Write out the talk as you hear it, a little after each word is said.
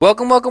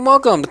Welcome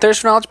to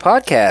Thirst for Knowledge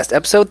Podcast,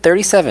 episode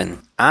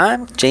 37.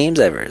 I'm James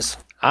Evers.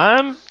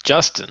 I'm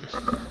Justin.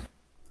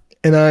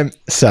 And I'm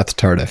Seth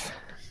Tardif.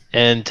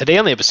 And today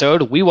on the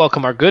episode, we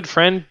welcome our good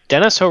friend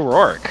Dennis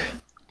O'Rourke.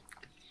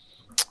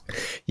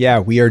 Yeah,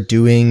 we are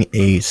doing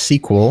a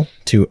sequel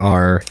to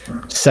our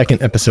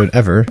second episode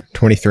ever,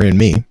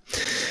 23andMe.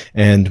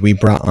 And we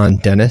brought on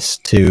Dennis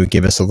to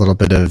give us a little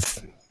bit of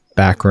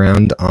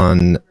background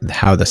on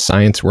how the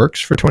science works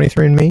for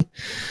 23andMe,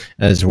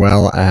 as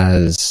well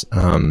as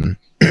go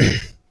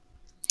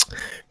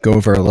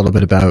over a little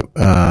bit about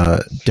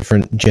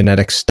different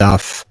genetic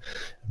stuff.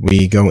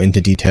 We go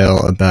into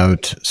detail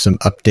about some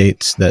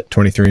updates that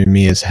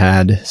 23andMe has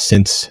had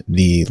since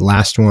the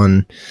last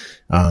one.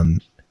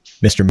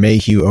 Mr.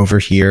 Mayhew over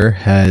here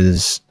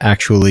has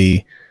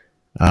actually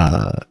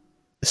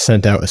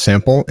sent out a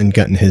sample and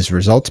gotten his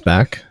results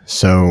back,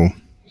 so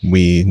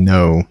we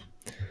know,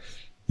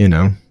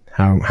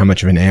 how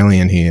much of an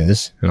alien he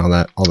is and all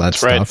that That's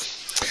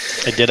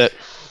stuff. Right. I did it.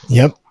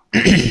 Yep.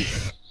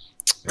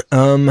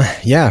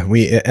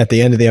 We at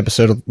the end of the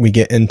episode we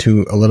get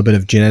into a little bit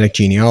of genetic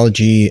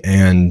genealogy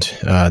and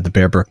the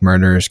Bear Brook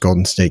murders,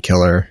 Golden State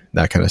Killer,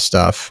 that kind of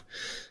stuff.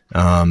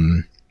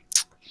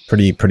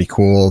 Pretty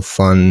cool,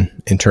 fun,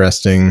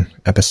 interesting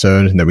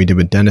episode that we did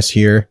with Dennis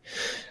here.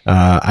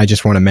 I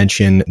just want to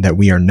mention that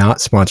we are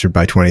not sponsored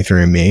by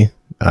 23andMe.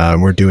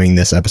 We're doing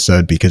this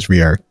episode because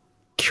we are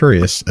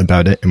curious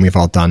about it, and we've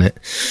all done it.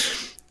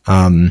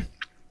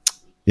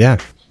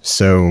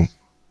 So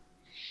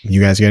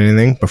you guys got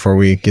anything before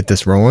we get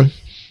this rolling?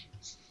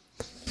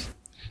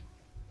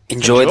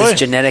 Enjoy this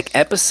genetic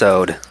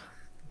episode.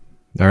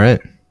 All right.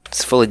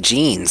 It's full of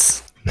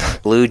jeans.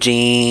 Blue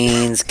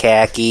jeans,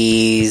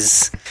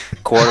 khakis,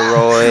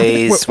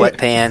 corduroys,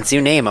 sweatpants, you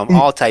name them,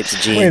 all types of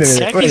jeans.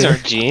 Khakis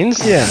aren't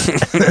jeans. Yeah.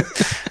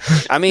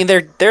 I mean,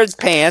 there's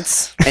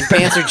pants, and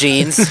pants are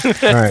jeans. All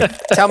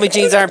right. Tell me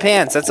jeans aren't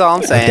pants. That's all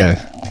I'm saying.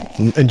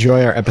 Okay.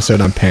 Enjoy our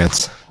episode on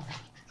pants.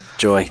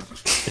 Enjoy.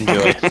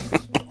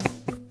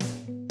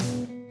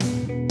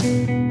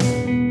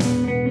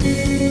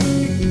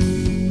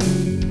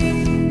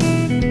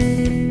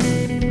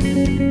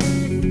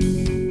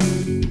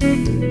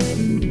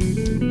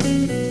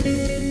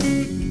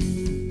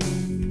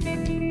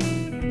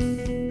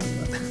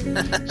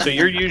 So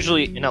you're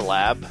usually in a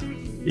lab?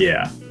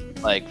 Yeah.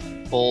 Like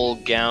full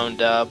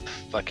gowned up,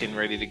 fucking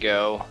ready to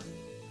go?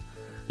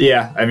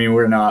 Yeah. I mean,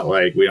 we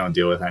don't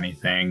deal with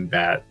anything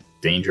that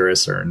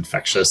dangerous or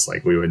infectious.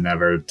 Like, we would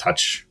never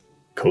touch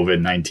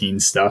COVID-19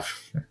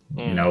 stuff,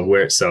 in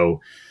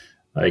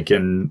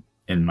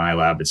my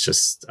lab, it's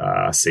just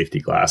safety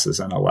glasses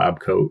and a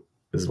lab coat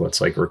is what's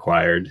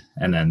required.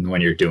 And then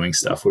when you're doing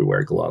stuff, we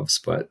wear gloves,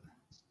 but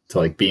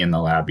to be in the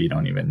lab, you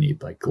don't even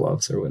need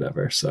gloves or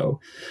whatever.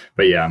 So,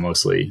 but yeah,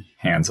 mostly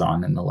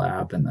hands-on in the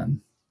lab. And then,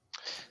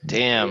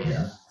 damn.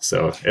 Yeah.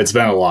 So it's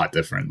been a lot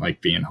different,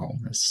 being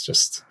home. It's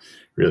just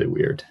really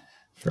weird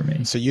for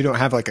me. So you don't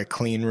have a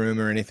clean room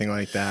or anything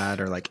like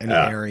that, or any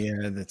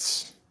area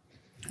that's...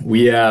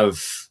 We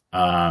have,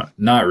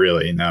 not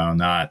really, no,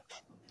 not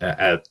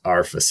at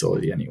our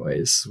facility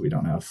anyways. We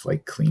don't have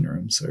clean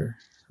rooms or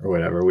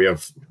whatever. We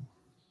have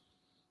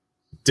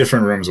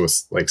different rooms with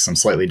some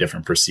slightly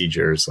different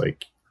procedures,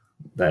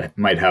 that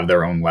might have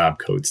their own lab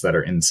coats that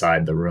are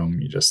inside the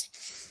room. You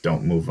just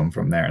don't move them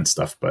from there and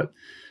stuff, but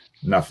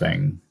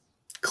nothing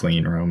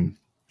clean room.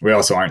 We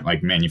also aren't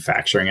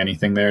manufacturing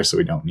anything there, so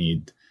we don't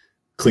need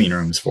clean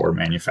rooms for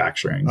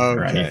manufacturing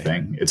or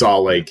anything. It's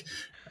all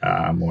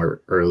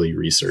more early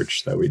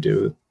research that we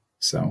do.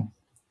 So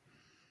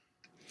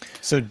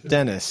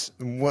Dennis,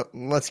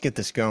 let's get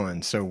this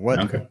going. So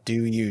what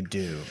do you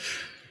do?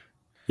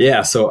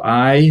 Yeah, so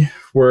I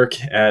work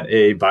at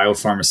a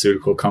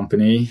biopharmaceutical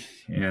company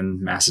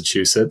in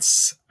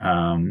Massachusetts.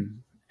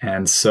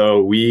 And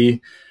so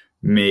we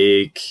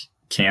make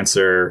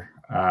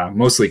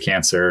mostly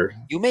cancer.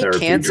 You make therapy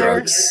cancer?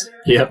 Drugs.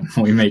 Yep,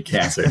 we make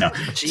cancer. No,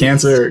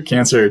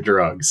 cancer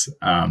drugs,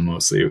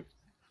 mostly.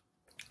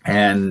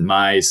 And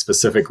my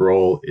specific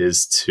role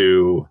is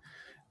to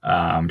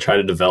try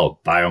to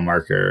develop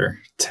biomarker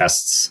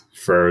tests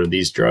for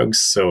these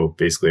drugs. So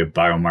basically a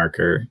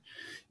biomarker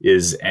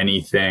is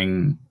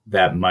anything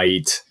that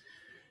might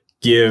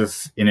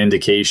give an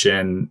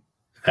indication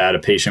that a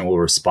patient will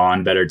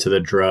respond better to the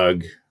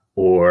drug,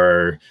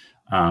 or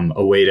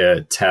a way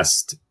to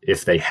test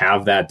if they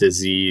have that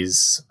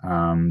disease,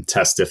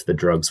 test if the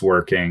drug's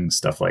working,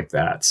 stuff like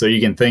that. So you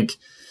can think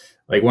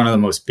one of the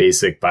most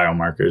basic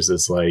biomarkers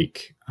is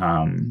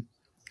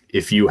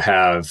if you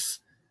have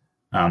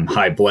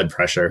high blood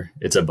pressure,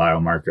 it's a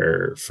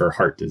biomarker for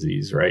heart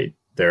disease, right?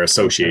 They're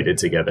associated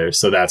together.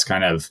 So that's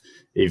kind of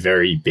a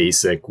very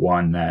basic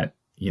one that,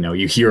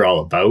 you hear all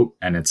about,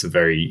 and it's a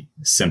very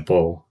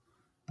simple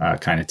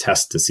kind of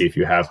test to see if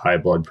you have high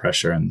blood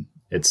pressure, and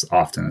it's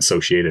often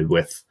associated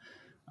with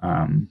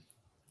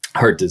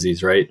heart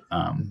disease, right?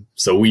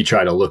 So we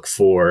try to look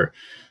for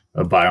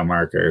a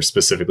biomarker.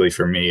 Specifically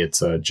for me,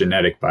 it's a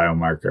genetic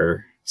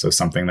biomarker. So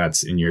something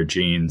that's in your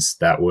genes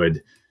that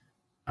would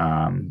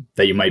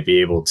that you might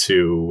be able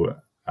to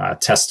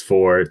test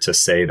for to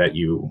say that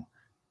you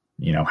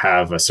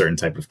have a certain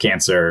type of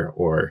cancer,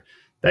 or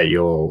that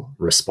you'll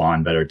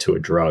respond better to a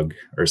drug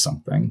or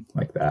something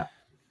like that.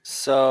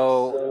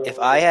 So if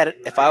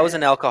I was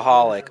an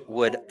alcoholic,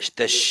 would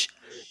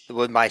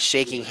my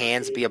shaking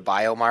hands be a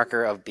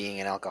biomarker of being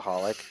an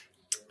alcoholic?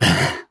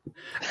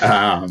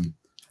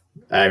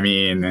 I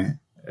mean,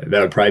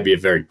 that would probably be a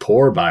very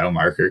poor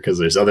biomarker, because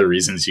there's other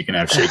reasons you can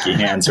have shaky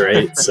hands,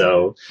 right?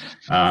 So,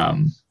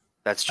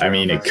 that's true. I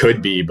mean, it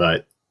could be,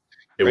 but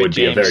it would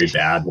be a very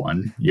bad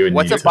one.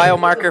 What's a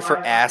biomarker for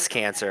ass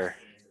cancer?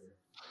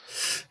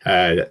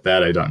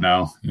 That I don't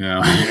know.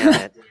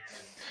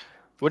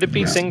 Would it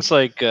be things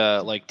like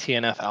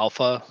TNF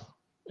alpha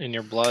in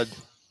your blood?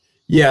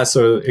 Yeah,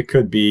 so it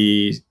could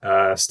be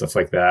stuff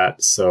like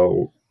that.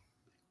 So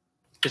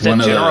is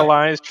that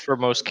generalized for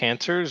most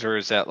cancers, or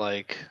is that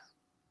like?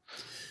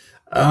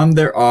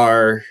 There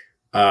are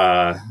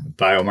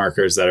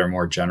biomarkers that are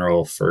more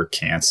general for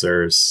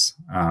cancers,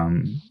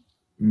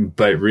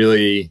 but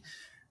really,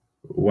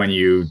 when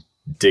you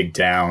dig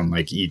down,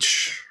 like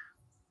each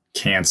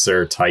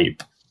cancer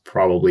type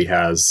probably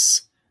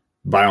has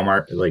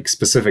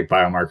specific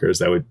biomarkers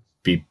that would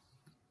be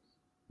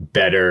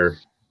better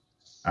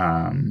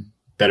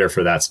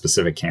for that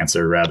specific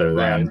cancer, rather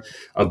than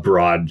a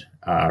broad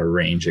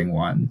ranging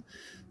one.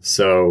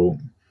 So,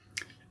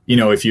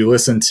 if you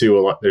listen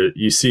to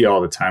you see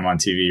all the time on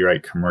TV,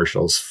 right,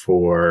 commercials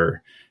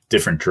for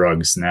different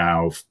drugs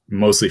now,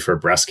 mostly for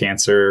breast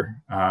cancer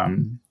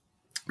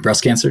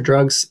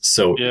drugs.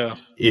 So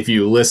if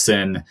you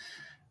listen,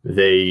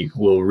 they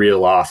will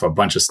reel off a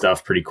bunch of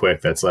stuff pretty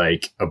quick that's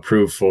like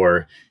approved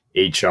for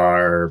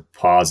HR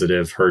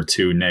positive,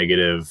 HER2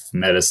 negative,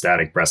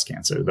 metastatic breast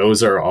cancer.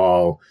 Those are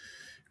all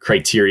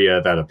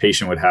criteria that a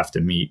patient would have to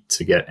meet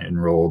to get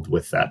enrolled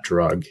with that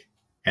drug.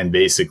 And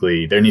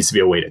basically, there needs to be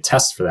a way to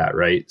test for that,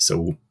 right?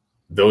 So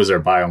those are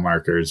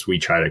biomarkers. We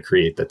try to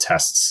create the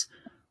tests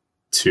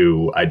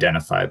to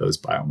identify those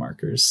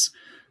biomarkers.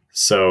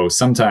 So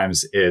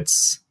sometimes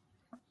it's,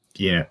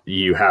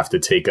 you have to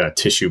take a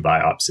tissue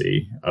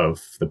biopsy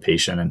of the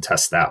patient and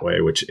test that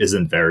way, which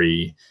isn't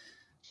very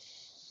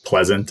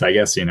pleasant, I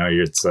guess.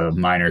 It's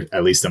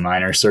at least a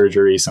minor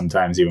surgery,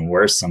 sometimes even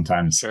worse.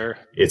 Sometimes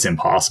It's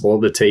impossible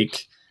to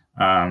take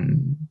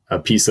a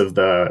piece of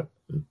the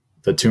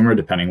tumor,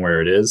 depending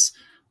where it is.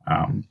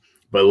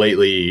 But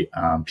lately,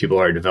 people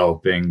are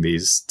developing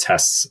these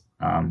tests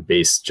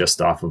based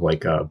just off of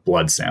like a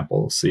blood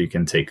sample. So you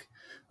can take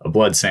a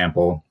blood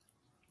sample,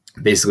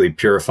 basically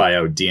purify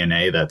out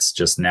DNA that's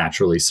just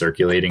naturally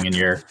circulating in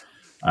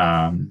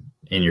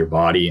your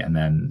body, and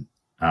then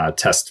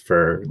test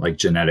for like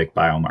genetic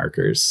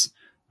biomarkers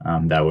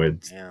that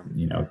would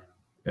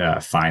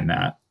find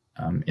that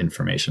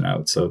information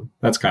out. So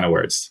that's kind of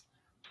where it's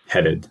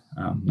headed.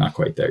 Not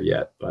quite there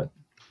yet, but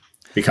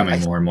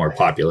becoming more and more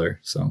popular.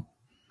 So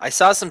I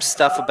saw some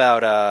stuff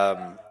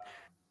about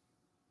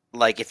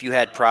like if you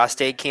had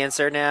prostate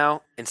cancer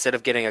now, instead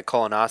of getting a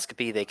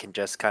colonoscopy, they can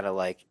just kind of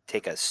like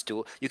take a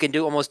stool. You can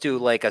almost do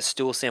like a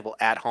stool sample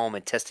at home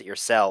and test it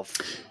yourself,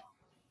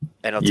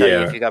 and it'll tell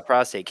you if you got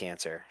prostate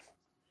cancer.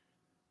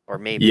 Or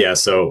maybe. Yeah,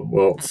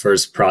 so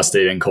first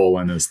prostate and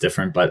colon is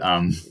different, but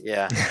colon.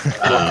 Yeah,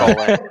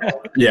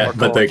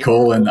 but the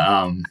colon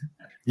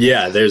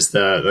there's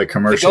the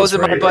commercials. It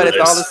goes in my butt, it's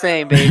all the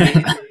same,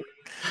 baby.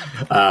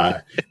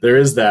 There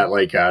is that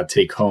like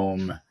take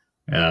home,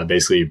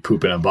 basically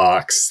poop in a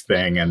box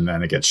thing, and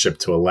then it gets shipped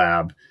to a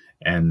lab.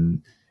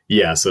 And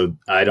so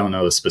I don't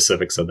know the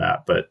specifics of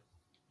that, but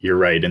you're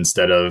right.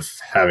 Instead of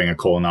having a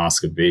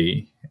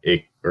colonoscopy,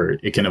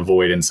 it can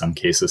avoid in some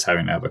cases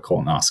having to have a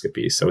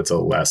colonoscopy. So it's a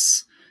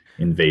less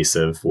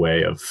invasive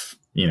way of,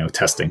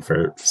 testing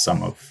for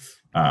some of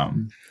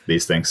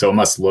these things. So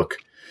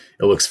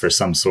it looks for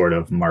some sort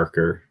of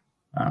marker,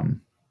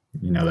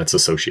 that's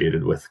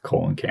associated with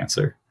colon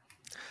cancer.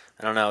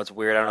 I don't know. It's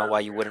weird. I don't know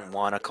why you wouldn't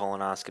want a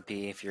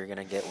colonoscopy if you're going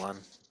to get one.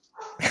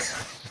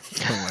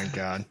 Oh my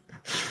God.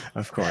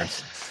 Of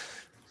course.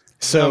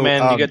 So,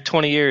 man, you got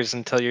 20 years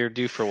until you're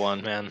due for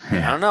one, man.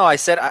 I don't know.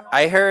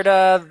 I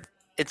heard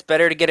it's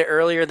better to get it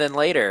earlier than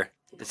later.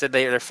 They said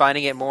they're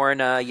finding it more in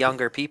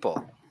younger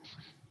people.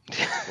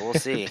 We'll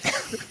see.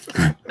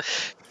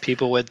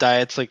 People with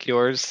diets like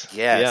yours.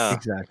 Yes. Yeah,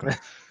 exactly.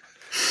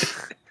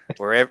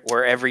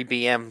 Where every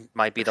BM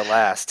might be the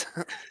last.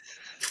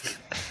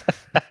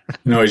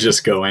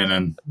 Just go in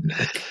and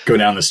go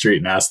down the street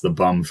and ask the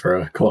bum for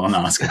a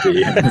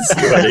colonoscopy.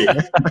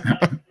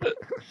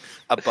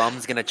 A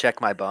bum's gonna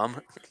check my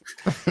bum.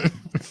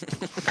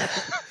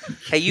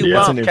 Hey, you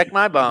bum, check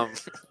my bum.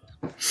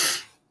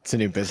 It's a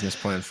new business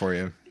plan for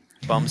you.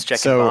 Bums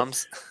checking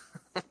bums.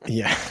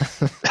 Yeah.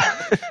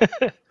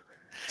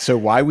 So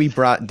why we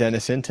brought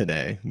Dennis in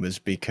today was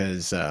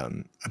because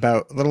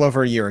about a little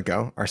over a year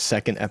ago, our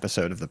second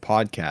episode of the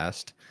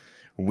podcast,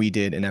 we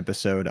did an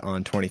episode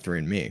on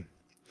 23andMe.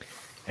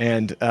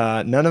 And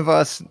none of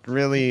us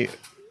really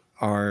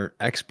are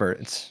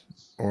experts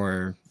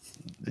or,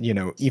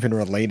 even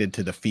related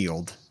to the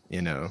field,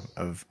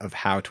 of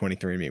how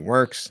 23andMe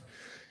works.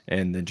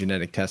 and the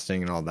genetic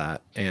testing and all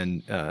that.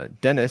 And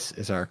Dennis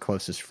is our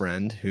closest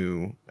friend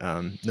who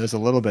knows a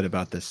little bit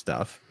about this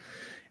stuff,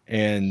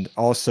 and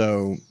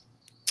also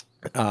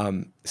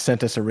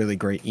sent us a really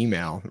great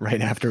email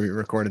right after we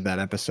recorded that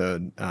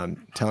episode,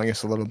 telling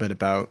us a little bit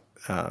about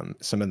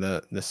some of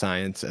the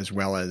science, as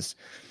well as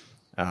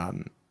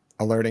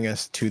alerting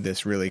us to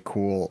this really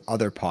cool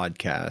other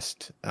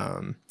podcast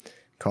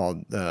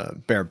called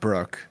Bear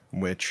Brook,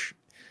 which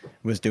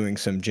was doing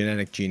some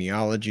genetic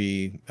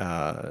genealogy.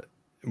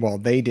 Well,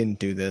 they didn't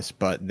do this,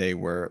 but they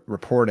were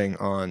reporting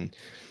on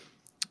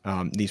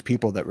these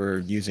people that were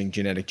using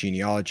genetic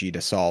genealogy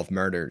to solve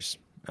murders.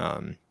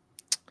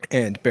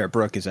 And Bear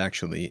Brook is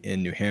actually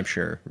in New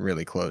Hampshire,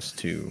 really close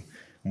to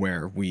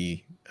where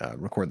we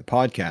record the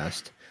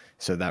podcast.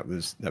 So that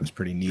was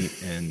pretty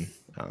neat. And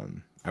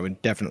I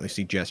would definitely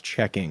suggest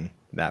checking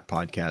that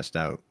podcast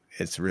out.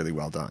 It's really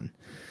well done.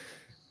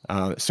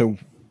 So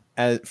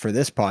for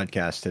this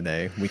podcast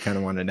today, we kind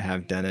of wanted to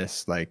have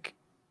Dennis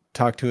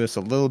talk to us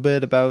a little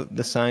bit about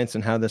the science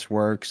and how this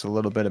works, a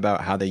little bit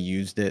about how they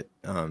used it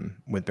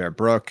with Bear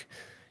Brook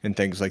and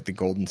things like the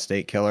Golden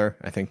State Killer.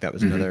 I think that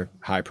was another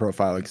high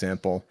profile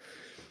example.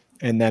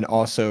 And then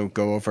also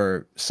go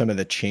over some of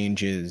the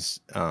changes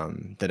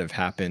that have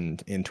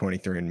happened in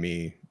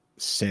 23andMe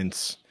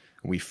since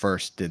we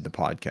first did the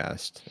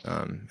podcast.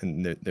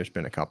 And there's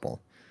been a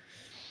couple.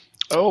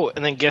 Oh,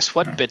 and then guess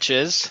what,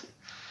 bitches?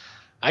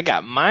 I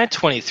got my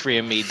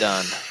 23andMe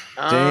done.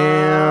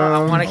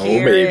 Damn. I want to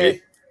hear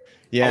it.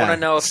 Yeah. I want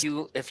to know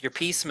if your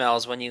pee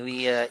smells when you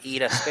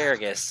eat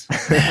asparagus.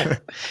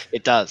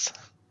 It does.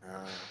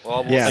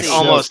 Well, we'll see.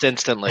 Almost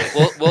instantly.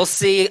 We'll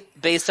see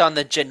based on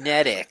the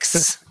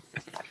genetics.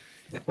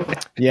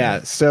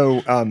 Yeah.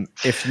 So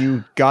if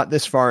you got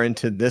this far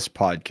into this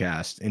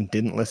podcast and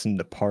didn't listen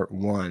to part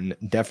 1,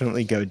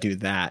 definitely go do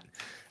that.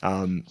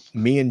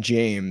 Me and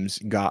James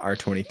got our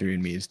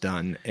 23andMe's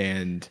done,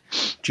 and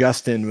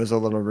Justin was a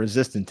little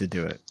resistant to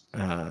do it.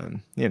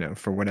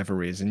 For whatever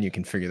reason. You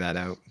can figure that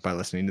out by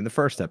listening to the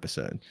first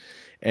episode.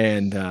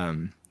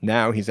 And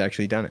now he's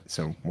actually done it.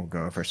 So we'll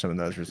go over some of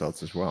those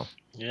results as well.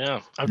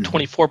 Yeah. I'm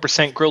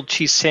 24% grilled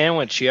cheese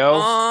sandwich, yo.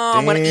 Oh,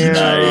 I'm going to eat you,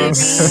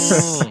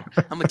 Nice. baby.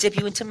 I'm going to dip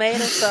you in tomato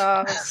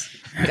sauce.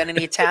 Got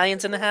any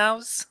Italians in the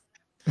house?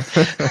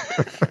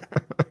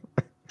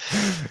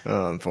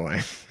 Oh, boy.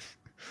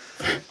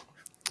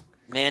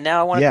 Man,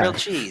 now I want grilled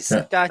cheese.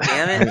 God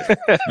damn it.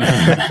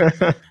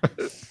 I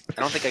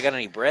don't think I got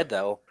any bread,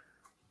 though.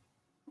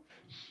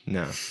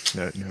 No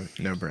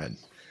bread.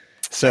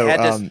 So I had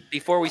this,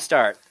 before we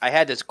start, I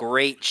had this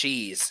great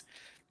cheese.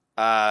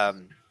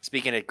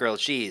 Speaking of grilled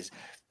cheese,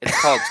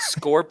 it's called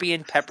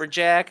Scorpion Pepper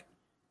Jack.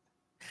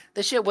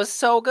 This shit was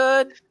so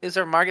good. It was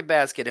our Market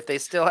Basket. If they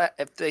still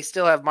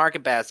have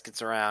Market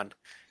Baskets around,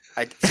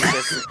 I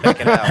just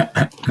check it out.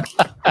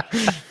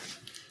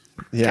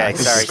 Yeah, okay,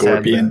 sorry,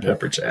 Scorpion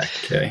Pepper Jack.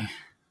 Okay.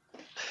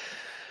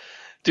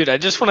 Dude, I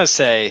just want to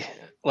say,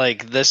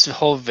 this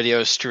whole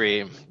video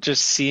stream,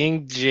 just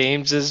seeing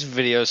James's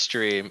video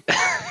stream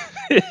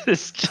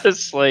is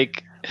just my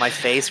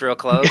face real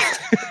close.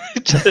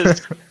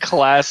 Just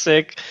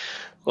classic,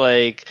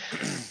 nerd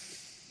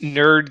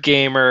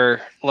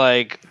gamer,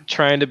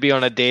 trying to be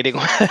on a dating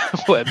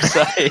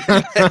website.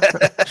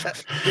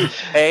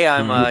 Hey,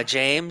 I'm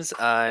James.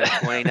 I'm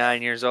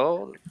 29 years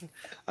old.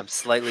 I'm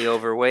slightly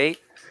overweight.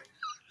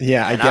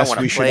 Yeah, I guess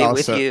we should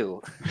also. With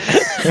you.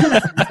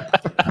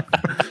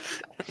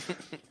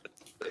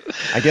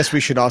 I guess we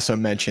should also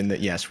mention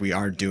that yes, we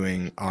are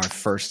doing our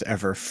first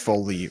ever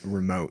fully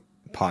remote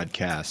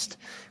podcast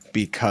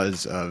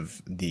because of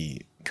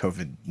the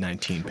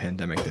COVID-19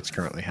 pandemic that's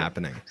currently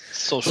happening.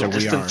 Social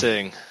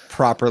distancing. We are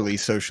properly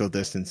social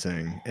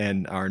distancing,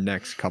 and our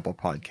next couple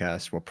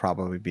podcasts will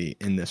probably be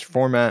in this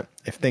format.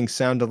 If things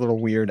sound a little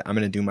weird, I'm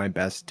going to do my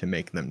best to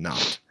make them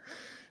not.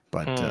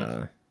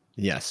 But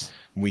yes,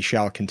 we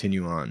shall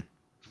continue on.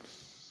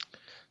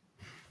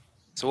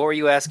 So what were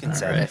you asking,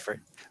 Seth? Right.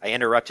 I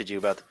interrupted you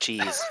about the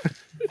cheese.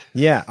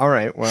 Yeah, all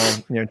right.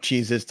 Well,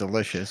 cheese is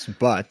delicious,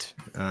 but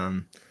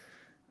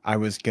I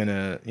was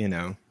gonna,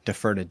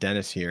 defer to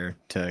Dennis here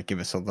to give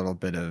us a little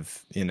bit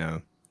of,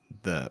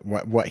 the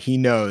what he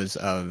knows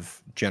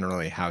of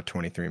generally how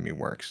 23andMe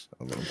works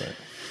a little bit.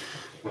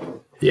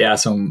 Yeah,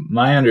 so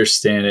my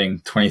understanding,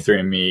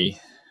 23andMe,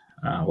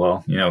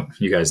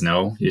 you guys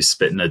know, you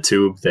spit in a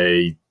tube,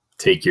 they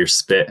take your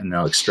spit and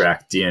they'll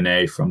extract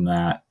DNA from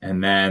that,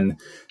 and then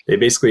they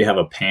basically have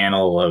a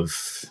panel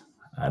of,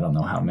 I don't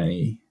know how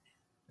many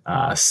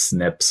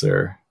SNPs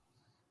or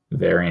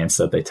variants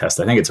that they test.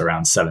 I think it's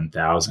around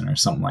 7,000 or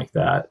something like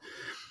that.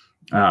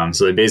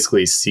 So they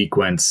basically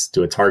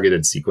do a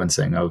targeted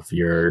sequencing of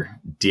your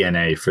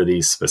DNA for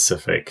these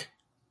specific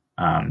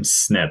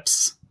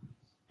SNPs.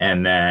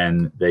 And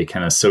then they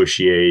can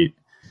associate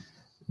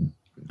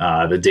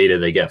the data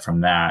they get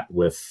from that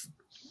with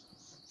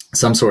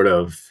some sort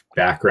of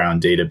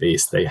background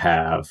database they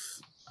have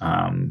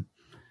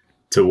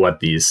to what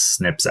these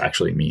SNPs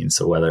actually mean.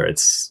 So whether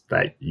it's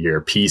that your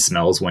pee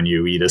smells when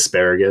you eat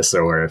asparagus,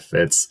 or if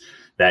it's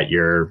that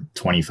you're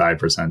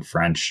 25%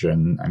 French.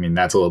 And I mean,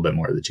 that's a little bit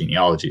more of the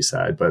genealogy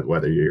side, but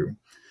whether you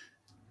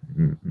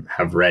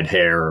have red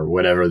hair or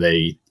whatever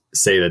they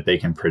say that they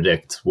can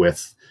predict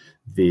with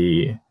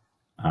the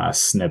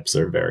SNPs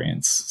or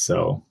variants.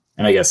 So,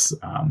 and I guess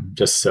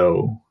just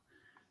so,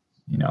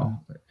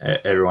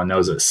 everyone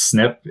knows that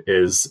SNP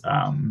is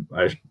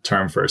a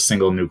term for a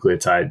single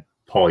nucleotide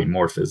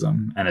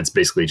polymorphism. And it's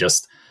basically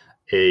just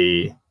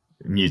a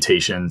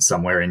mutation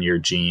somewhere in your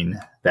gene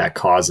that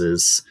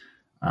causes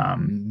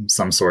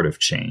some sort of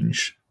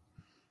change.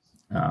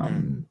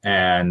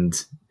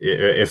 And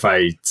if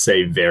I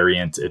say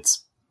variant,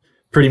 it's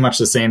pretty much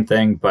the same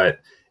thing, but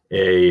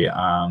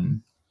let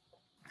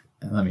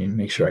me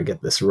make sure I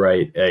get this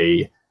right.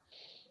 A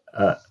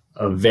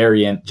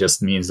variant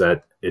just means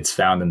that it's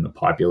found in the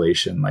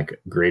population like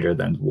greater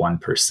than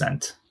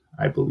 1%,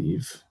 I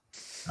believe.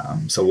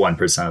 So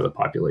 1% of the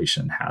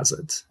population has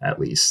it at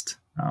least.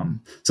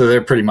 So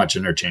they're pretty much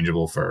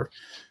interchangeable for,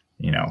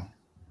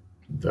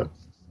 the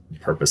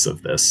purpose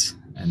of this.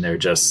 And they're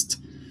just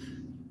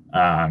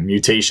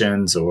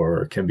mutations,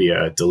 or can be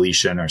a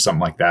deletion or something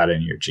like that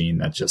in your gene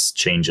that just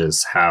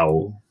changes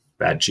how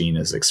that gene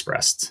is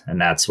expressed. And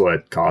that's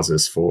what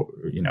causes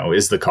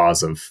is the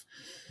cause of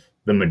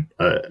the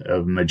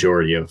a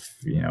majority of,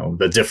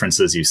 the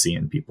differences you see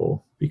in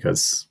people,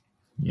 because,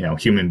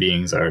 human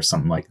beings are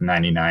something like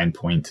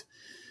 99.5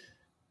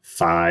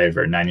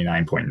 or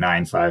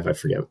 99.95. I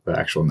forget the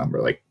actual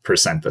number, like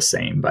percent the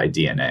same by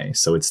DNA.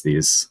 So it's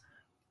these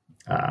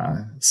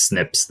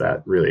SNPs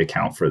that really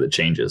account for the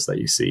changes that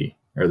you see,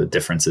 or the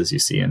differences you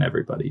see in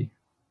everybody.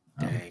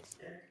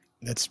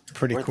 That's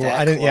pretty We're cool.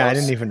 that I didn't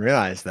close. even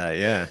realize that.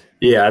 Yeah.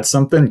 Yeah, it's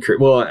something.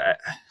 Well,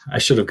 I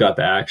should have got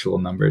the actual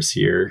numbers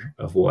here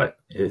of what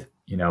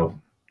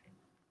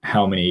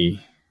how many.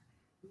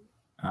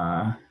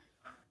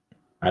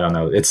 I don't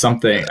know. It's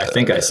something. I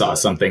think I saw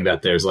something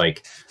that there's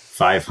like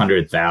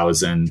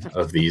 500,000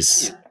 of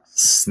these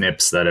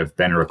SNPs that have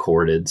been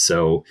recorded.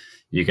 So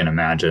you can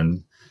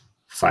imagine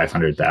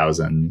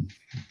 500,000.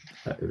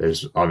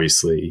 There's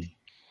obviously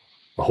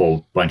a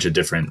whole bunch of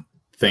different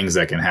things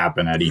that can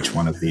happen at each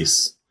one of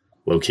these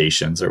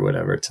locations or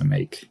whatever to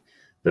make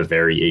the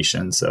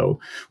variation. So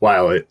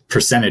while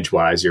percentage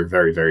wise, you're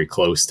very, very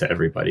close to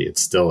everybody,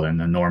 it's still an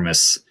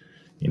enormous,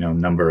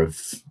 number of,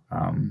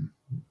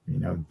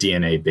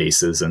 DNA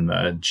bases in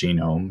the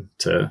genome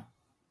to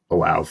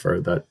allow for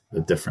the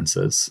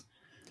differences.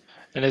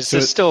 And is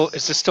this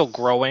still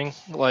growing?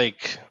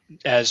 Like,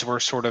 as we're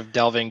sort of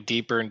delving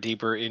deeper and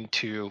deeper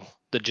into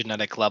the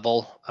genetic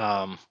level,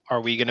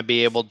 are we going to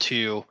be able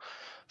to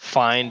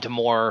find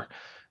more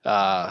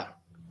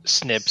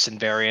SNPs and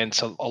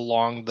variants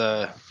along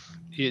the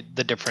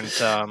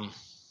different?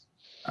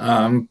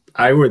 I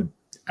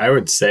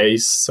would say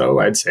so.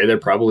 I'd say they're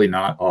probably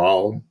not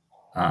all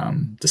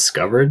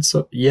discovered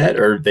yet,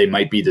 or they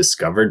might be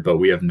discovered, but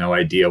we have no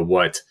idea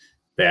what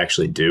they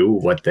actually do,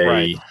 what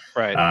they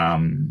right.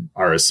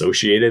 Are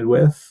associated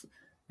with.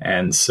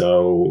 And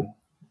so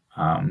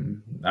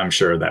I'm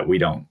sure that we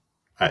don't,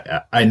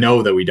 I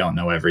know that we don't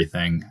know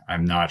everything.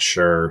 I'm not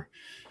sure,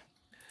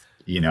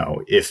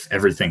 if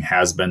everything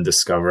has been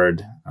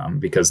discovered,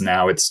 because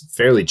now it's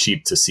fairly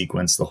cheap to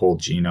sequence the whole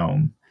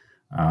genome,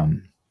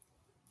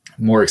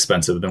 more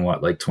expensive than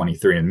what like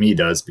 23andMe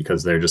does,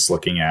 because they're just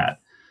looking at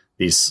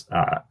these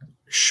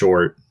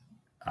short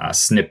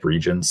SNP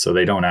regions. So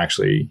they don't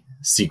actually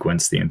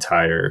sequence the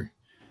entire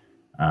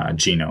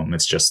genome.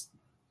 It's just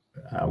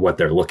what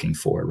they're looking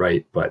for,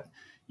 right? But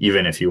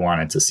even if you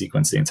wanted to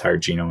sequence the entire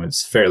genome,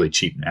 it's fairly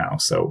cheap now.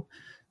 So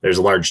there's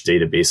large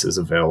databases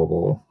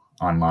available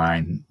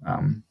online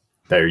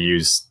that are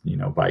used,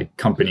 by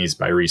companies,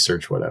 by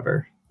research,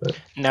 whatever.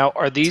 Now,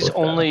 are these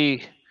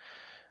only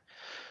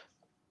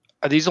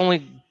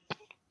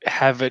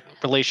have a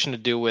relation to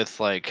do with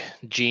like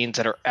genes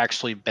that are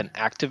actually been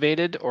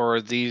activated, or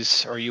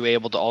are you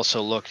able to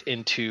also look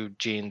into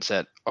genes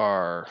that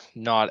are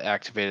not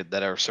activated,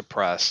 that are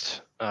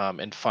suppressed,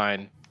 and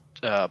find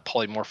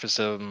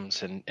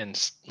polymorphisms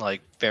and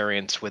like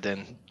variants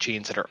within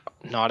genes that are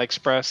not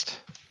expressed?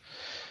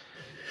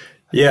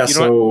 Yeah.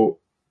 So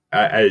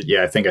I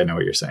think I know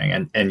what you're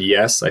saying. And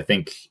yes, I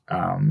think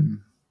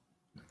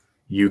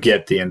you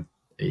get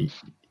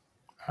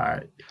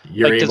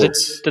you're like, able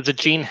does a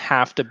gene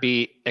have to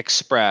be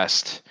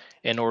expressed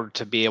in order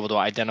to be able to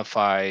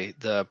identify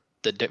the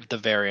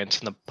variants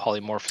and the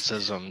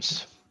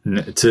polymorphisms?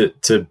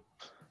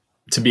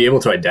 to be able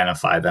to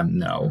identify them?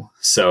 No.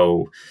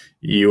 So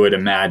you would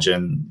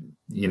imagine,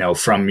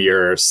 from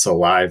your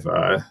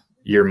saliva,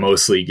 you're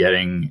mostly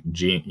getting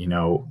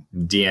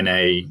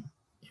DNA,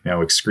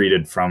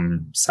 excreted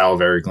from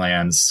salivary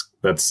glands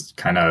that's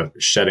kind of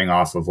shedding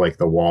off of like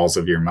the walls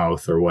of your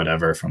mouth or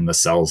whatever from the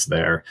cells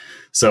there.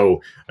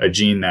 So a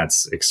gene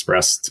that's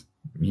expressed,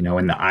 in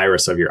the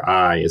iris of your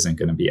eye isn't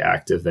going to be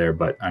active there,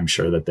 but I'm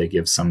sure that they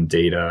give some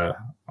data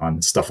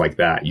on stuff like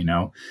that,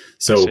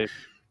 So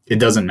it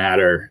doesn't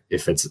matter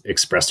if it's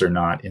expressed or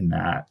not in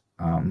that.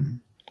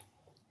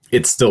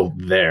 It's still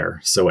there.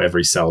 So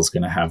every cell is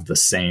going to have the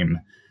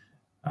same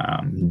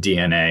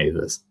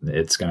DNA.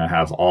 It's going to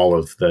have all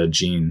of the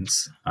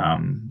genes,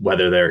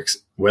 whether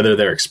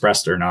they're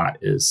expressed or not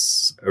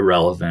is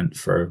irrelevant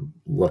for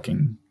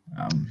looking.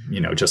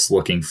 Just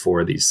looking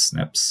for these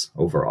SNPs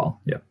overall.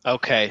 Yeah.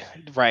 Okay.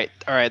 Right.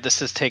 All right.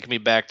 This is taking me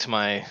back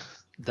to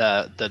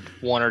the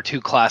one or two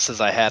classes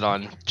I had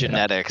on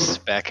genetics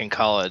back in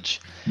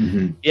college.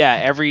 Mm-hmm. Yeah.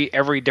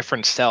 Every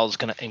different cell is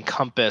going to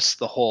encompass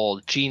the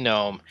whole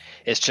genome.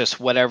 It's just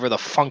whatever the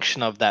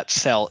function of that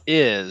cell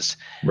is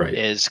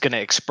going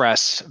to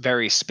express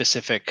very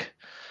specific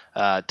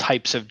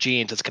types of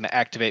genes. It's going to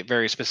activate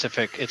it's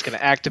going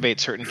to activate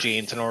certain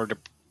genes in order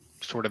to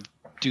sort of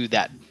do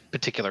that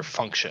particular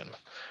function.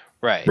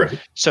 Right.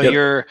 So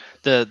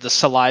the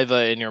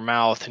saliva in your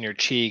mouth and your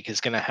cheek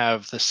is going to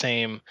have the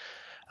same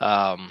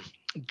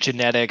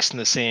genetics and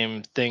the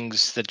same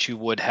things that you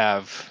would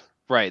have,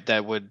 right,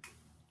 that would,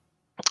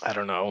 I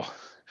don't know,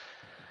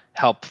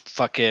 help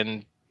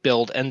fucking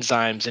build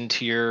enzymes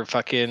into your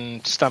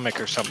fucking stomach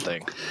or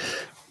something.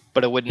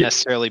 But it wouldn't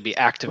necessarily be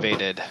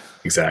activated.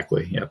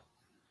 Exactly. Yep.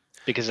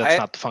 Because that's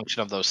not the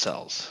function of those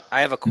cells.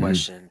 I have a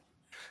question.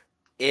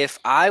 If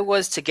I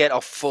was to get a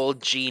full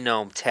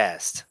genome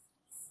test,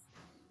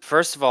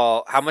 first of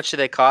all, how much do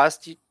they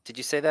cost? Did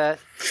you say that?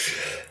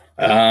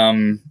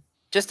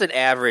 Just an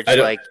average,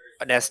 like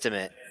an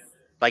estimate.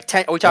 Like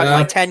 10? Are we talking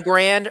like 10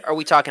 grand? Are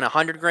we talking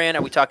 100 grand?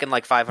 Are we talking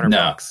like 500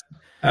 bucks?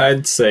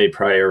 I'd say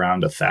probably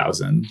around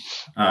 1,000.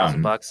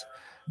 $1,000.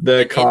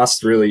 The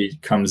cost really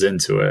comes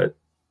into it.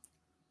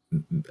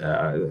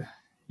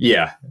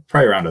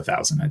 Probably around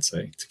 1,000. I'd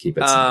say, to keep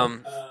it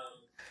simple.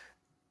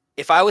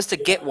 If I was to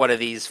get one of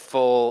these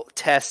full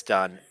tests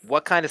done,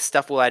 what kind of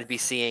stuff will I be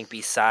seeing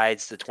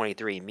besides the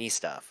 23andMe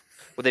stuff?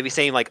 Would they be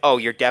saying like, "Oh,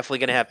 you're definitely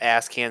going to have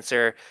ass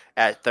cancer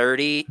at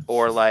 30,"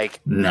 or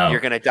like, "No,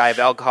 you're going to die of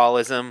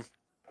alcoholism"?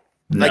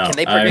 No, like, can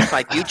they predict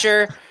my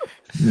future?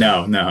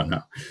 No.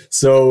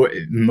 So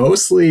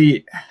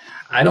mostly,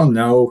 I don't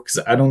know, because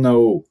I don't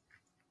know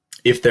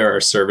if there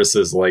are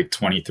services like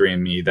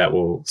 23andMe that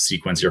will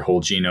sequence your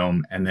whole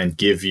genome and then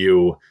give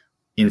you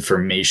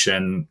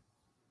information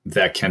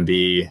that can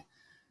be,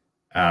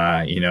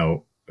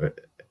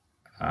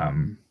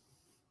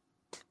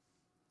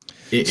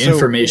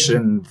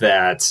 information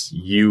that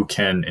you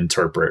can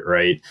interpret,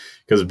 right?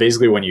 Because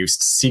basically when you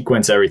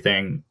sequence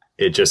everything,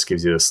 it just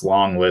gives you this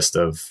long list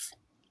of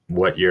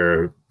what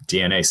your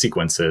DNA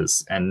sequence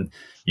is. And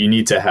you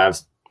need to have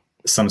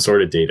some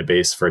sort of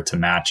database for it to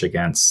match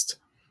against,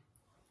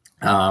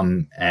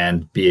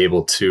 and be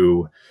able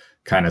to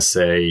kind of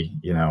say,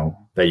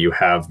 that you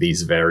have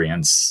these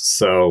variants.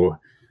 So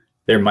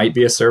there might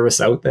be a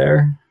service out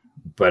there,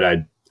 but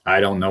I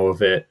don't know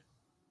of it.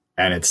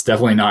 And it's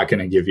definitely not going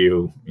to give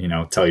you,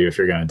 tell you if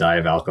you're going to die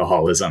of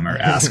alcoholism or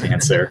ass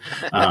cancer.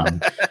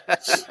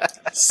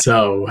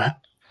 So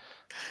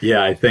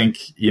yeah, I think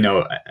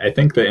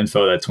the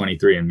info that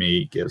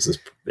 23andMe gives us,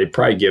 they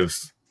probably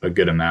give a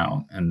good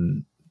amount,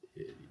 and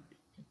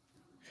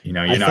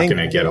you're not going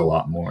to get a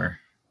lot more.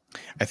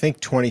 I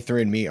think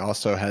 23andMe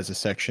also has a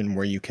section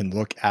where you can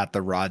look at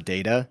the raw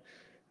data,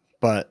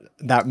 but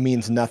that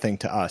means nothing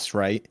to us,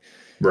 right?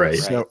 Right.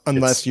 So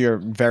unless you're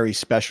very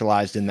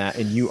specialized in that,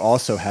 and you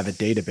also have a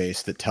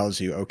database that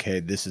tells you, okay,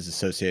 this is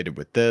associated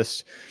with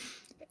this.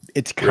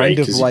 It's kind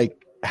of like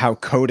how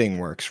coding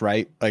works,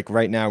 right? Like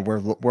right now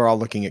we're all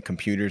looking at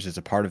computers as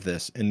a part of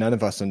this, and none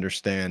of us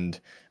understand,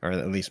 or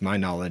at least my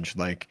knowledge,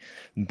 like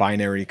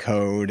binary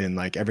code and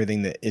like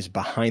everything that is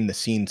behind the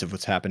scenes of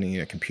what's happening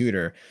in a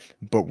computer.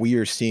 But we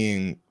are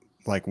seeing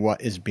like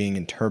what is being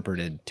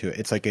interpreted to it.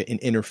 It's like an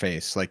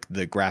interface, like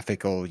the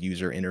graphical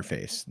user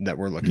interface that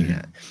we're looking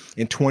at.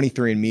 And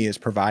 23andMe is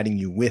providing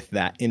you with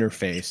that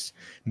interface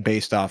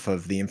based off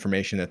of the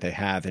information that they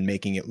have and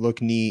making it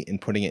look neat and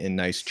putting it in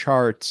nice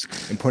charts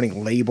and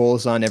putting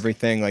labels on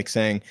everything, like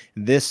saying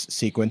this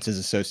sequence is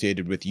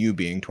associated with you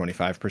being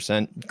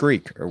 25%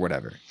 Greek or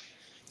whatever.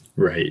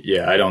 Right.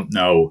 Yeah. I don't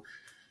know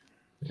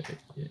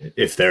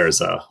if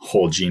there's a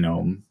whole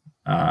genome,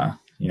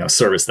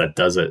 service that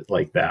does it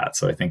like that.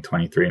 So I think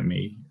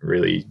 23andMe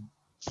really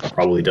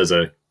probably does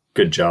a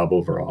good job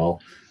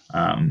overall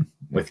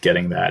with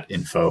getting that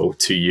info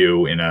to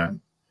you in a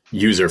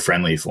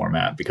user-friendly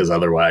format, because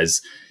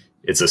otherwise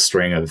it's a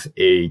string of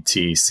A,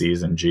 T,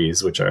 C's, and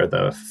G's, which are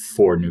the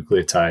 4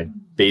 nucleotide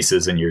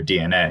bases in your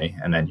DNA.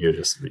 And then you're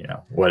just,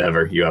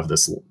 whatever, you have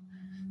this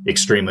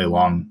extremely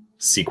long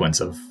sequence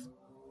of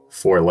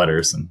 4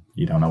 letters and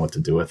you don't know what to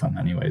do with them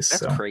anyways.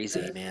 That's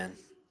crazy, man.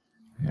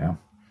 Yeah.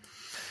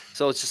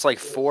 So it's just like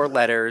 4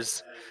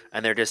 letters,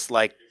 and they're just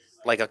like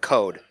a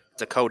code.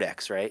 It's a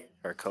codex, right?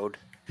 Or a code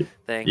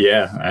thing.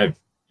 Yeah,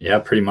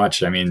 pretty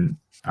much. I mean,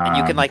 and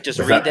you can like just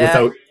read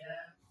that.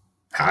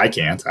 I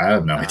can't. I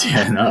have no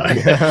idea. No.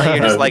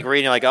 You're just like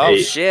reading, like, oh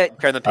shit!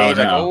 Turn the page,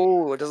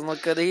 it doesn't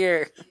look good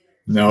here.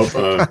 Nope.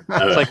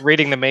 It's like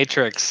reading the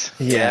Matrix.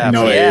 Yeah.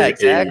 No,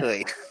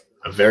 exactly.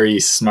 A very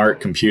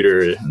smart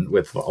computer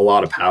with a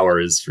lot of power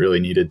is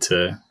really needed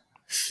to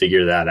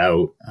figure that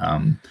out.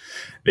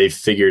 They've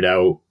figured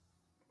out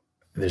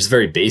there's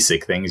very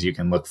basic things you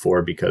can look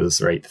for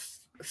because, right,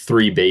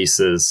 3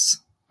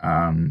 bases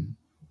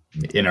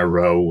in a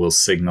row will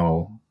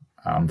signal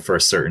for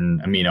a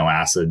certain amino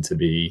acid to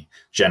be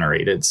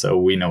generated. So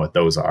we know what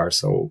those are.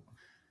 So,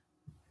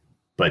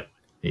 but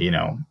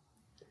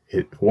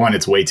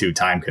it's way too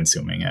time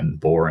consuming and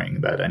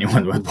boring that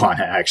anyone would want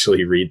to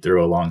actually read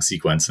through a long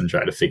sequence and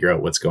try to figure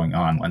out what's going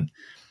on, when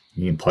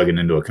you can plug it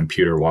into a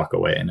computer, walk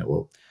away, and it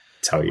will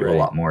tell you a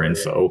lot more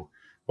info,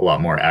 a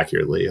lot more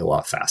accurately, a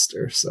lot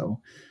faster. So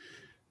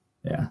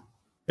yeah,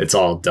 it's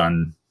all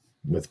done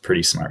with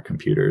pretty smart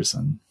computers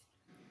and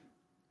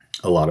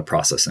a lot of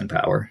processing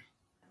power.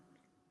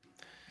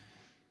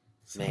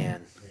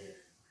 Man.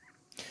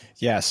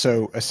 Yeah,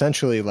 so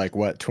essentially like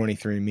what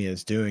 23andMe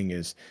is doing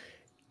is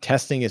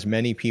testing as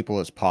many people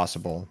as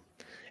possible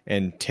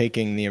and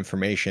taking the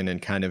information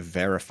and kind of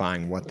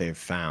verifying what they've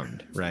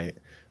found, right?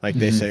 Like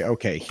they say,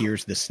 okay,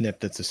 here's the SNP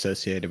that's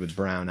associated with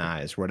brown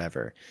eyes,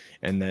 whatever.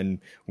 And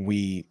then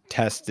we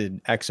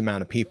tested X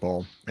amount of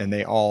people and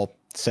they all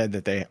said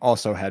that they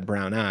also had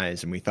brown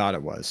eyes and we thought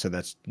it was. So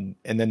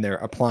and then they're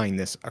applying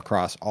this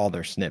across all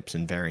their SNPs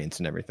and variants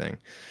and everything.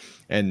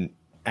 And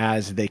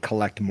as they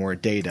collect more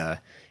data,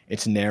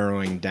 it's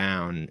narrowing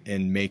down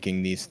and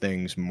making these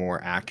things more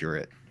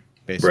accurate,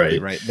 basically,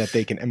 right? That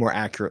they can more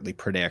accurately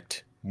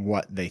predict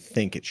what they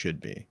think it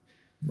should be.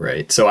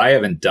 Right. So I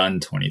haven't done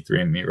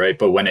 23andMe, right?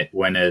 But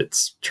when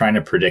it's trying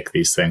to predict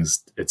these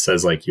things, it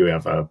says like you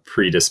have a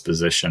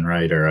predisposition,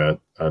 right? Or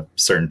a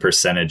certain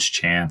percentage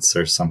chance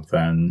or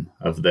something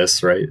of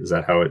this, right? Is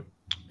that how it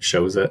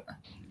shows it?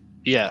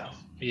 Yeah.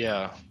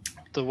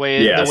 The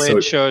way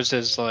it shows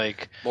is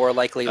like more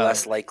likely,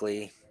 less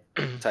likely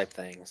type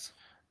things.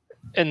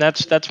 And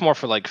that's more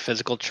for like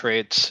physical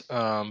traits,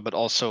 but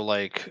also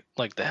like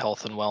the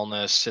health and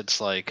wellness.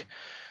 It's like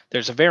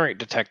there's a variant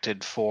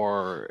detected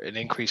for an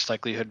increased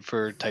likelihood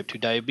for type 2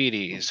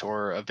 diabetes,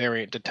 or a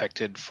variant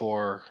detected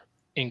for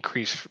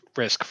increased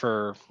risk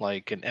for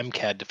like an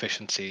MCAD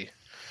deficiency.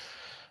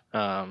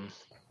 So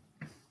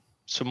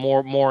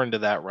more into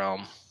that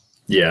realm.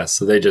 Yeah,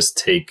 so they just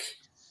take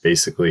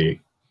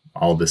basically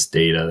all this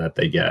data that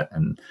they get,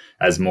 and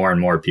as more and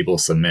more people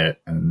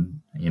submit and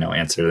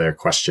answer their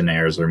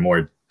questionnaires, or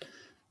more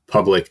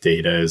public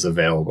data is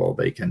available,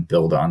 they can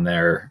build on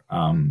their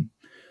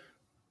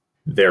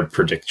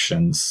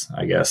predictions,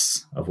 I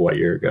guess, of what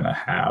you're going to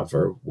have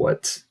or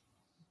what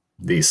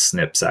these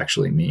SNPs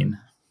actually mean.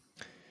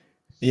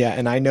 Yeah,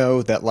 and I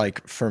know that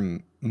like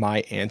from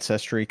my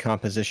ancestry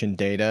composition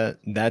data,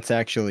 that's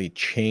actually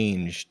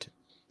changed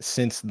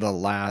since the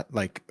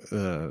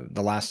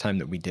last time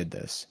that we did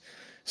this.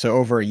 So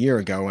over a year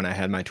ago, when I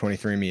had my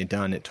 23andMe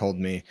done, it told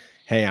me,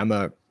 hey, I'm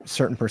a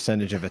certain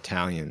percentage of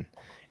Italian,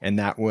 and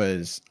that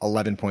was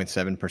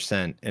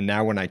 11.7%. And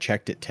now when I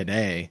checked it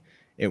today,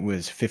 it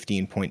was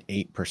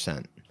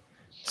 15.8%.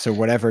 So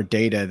whatever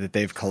data that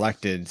they've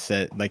collected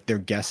said like their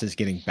guess is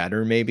getting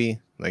better, maybe.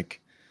 Like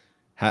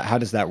how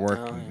does that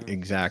work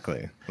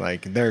exactly?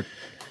 Like they're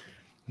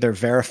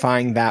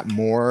verifying that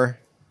more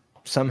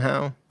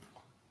somehow?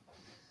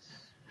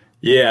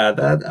 Yeah,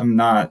 that I'm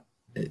not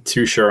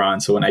too sure on.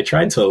 So when I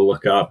tried to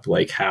look up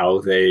like how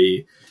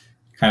they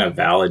kind of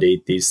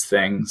validate these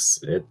things,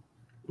 it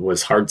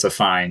was hard to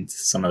find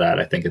some of that.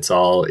 I think it's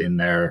all in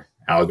their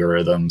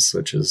algorithms,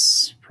 which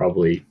is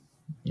probably,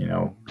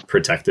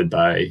 protected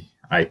by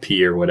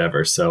IP or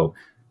whatever. So,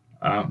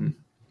 I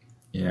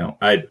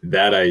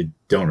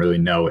don't really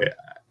know.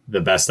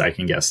 The best I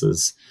can guess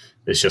is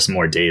it's just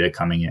more data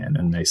coming in.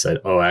 And they said,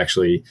 oh,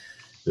 actually,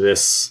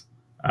 this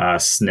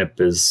SNP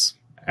is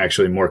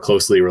actually more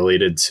closely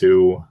related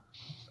to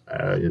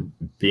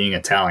being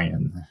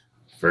Italian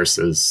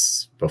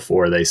versus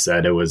before they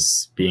said it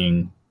was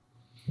being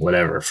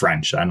whatever,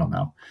 French. I don't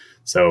know.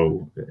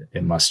 So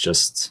it must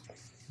just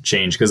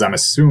change, because I'm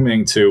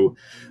assuming to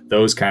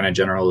those kind of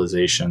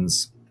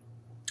generalizations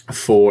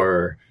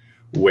for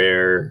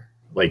where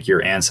like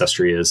your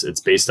ancestry is, it's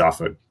based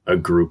off a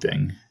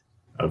grouping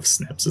of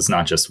SNPs. It's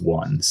not just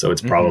one. So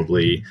it's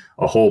probably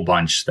a whole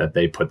bunch that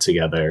they put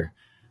together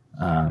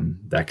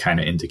that kind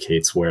of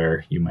indicates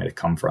where you might have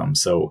come from.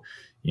 So,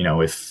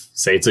 if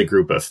say it's a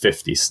group of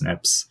 50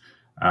 SNPs,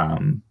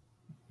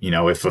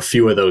 if a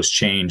few of those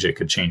change, it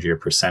could change your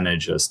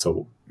percentage as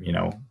to,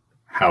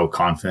 how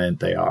confident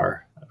they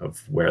are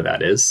of where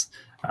that is.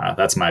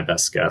 That's my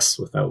best guess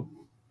without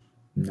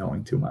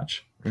knowing too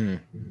much.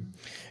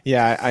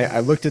 Yeah, I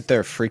looked at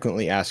their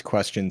frequently asked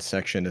questions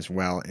section as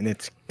well, and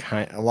it's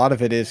a lot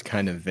of it is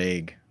kind of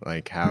vague,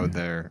 like how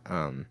they're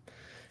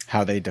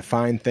how they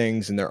define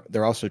things, and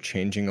they're also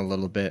changing a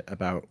little bit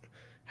about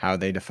how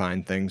they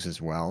define things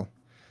as well.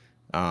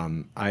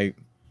 They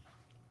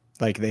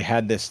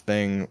had this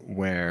thing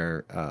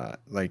where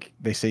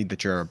they say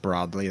that you're a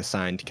broadly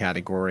assigned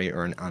category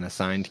or an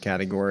unassigned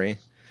category,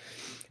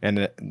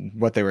 and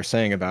what they were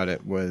saying about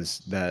it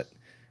was that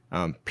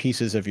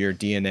pieces of your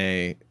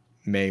DNA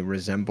may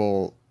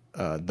resemble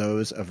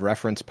those of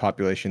reference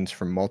populations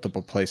from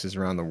multiple places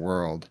around the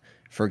world.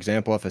 For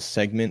example, if a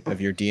segment of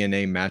your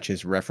DNA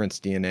matches reference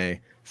DNA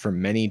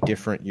from many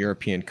different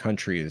European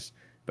countries,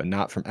 but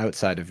not from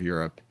outside of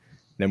Europe,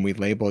 then we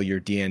label your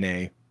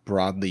DNA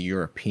broadly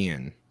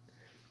European.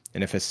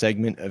 and if a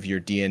segment of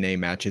your DNA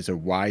matches a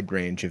wide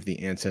range of the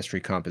ancestry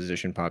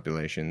composition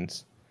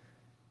populations,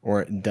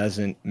 or it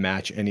doesn't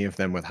match any of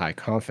them with high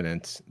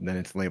confidence, then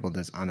it's labeled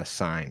as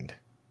unassigned.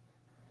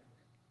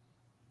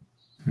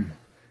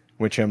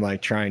 Which I'm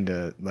like trying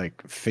to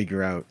like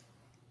figure out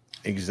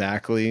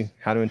exactly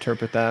how to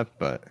interpret that,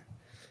 but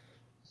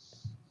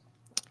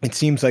it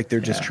seems like they're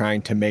just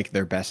trying to make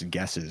their best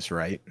guesses,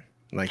 right?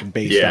 Like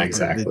based on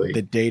exactly.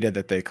 the data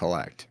that they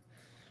collect.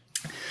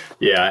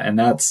 Yeah, and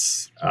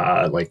that's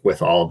like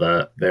with all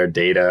their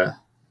data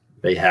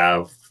they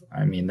have.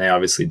 I mean, they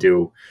obviously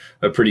do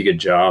a pretty good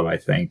job, I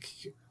think,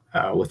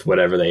 with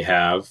whatever they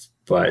have.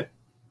 But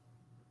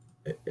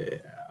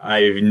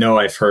I know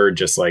I've heard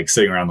just like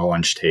sitting around the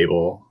lunch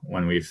table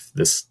when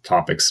this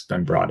topic's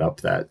been brought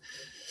up, that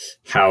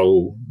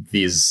how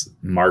these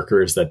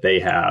markers that they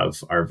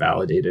have are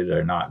validated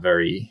are not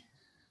very,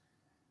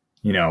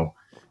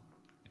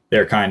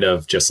 they're kind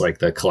of just like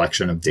the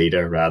collection of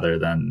data rather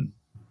than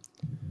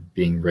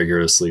being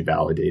rigorously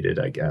validated,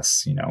 I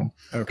guess.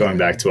 Okay. Going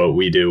back to what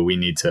we do, we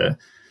need to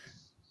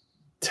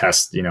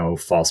test,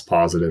 false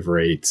positive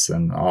rates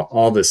and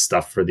all this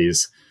stuff for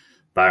these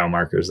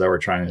biomarkers that we're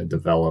trying to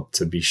develop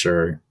to be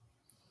sure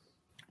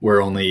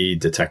we're only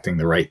detecting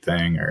the right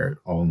thing or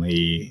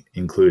only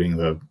including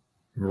the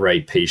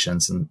right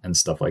patients and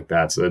stuff like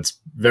that. So it's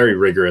very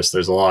rigorous.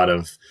 There's a lot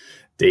of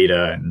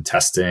data and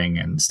testing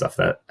and stuff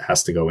that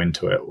has to go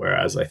into it.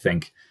 Whereas I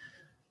think,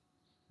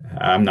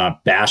 I'm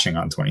not bashing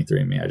on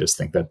 23andMe. I just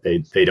think that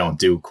they don't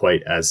do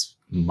quite as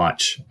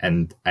much.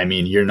 And I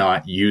mean, you're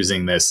not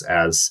using this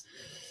as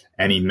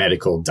any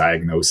medical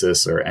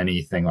diagnosis or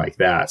anything like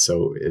that.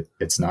 So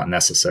it's not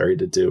necessary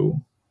to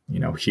do,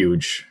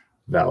 huge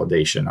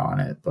validation on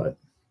it. But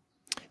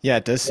yeah,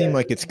 it does seem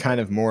like it's kind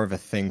of more of a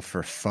thing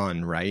for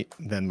fun, right?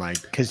 Than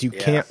like, because you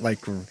can't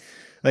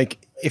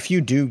like if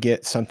you do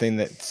get something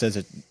that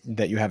says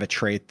that you have a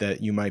trait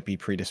that you might be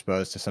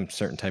predisposed to some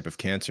certain type of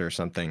cancer or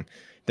something,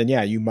 then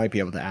yeah, you might be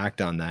able to act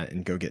on that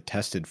and go get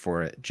tested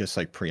for it just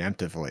like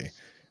preemptively.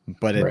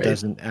 But it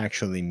doesn't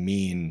actually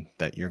mean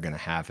that you're going to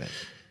have it.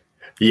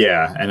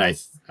 Yeah. And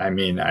I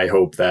mean, I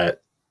hope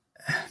that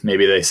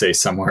maybe they say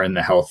somewhere in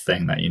the health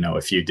thing that,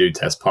 if you do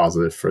test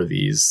positive for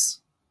these,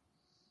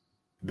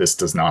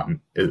 this is not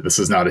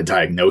a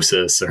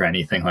diagnosis or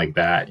anything like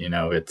that.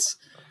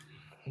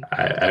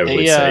 I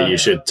would say you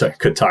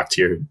could talk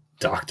to your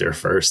doctor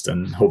first,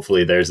 and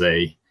hopefully there's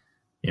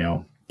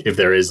if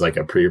there is like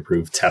a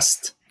pre-approved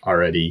test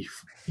already,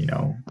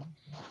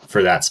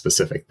 for that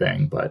specific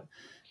thing. But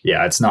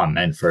yeah, it's not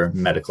meant for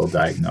medical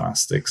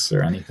diagnostics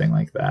or anything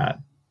like that.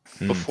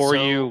 Before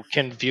you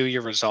can view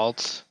your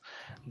results,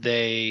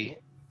 they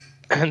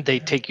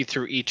take you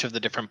through each of the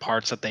different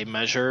parts that they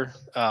measure,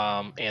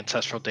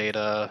 ancestral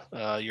data,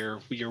 your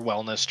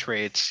wellness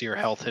traits, your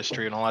health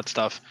history, and all that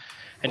stuff.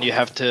 And you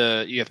have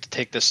to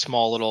take this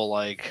small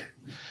little you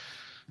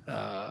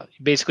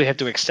basically have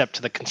to accept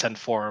to the consent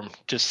form,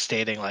 just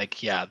stating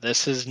like, yeah,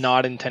 this is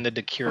not intended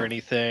to cure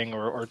anything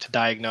or to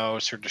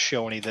diagnose or to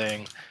show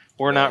anything.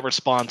 We're not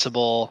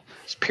responsible.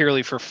 It's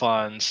purely for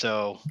fun.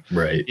 So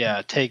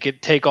yeah,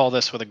 take all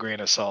this with a grain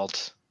of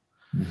salt.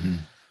 Mm-hmm.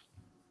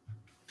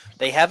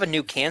 They have a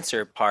new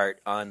cancer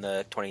part on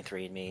the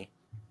 23andMe,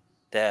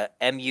 the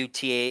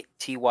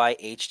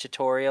MUTYH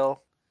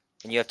tutorial,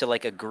 and you have to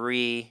like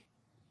agree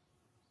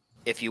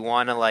if you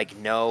want to like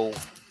know,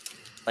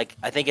 like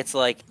I think it's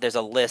like there's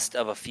a list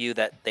of a few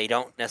that they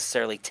don't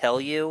necessarily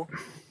tell you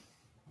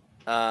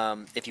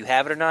if you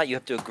have it or not. You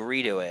have to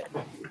agree to it.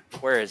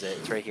 Where is it?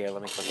 It's right here.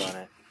 Let me click on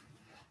it.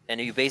 And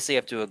you basically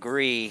have to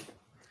agree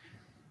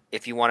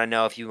if you want to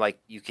know if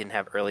you can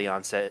have early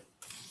onset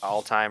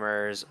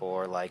Alzheimer's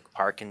or like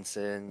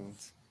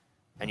Parkinson's,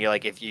 and you're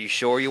like, if you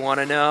sure you want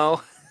to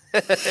know,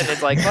 and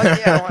it's like, fuck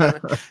yeah, I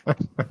want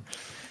to.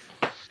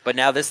 But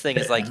now this thing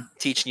is like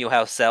teaching you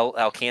how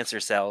cancer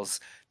cells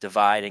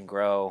divide and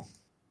grow,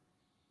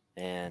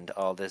 and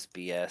all this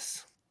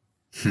BS.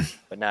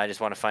 But now I just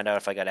want to find out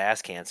if I got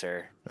ass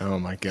cancer. Oh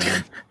my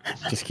god!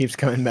 Just keeps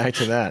coming back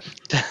to that.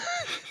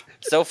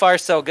 So far,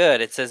 so good.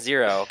 It says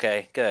 0.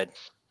 Okay, good.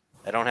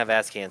 I don't have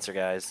ass cancer,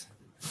 guys.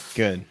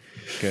 Good.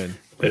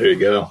 There you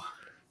go.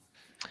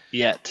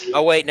 Yet.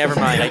 Oh wait, never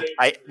mind.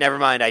 I never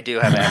mind. I do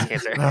have ass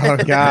cancer. Oh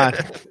god.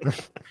 I'm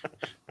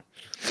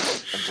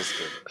just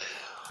kidding.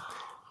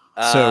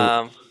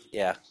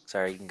 Yeah.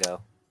 Sorry, you can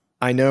go.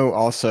 I know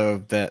also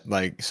that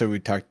so we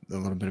talked a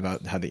little bit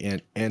about how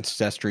the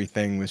ancestry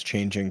thing was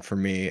changing for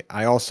me.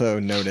 I also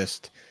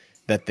noticed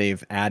that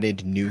they've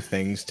added new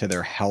things to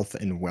their health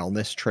and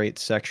wellness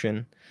traits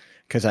section,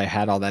 because I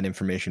had all that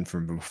information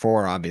from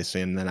before,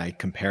 obviously, and then I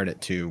compared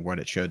it to what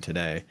it showed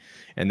today.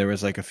 And there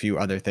was like a few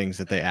other things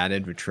that they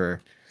added, which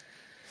were,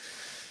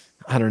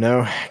 I don't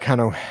know,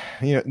 kind of,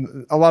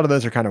 a lot of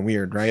those are kind of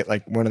weird, right?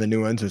 Like one of the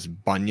new ones was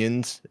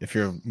bunions. If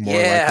you're more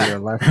likely or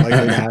less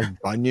likely to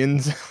have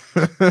bunions.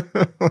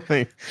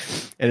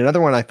 And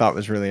another one I thought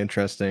was really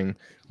interesting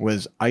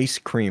was ice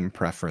cream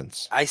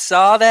preference. I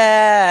saw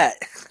that.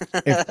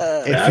 If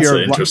That's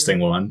an interesting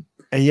one.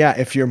 Yeah,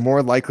 if you're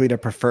more likely to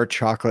prefer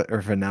chocolate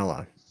or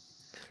vanilla.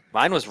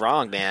 Mine was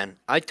wrong, man.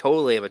 I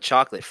totally am a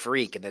chocolate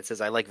freak, and it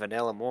says I like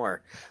vanilla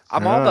more.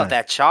 I'm all about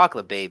that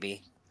chocolate,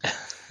 baby.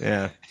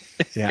 Yeah.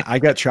 Yeah, I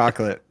got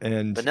chocolate,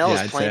 and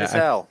Vanilla's I'd plain say as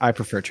hell. I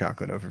prefer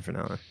chocolate over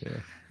vanilla. Yeah.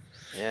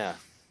 Yeah.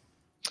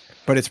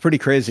 But it's pretty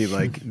crazy.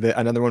 Like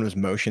another one was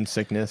motion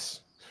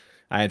sickness.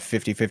 I had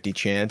 50-50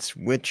 chance,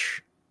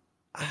 which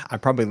I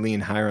probably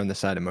lean higher on the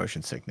side of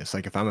motion sickness.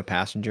 Like if I'm a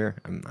passenger,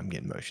 I'm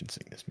getting motion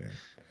sickness, man.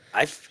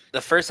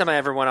 The first time I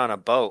ever went on a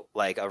boat,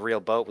 like a real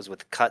boat, was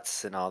with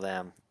Cuts and all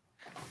them.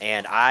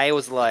 And I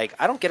was like,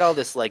 I don't get all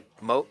this like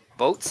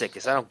boat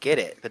sickness. I don't get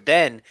it. But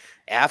then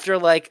after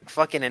like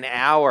fucking an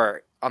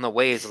hour on the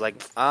waves, I was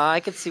like, I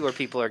can see where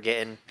people are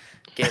getting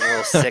a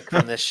little sick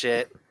from this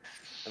shit.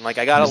 And like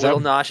I got a little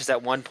nauseous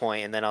at one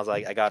point, and then I was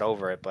like, I got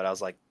over it. But I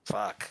was like,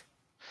 fuck.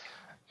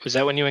 Was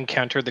that when you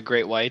encountered the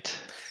great white?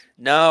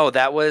 No,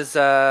 that was.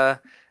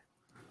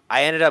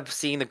 I ended up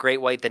seeing the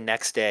great white the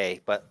next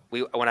day. But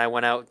when I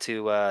went out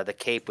to the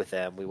Cape with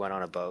them, we went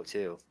on a boat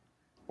too.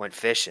 Went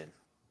fishing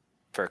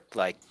for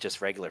like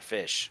just regular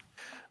fish.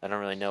 I don't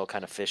really know what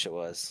kind of fish it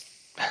was.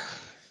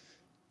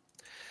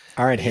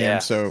 All right, Ham. Yeah.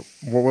 So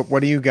what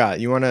do you got?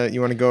 You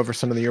wanna go over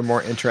some of your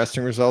more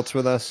interesting results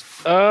with us?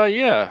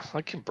 Yeah,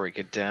 I can break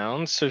it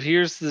down. So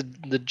here's the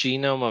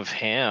genome of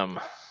Ham.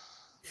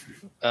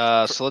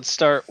 So let's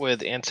start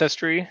with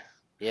ancestry.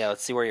 Yeah,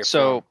 let's see where you're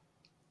from.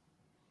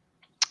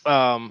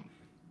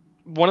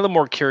 One of the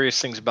more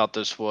curious things about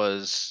this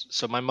was,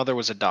 so my mother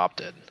was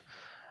adopted.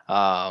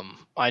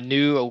 I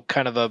knew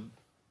kind of a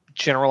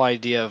general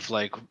idea of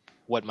like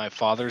what my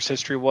father's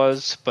history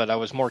was, but I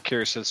was more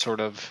curious as sort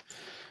of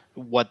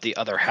what the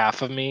other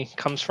half of me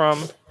comes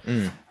from.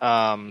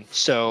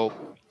 So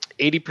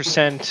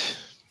 80%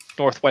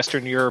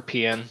 Northwestern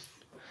European,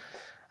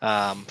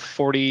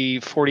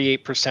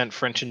 48%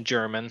 French and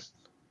German,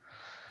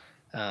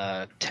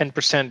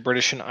 10%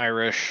 British and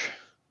Irish.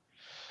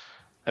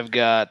 I've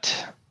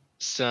got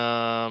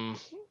some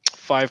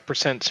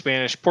 5%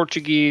 Spanish,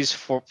 Portuguese,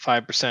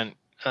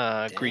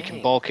 5% Greek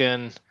and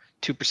Balkan,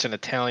 2%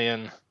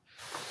 Italian.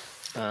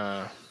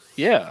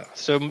 Yeah,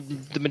 so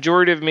the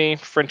majority of me,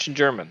 French and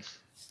German.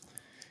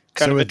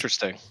 Kind of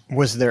interesting.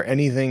 Was there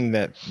anything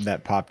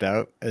that popped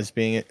out as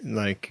being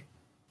like?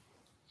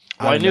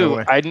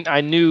 Well,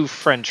 I knew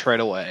French right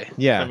away.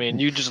 Yeah, I mean,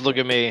 you just look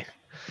at me.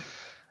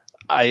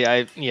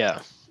 Yeah.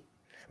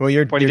 Well,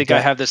 why do you think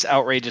I have this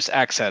outrageous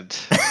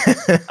accent?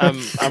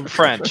 I'm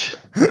French.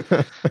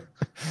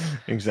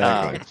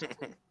 Exactly.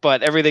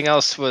 But everything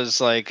else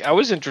was like, I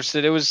was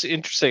interested. It was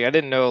interesting. I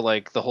didn't know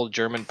like the whole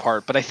German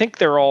part, but I think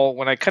they're all,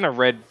 when I kind of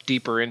read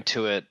deeper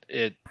into it,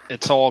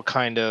 it's all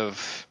kind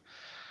of,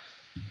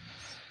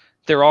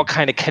 they're all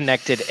kind of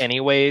connected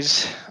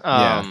anyways.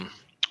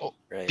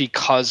 Right.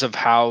 Because of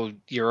how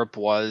Europe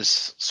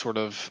was sort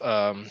of,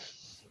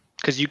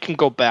 because you can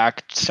go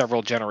back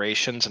several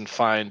generations and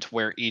find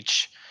where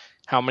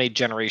how many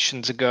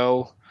generations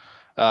ago,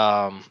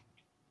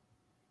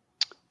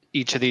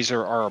 each of these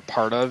are a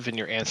part of in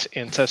your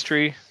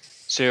ancestry.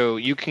 So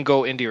you can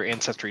go into your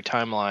ancestry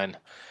timeline,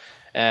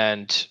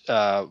 and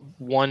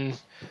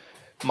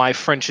my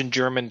French and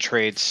German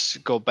traits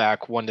go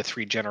back 1 to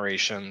 3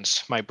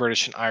 generations. My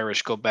British and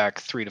Irish go back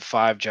 3 to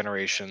 5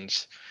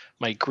 generations.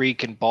 My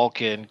Greek and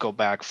Balkan go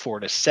back 4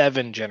 to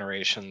 7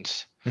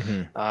 generations.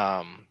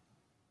 Mm-hmm.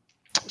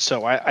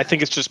 So I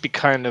think it's just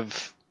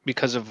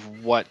because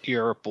of what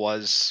Europe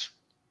was,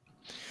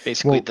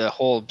 basically the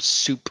whole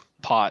soup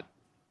pot.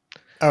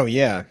 Oh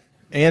yeah,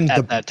 and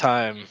at that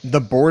time,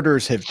 the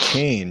borders have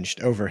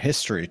changed over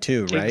history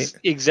too, right?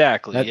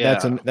 Exactly.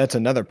 That's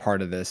another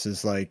part of this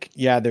is like,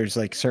 there's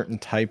like certain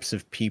types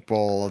of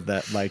people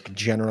that like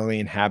generally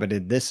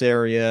inhabited this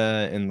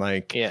area, and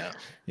like,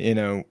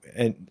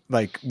 and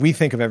like we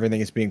think of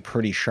everything as being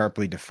pretty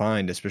sharply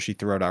defined, especially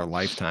throughout our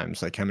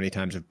lifetimes. Like how many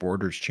times have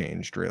borders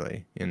changed,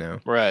 really?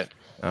 Right.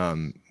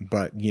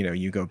 But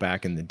you go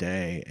back in the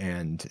day,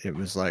 and it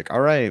was like,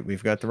 all right,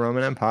 we've got the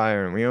Roman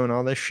Empire, and we own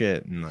all this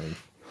shit, and like.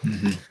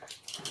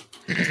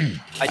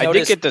 I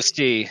did get to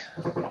see.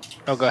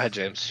 Oh, go ahead,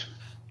 James.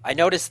 I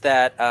noticed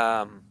that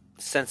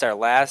since our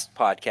last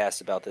podcast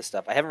about this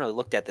stuff, I haven't really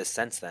looked at this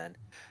since then.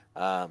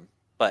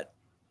 But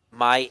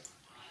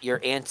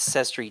your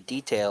ancestry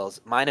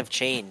details, mine have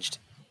changed.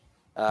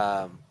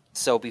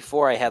 So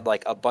before I had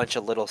like a bunch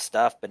of little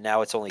stuff, but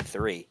now it's only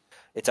 3.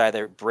 It's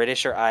either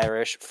British or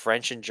Irish,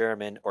 French and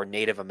German, or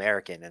Native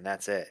American, and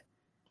that's it.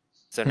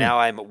 So now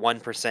I'm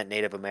 1%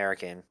 Native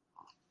American,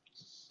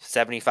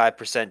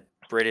 75%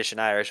 British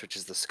and Irish, which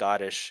is the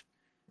Scottish,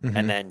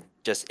 and then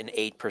just an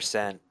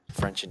 8%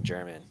 French and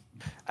German.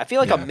 I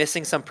feel like I'm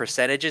missing some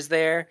percentages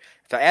there.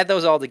 If I add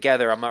those all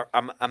together,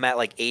 I'm at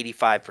like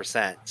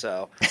 85%.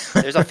 So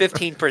there's a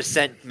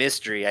 15%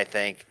 mystery, I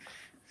think.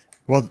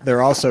 Well,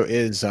 there also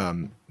is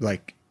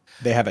like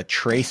they have a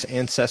trace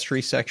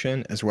ancestry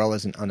section as well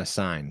as an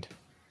unassigned.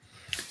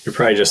 You're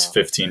probably just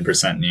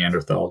 15%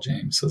 Neanderthal,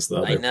 James. Is the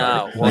other I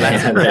know. part. Well,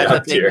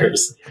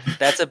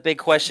 that's a big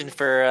question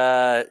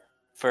for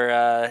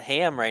for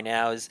Ham right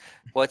now is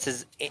what's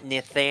his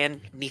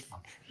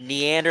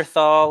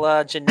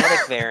Neanderthal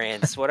genetic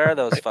variants. What are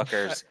those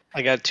fuckers?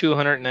 I got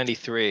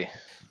 293.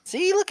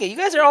 See, look at you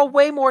guys are all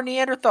way more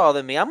Neanderthal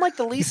than me. I'm like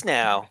the least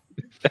now.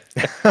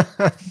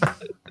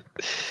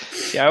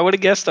 Yeah, I would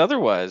have guessed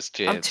otherwise,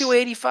 James. I'm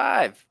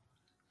 285.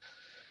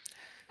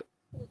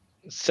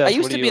 Seth, I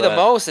used what to are be you the at?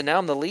 most, and now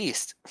I'm the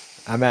least.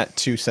 I'm at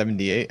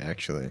 278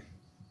 actually.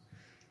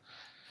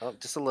 Oh,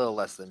 just a little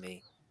less than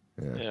me.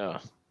 Yeah.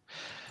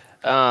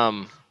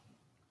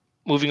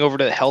 Moving over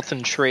to health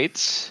and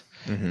traits.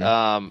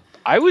 Mhm.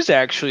 I was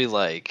actually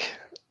like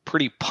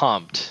pretty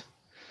pumped.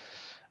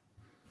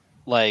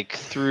 Like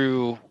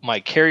through my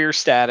carrier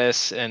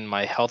status and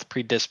my health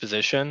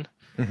predisposition,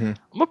 Mhm.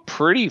 I'm a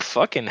pretty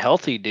fucking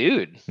healthy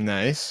dude.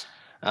 Nice.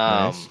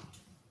 Um,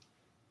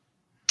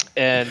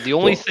 and the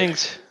only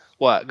things.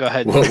 What? Go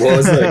ahead. What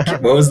was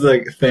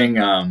the thing?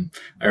 I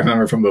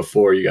remember from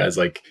before. You guys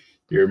like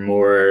you're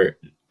more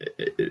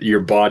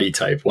your body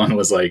type. One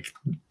was like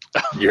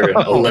you're an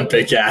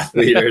Olympic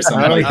athlete or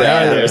something like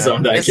that. yeah. There's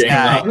something that This came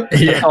guy. up.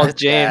 Yeah. Oh, This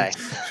James.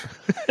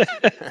 guy.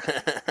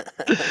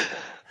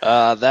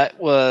 That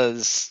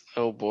was.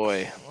 Oh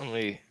boy. Let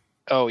me.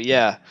 Oh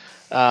yeah.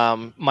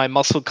 My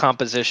muscle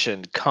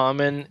composition,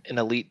 common in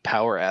elite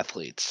power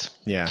athletes.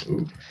 Yeah.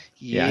 Ooh.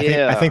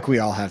 Yeah. I think we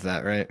all have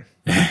that, right?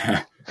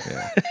 Yeah.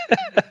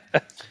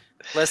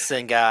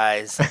 Listen,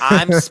 guys,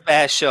 I'm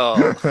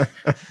special.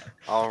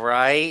 All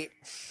right.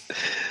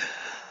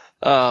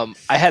 I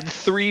had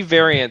 3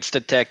 variants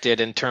detected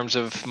in terms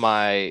of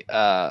my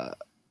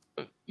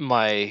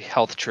my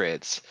health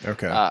traits.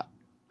 Okay. A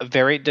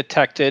variant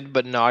detected,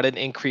 but not an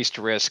increased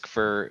risk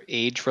for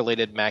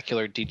age-related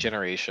macular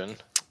degeneration.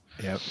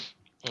 Yep.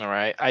 All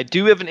right. I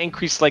do have an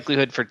increased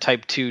likelihood for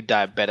type 2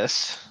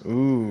 diabetes,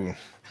 Ooh.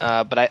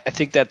 but I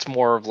think that's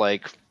more of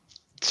like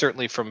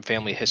certainly from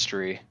family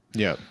history.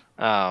 Yep.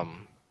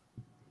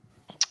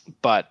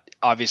 But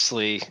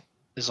obviously,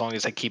 as long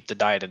as I keep the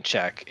diet in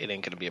check, it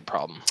ain't going to be a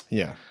problem.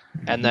 Yeah.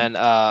 And then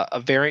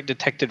a variant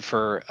detected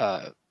for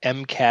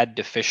MCAD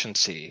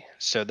deficiency.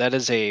 So that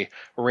is a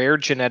rare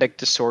genetic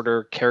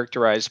disorder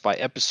characterized by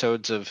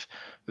episodes of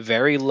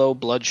very low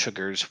blood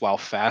sugars while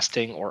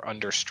fasting or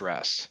under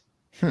stress.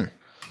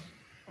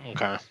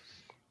 Okay.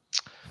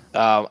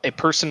 A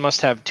person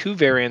must have 2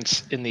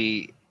 variants in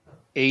the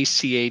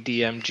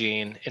ACADM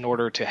gene in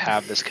order to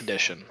have this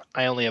condition.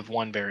 I only have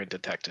 1 variant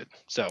detected.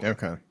 So,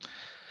 Okay.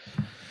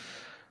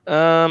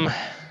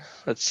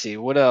 let's see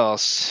what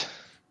else.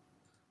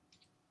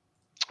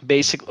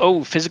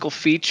 Physical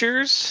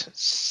features.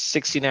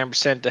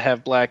 69% to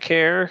have black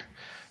hair.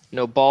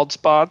 No bald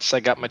spots. I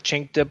got my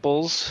chink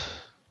dimples.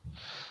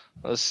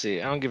 Let's see.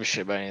 I don't give a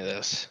shit about any of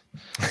this.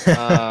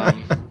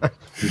 I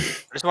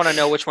just want to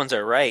know which ones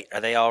are right.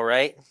 Are they all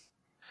right?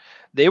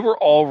 They were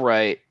all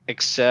right,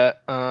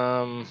 except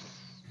let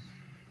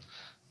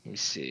me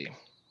see.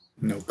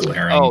 No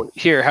glaring. Oh,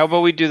 here. How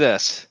about we do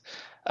this?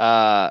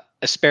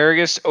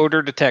 Asparagus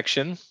odor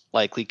detection,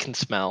 likely can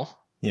smell.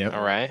 Yep.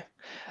 All right.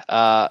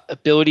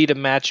 Ability to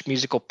match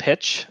musical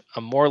pitch.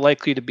 I'm more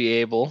likely to be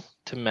able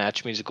to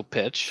match musical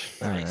pitch.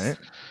 All right.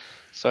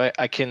 So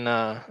I can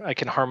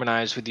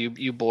harmonize with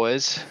you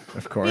boys.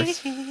 Of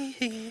course.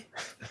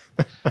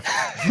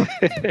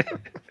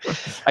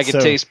 I can So-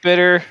 taste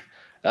bitter.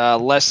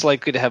 Less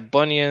likely to have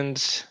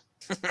bunions.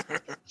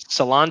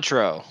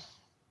 Cilantro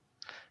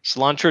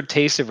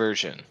taste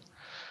aversion.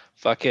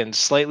 Fucking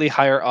slightly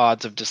higher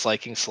odds of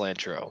disliking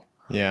cilantro.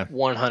 Yeah.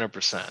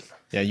 100%.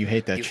 Yeah. You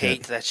hate that You shit.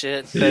 hate that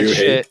shit? That You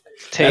shit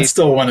That's tastes.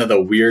 still one of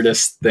the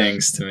weirdest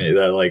things to me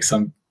that like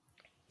some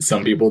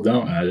people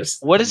don't.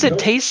 What does it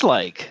taste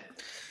like?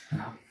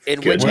 In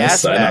which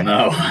Goodness, I don't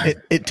aspect? know.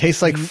 It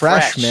tastes like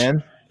fresh, Fresh.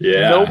 man.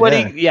 Yeah.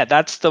 Nobody. Yeah,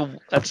 that's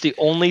the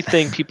only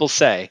thing people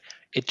say.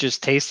 It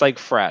just tastes like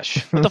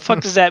fresh. What the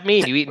fuck does that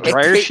mean? You eating It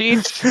dryer ta-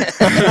 sheets?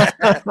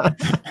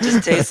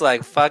 Just tastes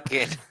like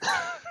fucking.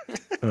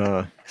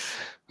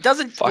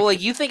 Doesn't Fuck. well,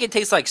 like, you think it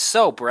tastes like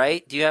soap,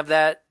 right? Do you have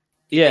that?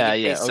 Yeah, it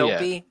yeah, tastes oh yeah.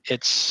 soapy?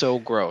 It's so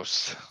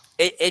gross.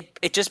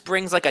 It just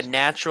brings like a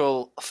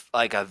natural,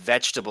 like a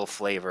vegetable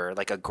flavor,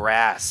 like a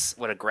grass.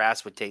 What a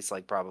grass would taste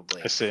like,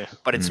 probably. I see.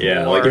 But it's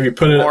Yeah, more, like if you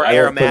put it, more I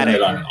love putting aromatic.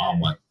 it on an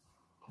omelet.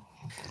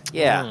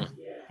 Yeah, Mm.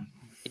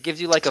 it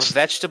gives you like a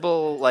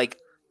vegetable, like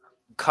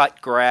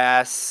cut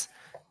grass,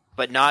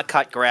 but not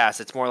cut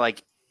grass. It's more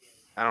like,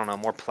 I don't know,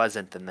 more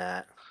pleasant than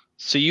that.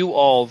 So you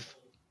all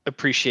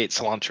appreciate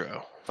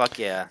cilantro. Fuck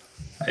yeah.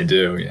 I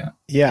do, yeah.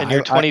 Yeah. And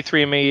your I-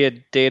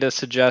 23andMe data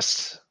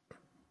suggests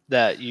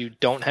that you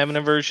don't have an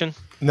aversion?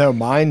 no,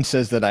 mine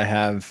says that I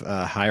have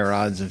higher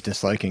odds of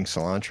disliking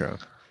cilantro.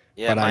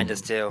 Yeah, But mine I'm-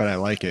 does too. But I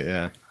like it.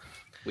 Yeah.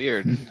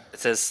 Weird. It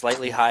says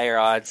slightly higher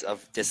odds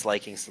of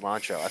disliking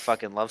cilantro. I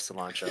fucking love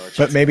cilantro. It's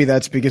But just- maybe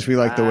that's because we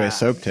like the way Ah.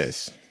 soap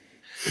tastes.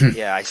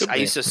 yeah, I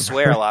be. used to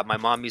swear a lot. My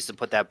mom used to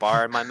put that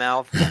bar in my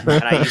mouth,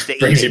 and I used to eat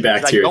Brings it. you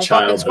back She's to your Don't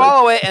fucking childhood."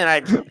 swallow it, and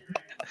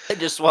I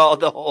just swallowed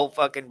the whole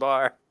fucking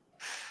bar.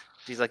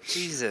 She's like,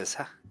 Jesus,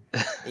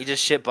 you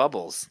just shit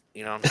bubbles.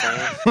 You know what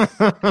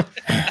I'm saying?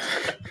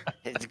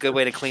 It's a good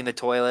way to clean the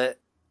toilet.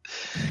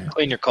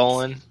 Clean your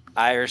colon.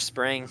 Irish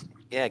Spring.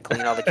 Yeah,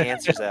 clean all the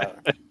cancers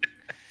out.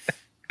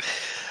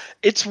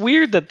 It's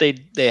weird that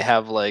they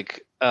have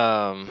like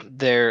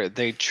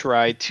they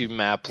try to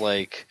map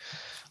like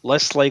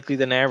less likely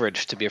than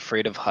average to be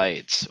afraid of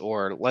heights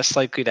or less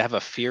likely to have a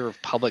fear of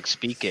public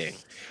speaking.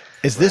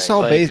 Is this Right.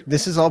 all Like- based?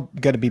 This is all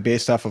going to be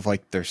based off of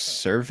like their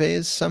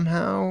surveys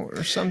somehow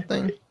or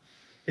something?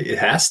 It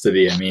has to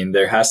be. I mean,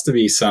 there has to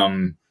be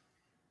some,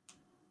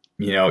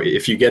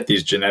 if you get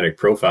these genetic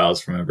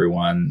profiles from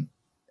everyone,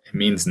 it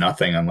means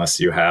nothing unless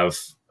you have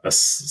a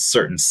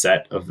certain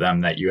set of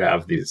them that you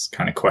have these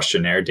kind of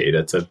questionnaire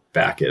data to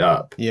back it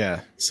up. Yeah.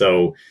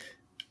 So,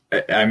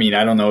 I mean,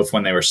 I don't know if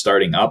when they were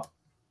starting up,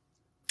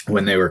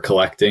 when they were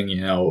collecting,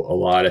 a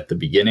lot at the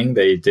beginning,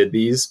 they did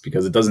these,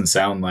 because it doesn't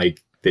sound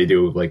like they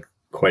do like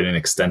quite an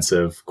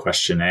extensive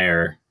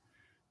questionnaire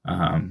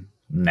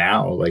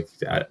now, like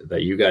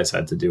that you guys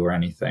had to do or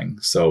anything.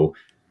 So,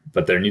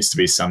 but there needs to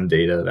be some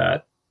data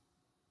that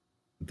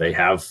they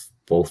have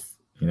both,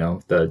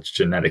 the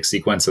genetic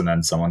sequence, and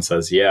then someone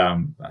says, yeah,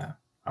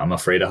 I'm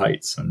afraid of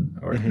heights,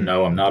 or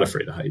no, I'm not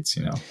afraid of heights,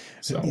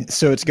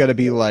 So it's got to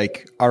be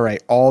like, all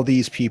right, all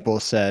these people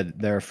said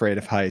they're afraid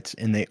of heights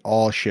and they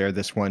all share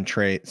this one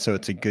trait. So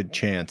it's a good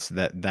chance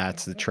that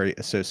that's the trait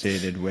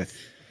associated with.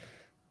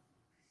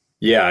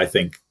 Yeah, I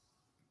think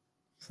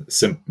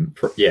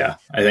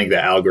I think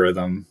the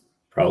algorithm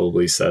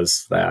probably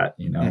says that,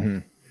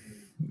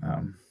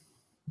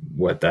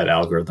 what that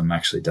algorithm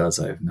actually does,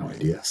 I have no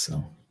idea.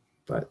 So,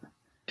 but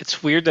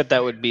It's weird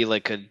that would be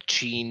like a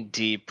gene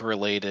deep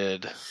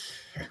related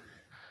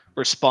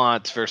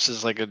response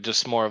versus like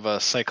just more of a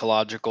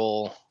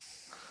psychological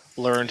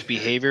learned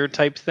behavior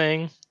type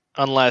thing.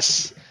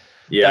 Unless,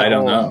 yeah, that I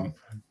don't whole- know.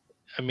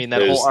 I mean, that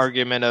There's- whole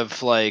argument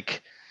of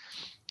like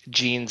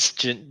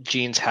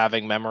genes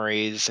having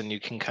memories and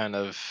you can kind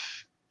of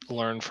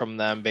learn from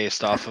them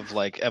based off of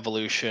like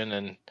evolution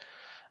and,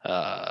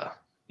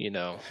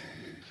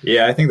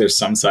 Yeah, I think there's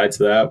some side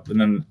to that, but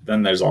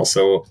then there's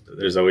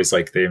always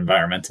like the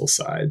environmental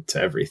side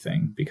to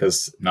everything,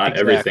 because not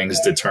Exactly. everything's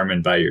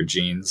determined by your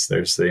genes.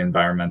 There's the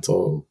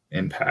environmental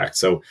impact.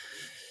 So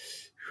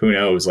who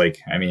knows?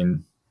 Like, I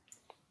mean,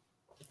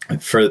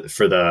 for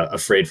the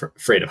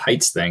afraid of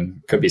heights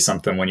thing, could be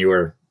something when you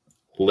were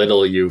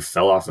little you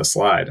fell off a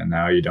slide and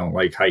now you don't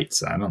like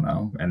heights. I don't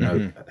know, and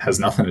that has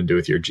nothing to do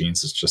with your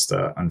genes. It's just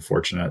an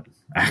unfortunate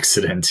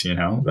accident,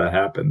 that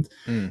happened.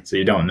 So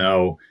you don't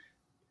know.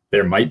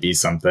 There might be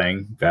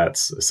something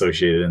that's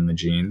associated in the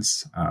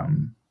genes,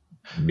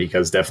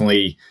 because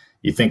definitely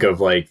you think of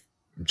like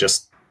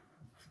just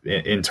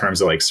in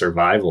terms of like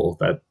survival,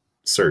 that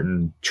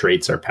certain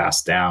traits are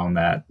passed down,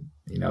 that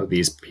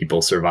these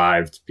people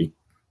survived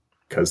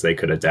because they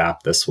could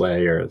adapt this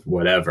way or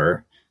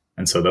whatever,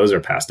 and so those are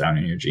passed down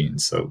in your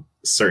genes. So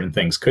certain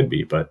things could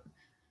be, but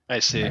I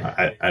see.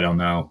 I don't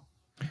know.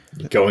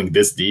 Going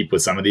this deep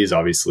with some of these,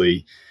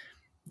 obviously,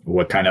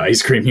 what kind of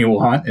ice cream you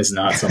want is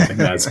not something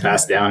that's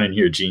passed down in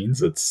your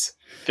genes. It's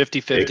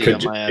 50-50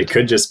 on my end. it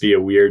could just be a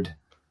weird,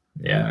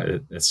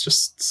 it's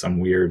just some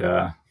weird,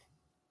 I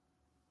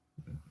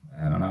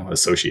don't know,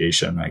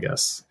 association, I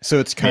guess. So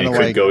it's kind of it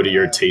could like go to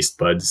your taste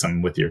bud,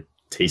 with your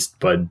taste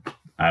bud.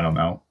 I don't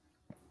know.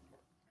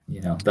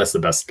 That's the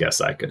best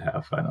guess I could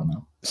have. I don't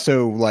know.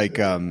 So like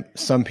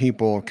some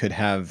people could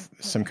have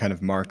some kind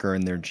of marker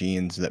in their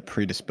genes that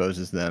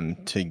predisposes them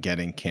to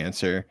getting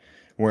cancer,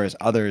 whereas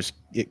others,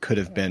 it could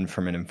have been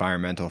from an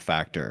environmental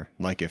factor,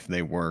 like if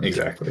they worked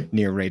Exactly.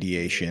 near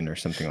radiation or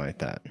something like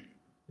that.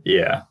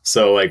 Yeah.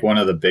 So like one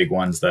of the big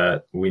ones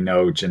that we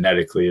know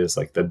genetically is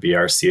like the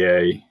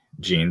BRCA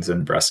genes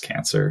in breast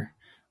cancer.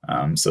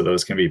 So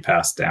those can be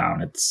passed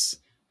down. It's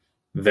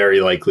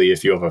very likely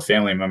if you have a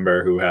family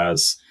member who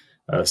has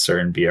a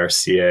certain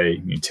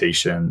BRCA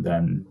mutation,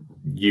 then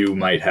you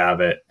might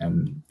have it,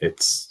 and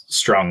it's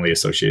strongly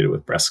associated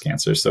with breast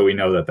cancer. So we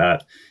know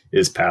that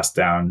is passed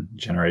down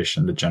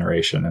generation to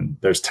generation, and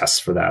there's tests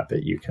for that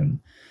you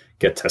can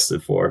get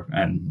tested for.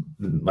 And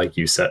like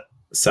you said,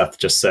 Seth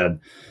just said,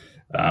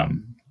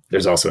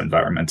 there's also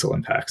environmental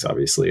impacts.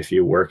 Obviously, if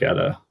you work at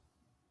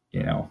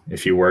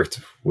if you worked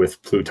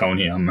with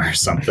plutonium or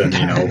something,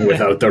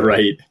 without the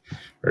right,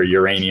 or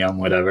uranium,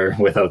 whatever,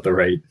 without the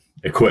right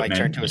equipment, Might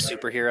turn to a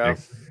superhero.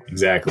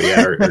 Exactly.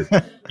 Yeah.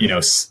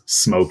 Or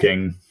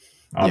smoking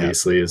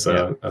obviously is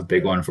a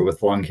big one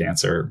with lung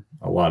cancer,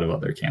 a lot of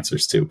other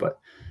cancers too. But,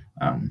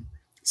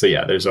 so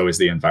yeah, there's always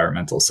the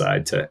environmental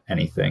side to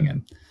anything.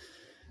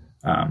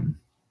 And,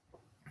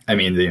 I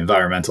mean, the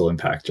environmental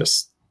impact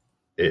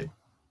a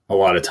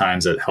lot of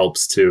times it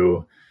helps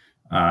to,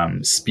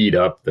 speed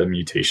up the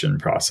mutation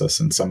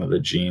process in some of the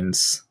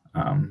genes,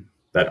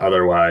 that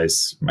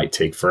otherwise might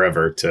take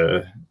forever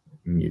to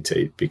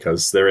mutate,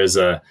 because there is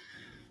a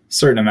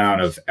certain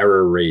amount of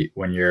error rate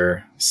when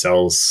your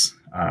cells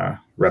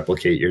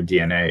replicate your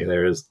DNA.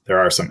 There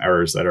are some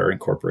errors that are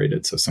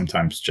incorporated. So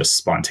sometimes just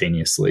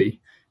spontaneously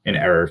an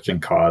error can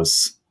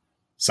cause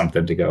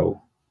something to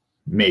go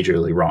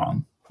majorly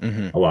wrong.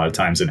 A lot of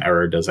times an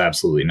error does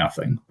absolutely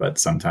nothing, but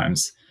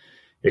sometimes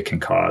it can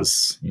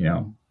cause,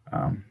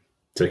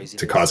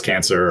 to cause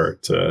cancer or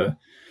to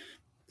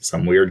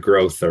some weird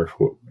growth or,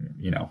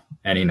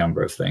 any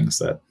number of things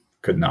that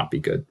could not be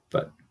good.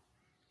 But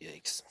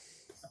yikes.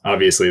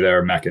 Obviously there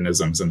are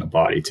mechanisms in the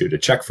body too to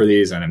check for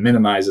these, and it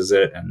minimizes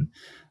it. And,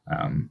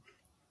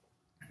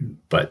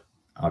 but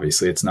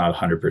obviously it's not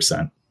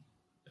 100%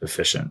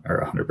 efficient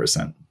or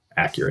 100%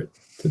 accurate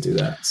to do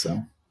that.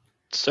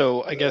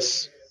 So I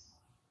guess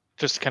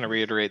just to kind of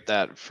reiterate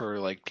that for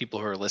like people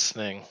who are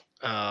listening.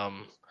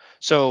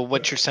 So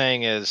what you're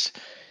saying is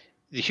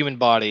the human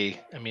body,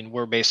 I mean,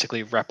 we're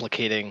basically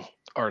replicating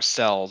our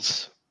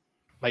cells,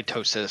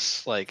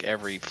 mitosis, like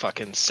every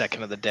fucking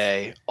second of the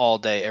day, all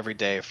day, every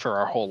day for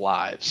our whole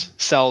lives.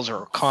 Cells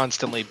are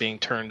constantly being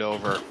turned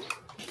over.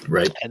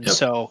 Right. And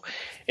so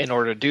in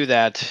order to do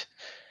that,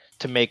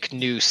 to make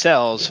new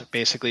cells,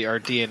 basically our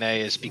DNA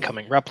is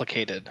becoming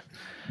replicated.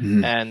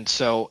 Mm-hmm. And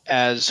so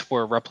as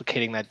we're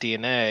replicating that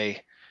DNA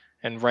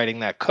and writing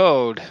that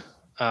code,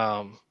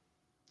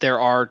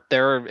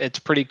 it's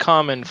pretty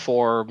common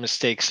for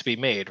mistakes to be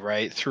made,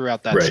 right,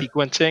 throughout that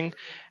sequencing.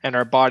 And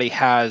our body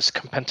has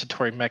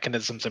compensatory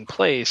mechanisms in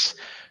place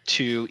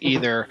to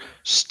either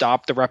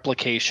stop the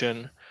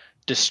replication,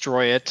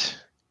 destroy it,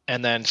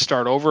 and then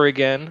start over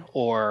again,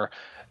 or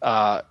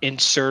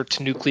insert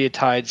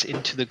nucleotides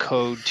into the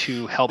code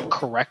to help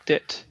correct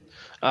it,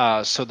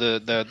 so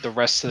the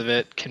rest of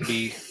it can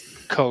be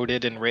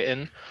coded and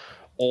written.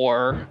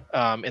 Or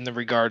in the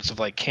regards of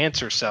like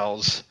cancer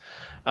cells,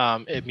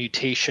 a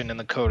mutation in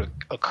the code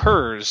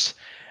occurs,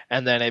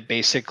 and then it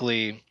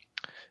basically,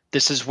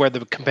 this is where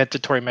the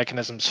compensatory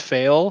mechanisms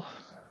fail,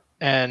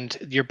 and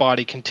your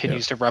body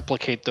continues to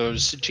replicate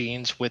those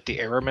genes with the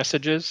error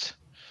messages.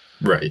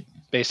 Right.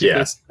 Basically.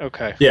 Yes.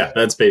 Okay. Yeah,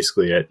 that's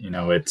basically it.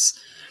 It's,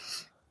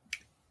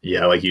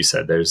 like you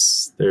said,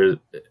 there's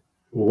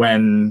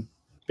when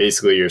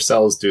basically your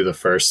cells do the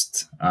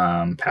first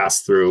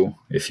pass through,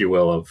 if you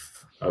will, of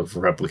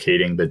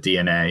replicating the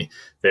DNA,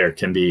 there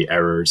can be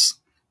errors.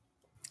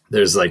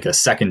 There's like a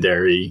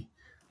secondary,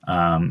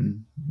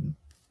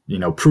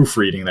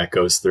 proofreading that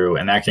goes through,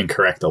 and that can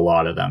correct a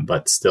lot of them,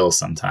 but still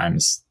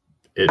sometimes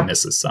it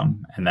misses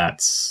some. And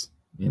that's,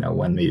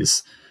 when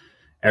these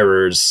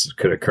errors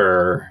could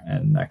occur,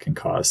 and that can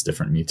cause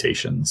different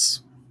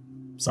mutations.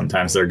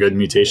 Sometimes they're good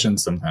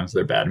mutations, sometimes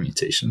they're bad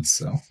mutations.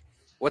 So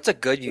what's a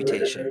good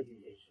mutation?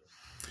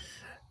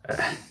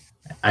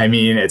 I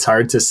mean, it's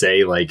hard to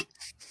say, like,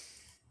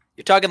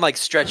 you're talking like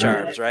stretch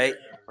arms, right?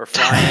 Or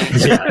flying.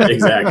 Yeah,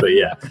 exactly.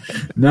 Yeah.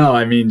 No,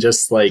 I mean,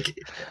 just like,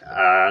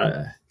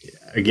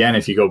 again,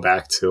 if you go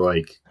back to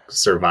like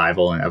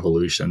survival and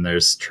evolution,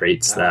 there's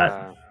traits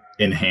that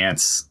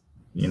enhance,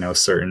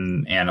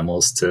 certain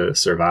animals to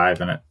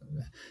survive. And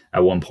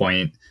at one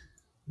point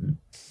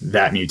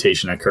that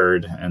mutation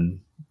occurred and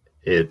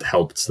it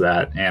helped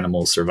that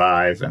animal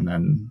survive. And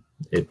then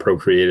it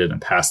procreated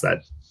and passed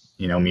that,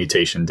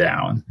 mutation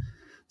down.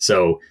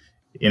 So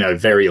in a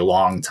very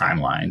long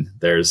timeline,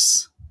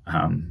 there's,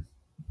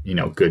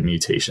 good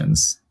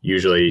mutations.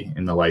 Usually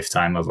in the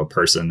lifetime of a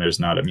person, there's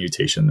not a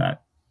mutation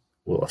that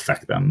will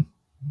affect them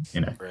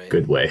in a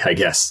good way, I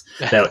guess,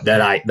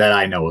 that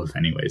I know of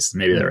anyways.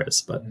 Maybe there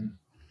is, but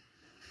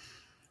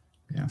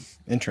yeah.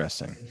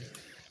 Interesting.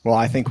 Well,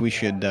 I think we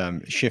should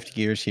shift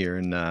gears here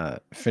and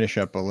finish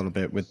up a little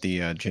bit with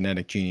the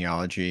genetic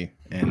genealogy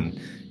and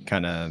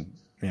kind of,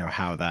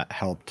 how that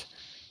helped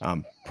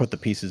put the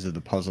pieces of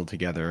the puzzle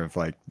together of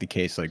like the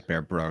case like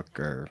Bear Brook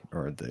or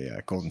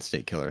the Golden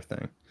State Killer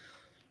thing.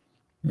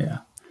 Yeah.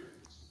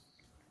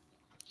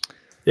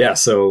 Yeah.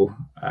 So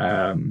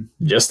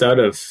just out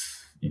of,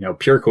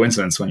 pure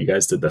coincidence, when you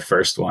guys did the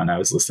first one, I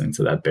was listening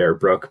to that Bear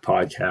Brook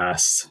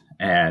podcast,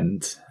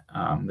 and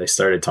they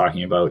started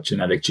talking about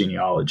genetic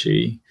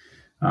genealogy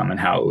and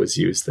how it was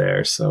used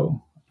there.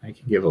 So I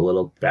can give a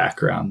little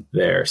background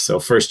there. So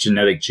first,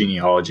 genetic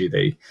genealogy,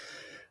 they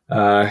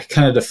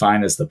kind of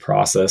define as the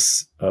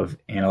process of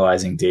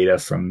analyzing data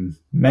from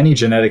many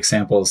genetic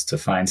samples to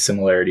find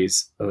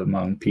similarities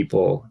among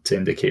people to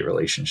indicate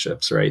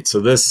relationships, right? So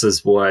this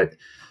is what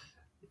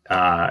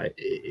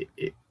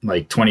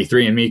like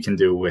 23andMe can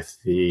do with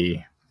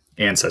the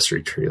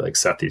ancestry tree. Like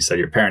Seth, you said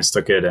your parents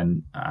took it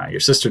and your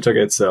sister took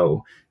it,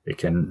 so it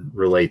can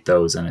relate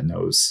those and it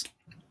knows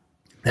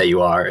that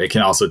you are. It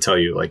can also tell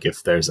you like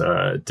if there's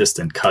a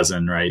distant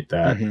cousin, right,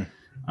 that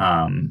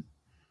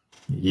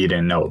you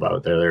didn't know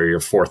about. They're your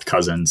fourth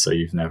cousin, so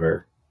you've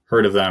never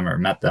heard of them or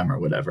met them or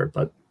whatever,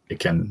 but it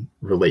can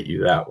relate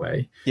you that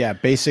way. Yeah,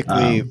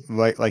 basically,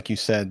 like you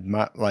said,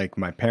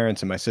 my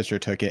parents and my sister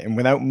took it, and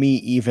without me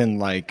even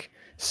like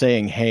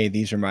saying, "Hey,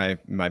 these are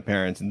my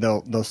parents,"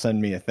 they'll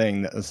send me a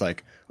thing that was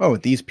like, "Oh,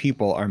 these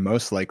people are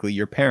most likely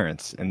your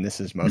parents, and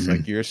this is most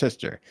likely your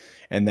sister."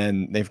 And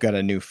then they've got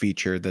a new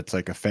feature that's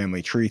like a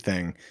family tree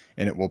thing,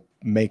 and it will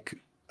make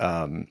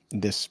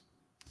this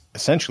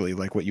essentially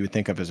like what you would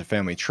think of as a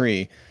family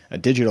tree, a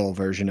digital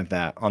version of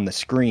that on the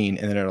screen,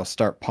 and then it'll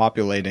start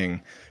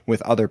populating with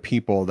other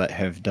people that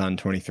have done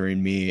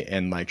 23andMe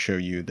and like show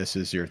you this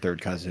is your third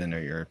cousin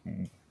or your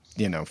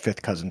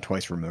fifth cousin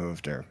twice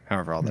removed or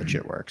however all that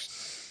shit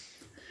works.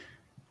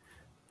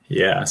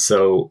 Yeah,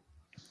 so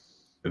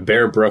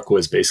Bear Brook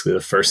was basically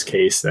the first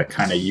case that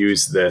kind of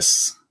used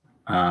this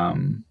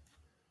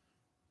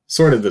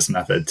sort of this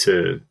method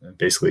to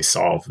basically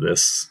solve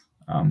this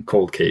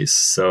cold case.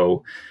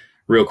 So,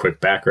 real quick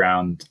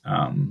background.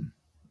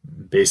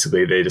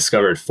 Basically, they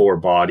discovered 4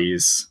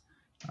 bodies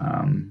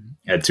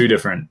at 2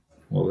 different.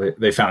 Well,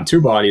 they found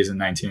 2 bodies in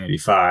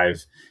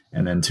 1985,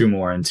 and then 2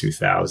 more in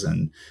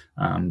 2000.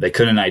 They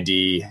couldn't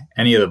ID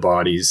any of the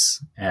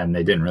bodies, and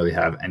they didn't really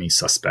have any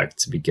suspect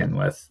to begin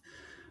with.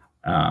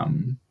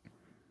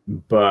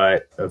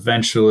 But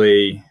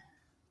eventually,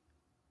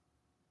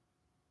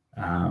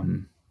 I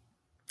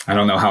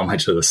don't know how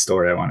much of the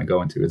story I want to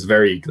go into. It's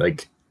very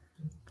like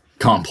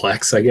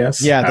complex, I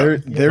guess. Yeah,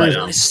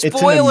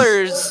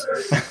 spoilers.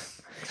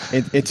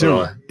 It's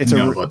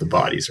about the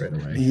bodies right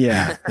away.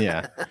 Yeah.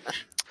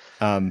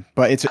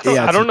 But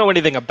I don't know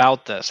anything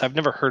about this. I've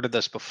never heard of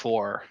this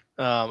before.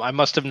 I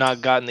must have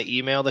not gotten the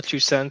email that you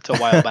sent a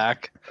while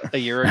back, a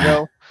year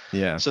ago.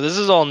 Yeah. So this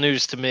is all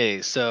news to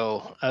me.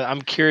 So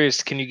I'm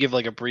curious. Can you give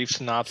like a brief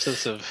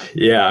synopsis of?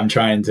 Yeah, I'm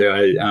trying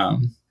to.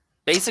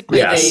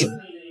 Basically,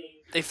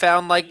 they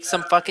found like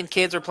some fucking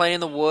kids were playing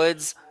in the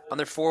woods on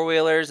their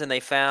 4-wheelers, and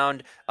they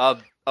found a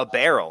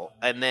barrel,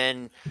 and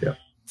then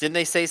didn't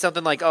they say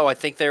something like, "Oh, I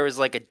think there was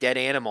like a dead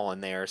animal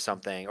in there or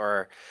something,"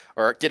 or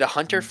did a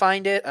hunter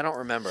find it? I don't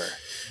remember.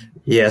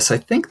 Yes, I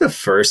think the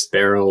first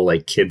barrel,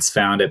 like kids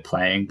found it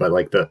playing, but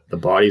like the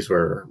bodies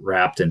were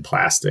wrapped in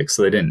plastic,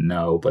 so they didn't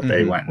know. But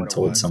they went and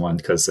told someone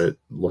because it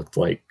looked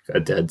like a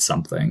dead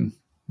something,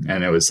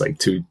 and it was like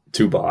two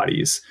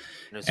bodies,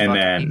 and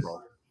then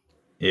people.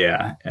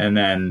 And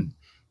then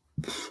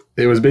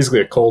it was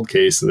basically a cold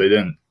case, so they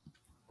didn't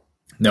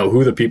know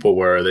who the people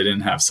were. They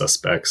didn't have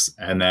suspects,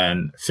 and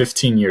then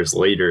 15 years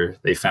later,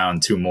 they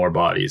found 2 more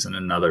bodies in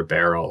another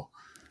barrel.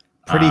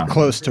 Pretty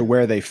close to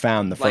where they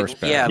found the first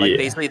barrel. Yeah,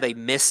 basically they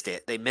missed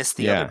it. They missed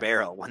the other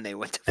barrel when they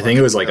went to. I think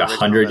it was like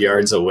 100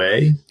 yards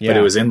away, but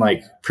it was in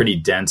like pretty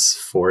dense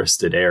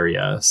forested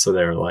area. So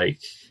they were like,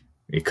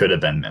 it could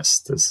have been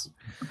missed, is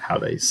how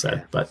they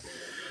said. But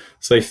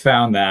so they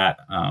found that,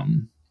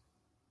 and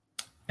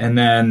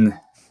then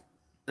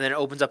it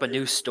opens up a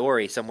new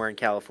story somewhere in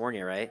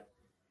California, right?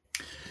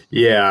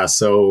 Yeah.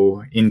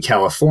 So in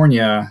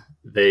California,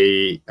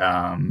 they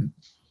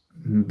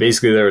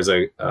basically there was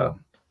a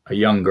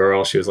young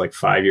girl. She was like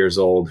 5 years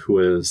old who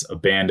was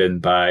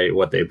abandoned by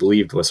what they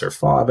believed was her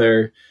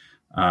father.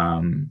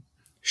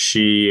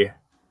 She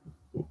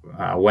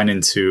went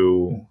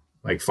into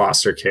like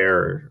foster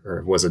care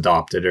or was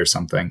adopted or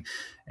something.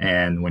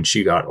 And when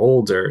she got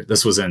older,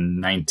 this was in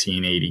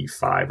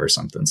 1985 or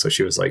something. So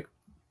she was like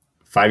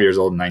 5 years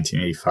old in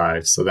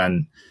 1985. So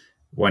then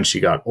when she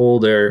got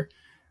older,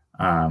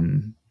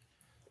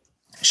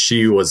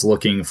 she was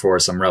looking for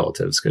some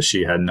relatives because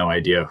she had no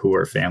idea who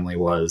her family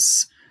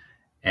was.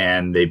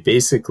 And they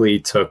basically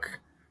took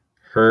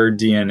her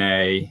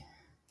DNA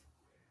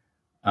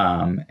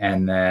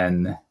and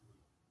then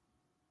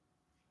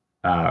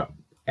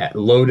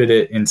loaded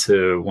it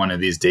into one of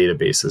these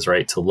databases,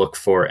 right, to look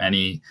for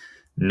any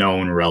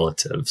known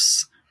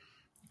relatives.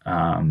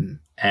 And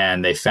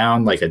they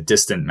found like a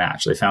distant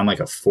match. They found like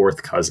a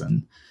 4th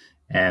cousin.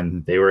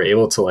 And they were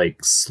able to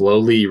like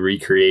slowly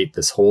recreate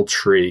this whole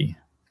tree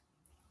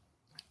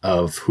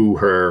of who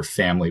her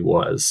family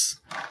was.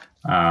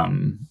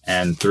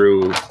 And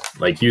through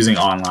like using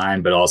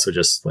online, but also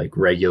just like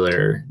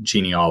regular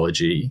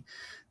genealogy,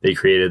 they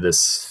created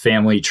this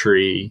family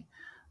tree,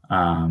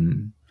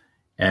 and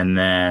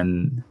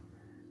then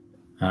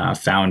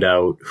found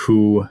out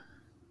who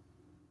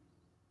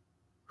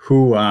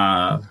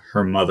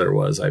her mother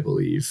was, I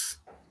believe.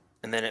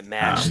 And then it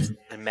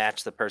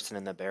matched the person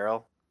in the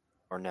barrel,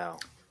 or no?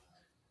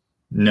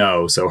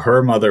 No, so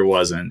her mother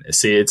wasn't.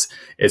 See,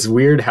 it's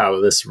weird how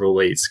this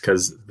relates,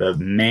 because the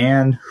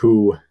man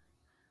who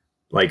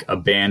like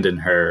abandoned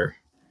her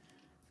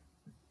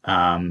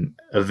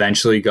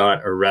eventually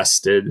got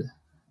arrested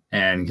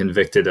and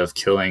convicted of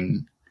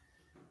killing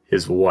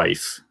his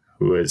wife,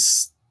 who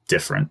is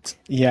different.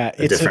 Yeah,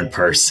 it's a different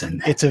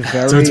person. It's a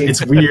very so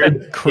it's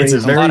weird. Crazy.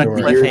 It's a very lot of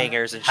weird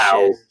cliffhangers and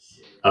shit.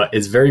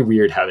 It's very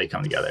weird how they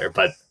come together,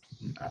 but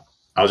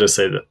I'll just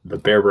say that the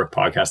Bear Brook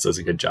podcast does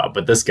a good job.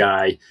 But this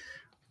guy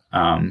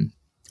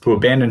who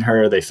abandoned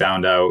her, they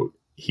found out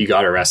he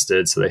got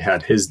arrested, so they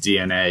had his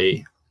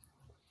DNA.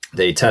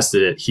 They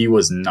tested it. He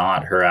was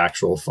not her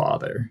actual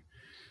father.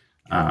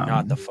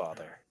 Not the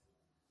father.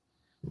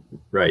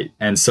 Right.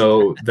 And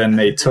so then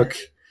they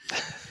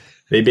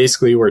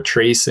basically were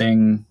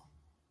tracing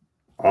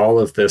all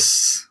of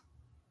this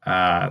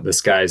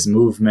guy's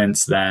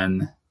movements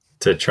then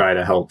to try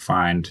to help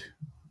find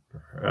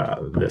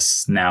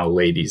this now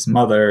lady's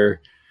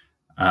mother.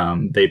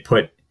 They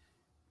put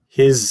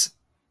his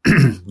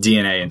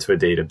DNA into a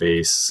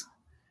database,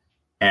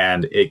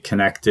 and it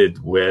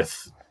connected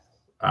with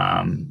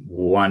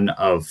one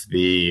of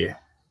the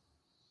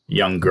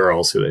young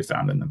girls who they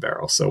found in the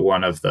barrel. So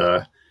one of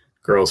the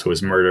girls who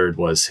was murdered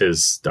was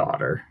his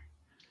daughter.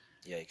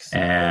 Yikes.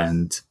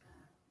 And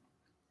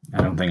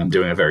I don't think I'm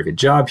doing a very good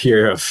job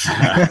here of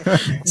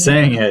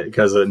saying it,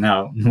 because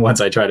now once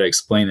I try to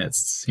explain it, it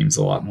seems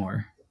a lot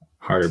more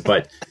harder.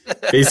 But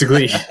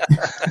basically,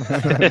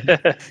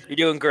 You're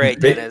doing great,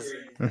 Dennis.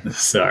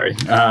 Sorry.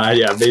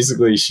 Yeah,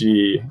 basically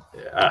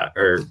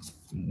or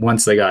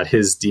once they got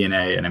his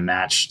DNA and it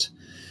matched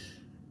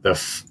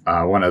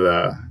one of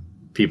the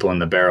people in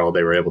the barrel,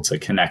 they were able to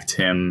connect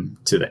him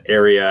to the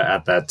area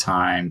at that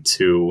time,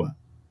 to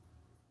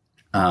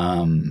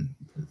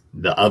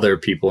the other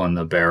people in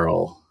the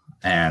barrel,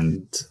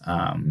 and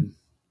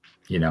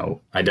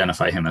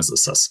identify him as a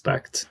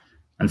suspect.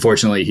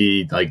 Unfortunately,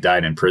 he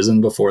died in prison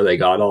before they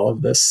got all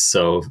of this,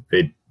 so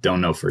they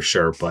don't know for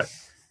sure, but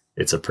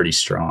it's a pretty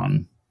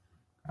strong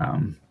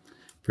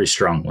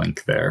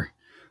link there.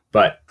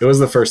 But it was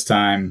the first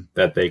time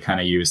that they kind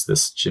of used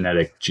this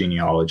genetic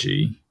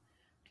genealogy,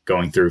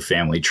 going through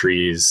family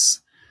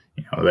trees.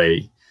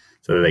 They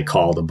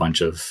called a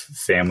bunch of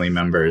family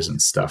members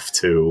and stuff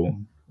to,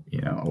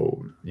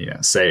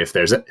 say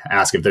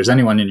ask if there's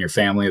anyone in your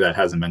family that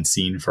hasn't been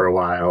seen for a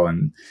while,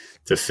 and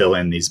to fill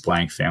in these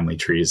blank family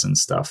trees and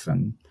stuff.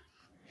 And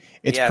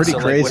it's pretty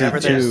crazy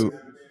too,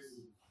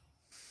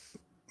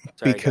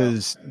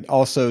 because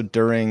also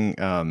during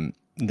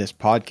this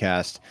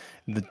podcast,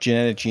 the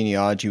genetic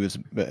genealogy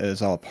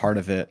is all a part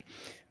of it,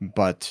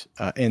 but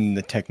in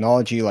the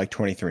technology like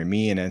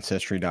 23andMe and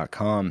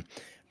Ancestry.com,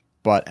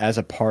 but as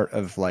a part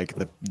of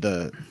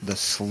the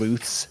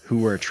sleuths who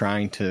were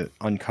trying to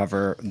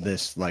uncover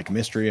this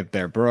mystery of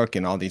Bear Brook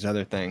and all these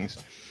other things,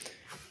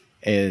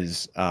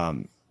 is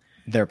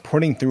they're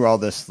putting through all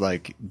this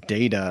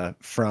data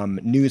from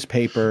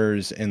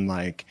newspapers and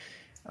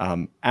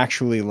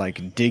actually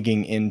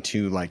digging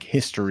into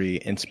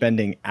history and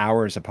spending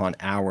hours upon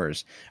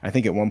hours. I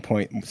think at one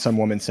point some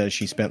woman says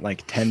she spent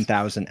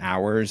 10,000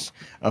 hours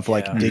of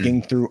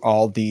digging through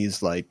all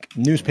these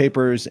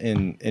newspapers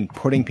and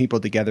putting people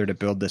together to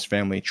build this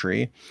family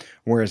tree.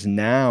 Whereas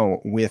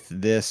now with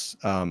this,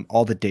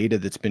 all the data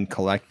that's been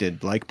collected,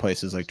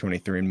 places like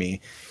 23andMe,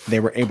 they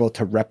were able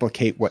to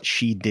replicate what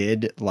she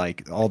did,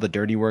 all the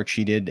dirty work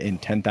she did in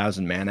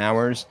 10,000 man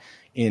hours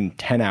in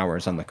 10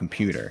 hours on the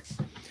computer.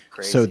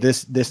 Crazy. So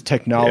this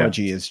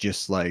technology is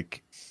just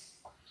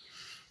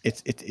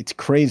it's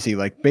crazy.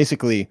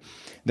 Basically,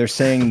 they're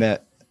saying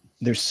that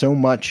there's so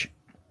much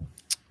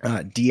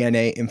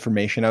DNA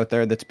information out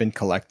there that's been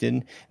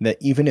collected that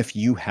even if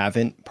you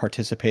haven't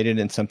participated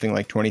in something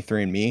like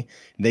 23andMe,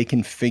 they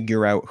can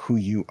figure out who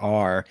you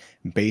are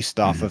based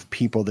off of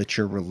people that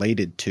you're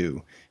related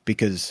to,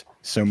 because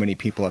so many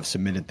people have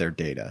submitted their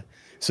data.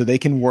 So they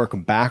can work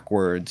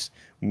backwards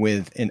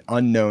with an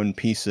unknown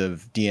piece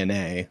of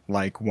DNA,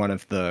 like one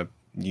of the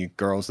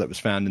girls that was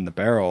found in the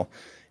barrel,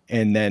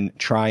 and then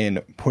try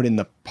and put in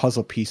the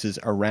puzzle pieces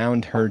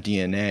around her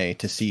DNA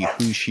to see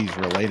who she's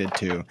related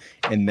to,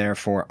 and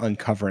therefore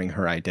uncovering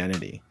her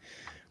identity,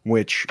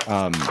 which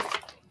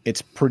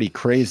it's pretty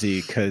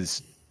crazy,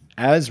 because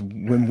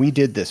when we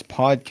did this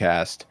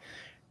podcast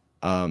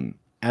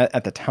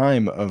at the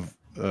time of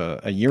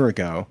a year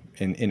ago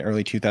in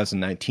early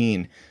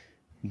 2019,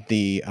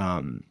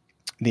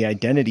 the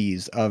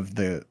identities of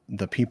the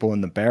people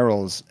in the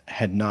barrels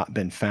had not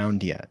been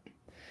found yet.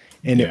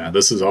 And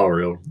this is all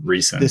real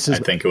recent. I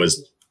think it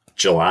was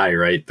July,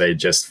 right? They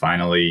just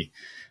finally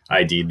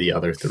ID'd the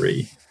other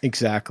three.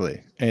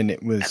 Exactly. And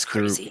it was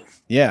crazy.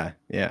 Yeah.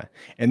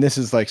 And this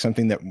is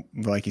something that,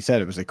 like you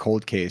said, it was a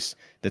cold case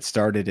that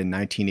started in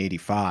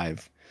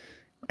 1985.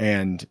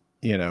 And,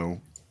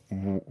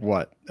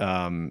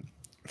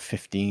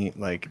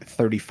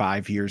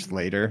 35 years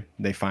later,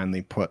 they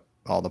finally put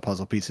all the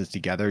puzzle pieces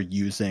together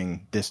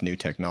using this new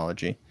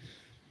technology.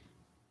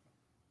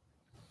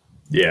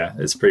 Yeah,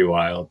 it's pretty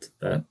wild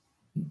that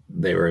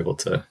they were able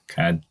to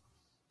kind of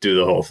do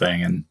the whole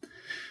thing. And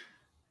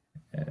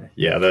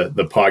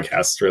the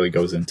podcast really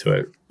goes into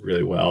it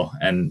really well.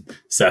 And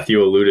Seth,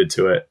 you alluded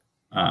to it.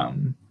 I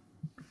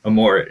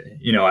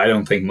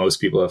don't think most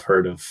people have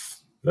heard of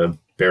the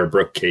Bear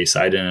Brook case.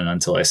 I didn't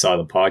until I saw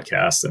the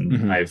podcast,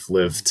 and I've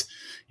lived,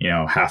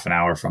 half an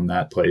hour from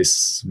that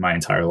place my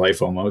entire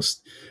life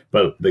almost.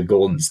 But the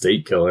Golden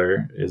State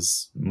Killer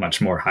is much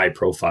more high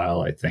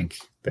profile. I think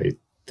they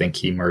think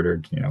he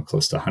murdered,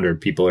 close to 100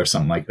 people or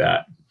something like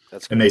that.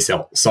 That's cool. And they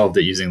solved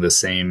it using the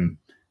same,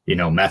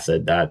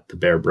 method that the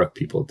Bear Brook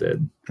people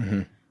did.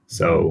 Mm-hmm.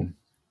 So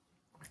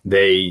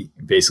they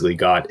basically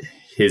got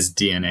his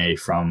DNA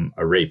from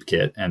a rape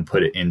kit and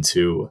put it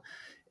into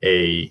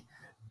a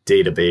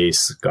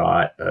database,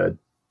 got a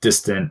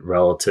distant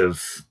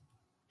relative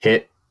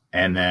hit,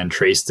 and then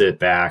traced it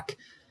back.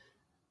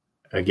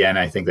 Again,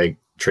 I think they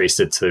traced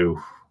it to,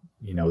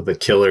 the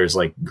killer's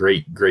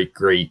great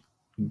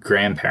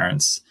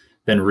grandparents,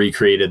 then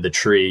recreated the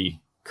tree,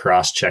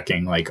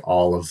 cross-checking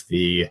all of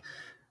the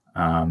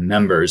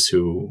members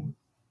who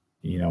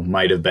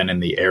might have been in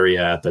the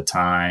area at the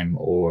time,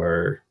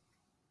 or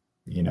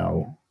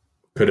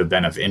could have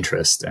been of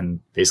interest, and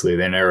basically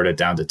they narrowed it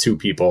down to 2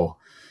 people,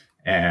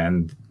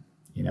 and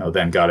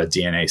then got a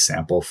DNA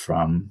sample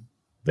from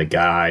the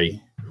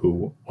guy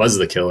who was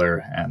the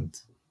killer, and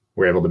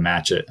were able to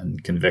match it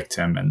and convict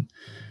him. And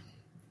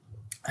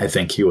I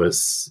think he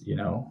was,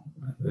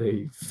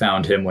 they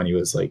found him when he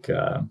was like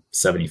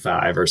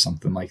 75 or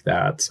something like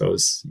that. So it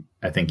was,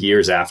 I think,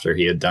 years after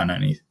he had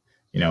done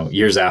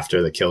years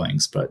after the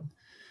killings, but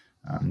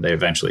they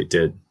eventually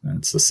did. And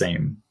it's the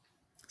same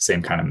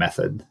kind of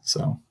method.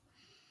 So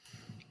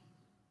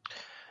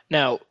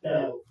now,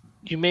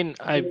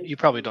 you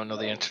probably don't know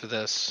the answer to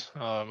this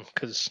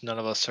because none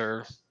of us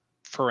are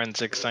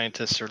forensic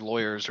scientists or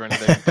lawyers or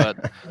anything.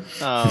 But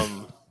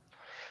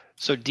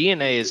so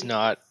DNA is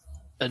not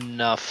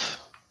enough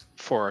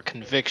for a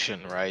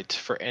conviction, right?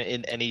 For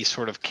in any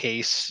sort of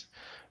case,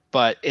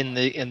 but in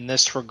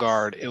this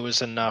regard, it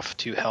was enough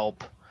to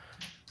help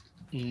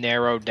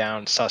narrow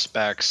down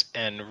suspects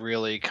and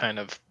really kind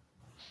of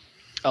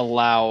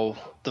allow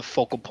the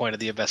focal point of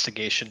the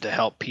investigation to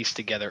help piece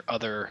together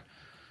other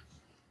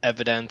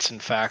evidence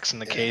and facts in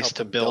the case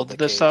to build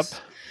this up.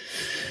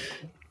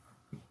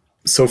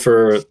 So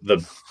for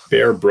the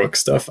Bear Brook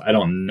stuff, I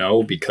don't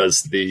know,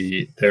 because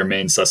their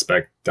main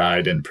suspect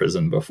died in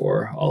prison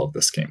before all of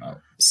this came out.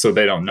 So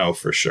they don't know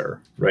for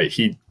sure, right?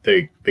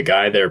 The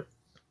guy they're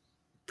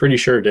pretty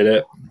sure did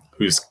it,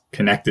 who's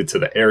connected to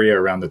the area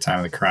around the time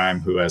of the crime,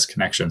 who has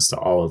connections to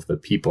all of the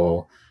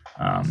people.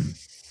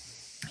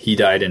 He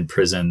died in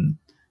prison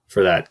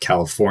for that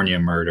California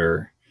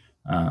murder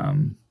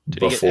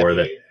before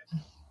that.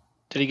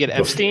 Did he get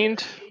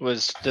Epsteined?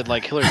 Did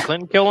like Hillary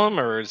Clinton kill him,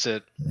 or is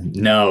it?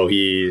 No,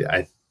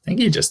 I think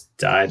he just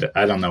died.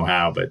 I don't know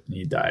how, but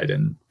he died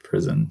in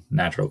prison.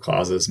 Natural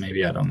causes,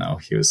 maybe. I don't know.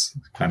 He was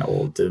kind of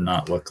old. Did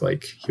not look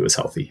like he was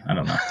healthy. I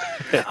don't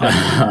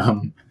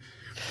know.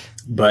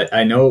 But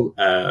I know,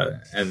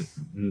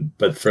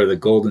 but for the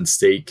Golden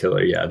State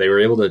Killer, yeah, they were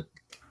able to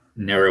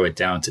narrow it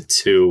down to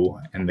 2,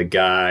 and the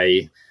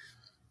guy,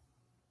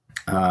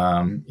 he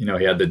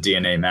had the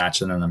DNA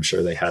match, and then I'm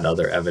sure they had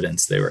other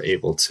evidence they were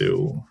able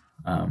to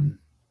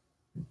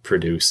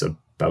produce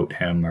about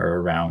him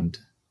or around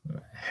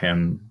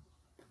him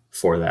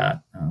for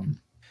that.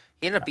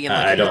 He ended up being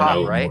like a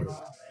cop, right?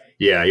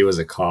 Yeah, he was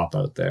a cop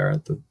out there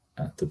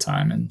at the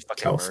time in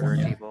Fucking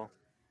California. People.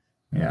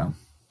 Yeah.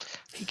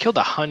 He killed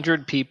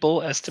 100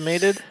 people,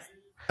 estimated?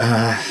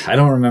 I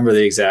don't remember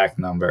the exact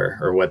number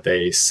or what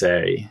they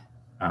say.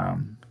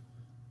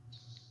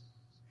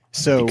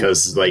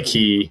 Because like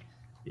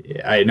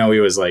I know he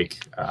was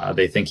like,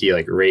 they think he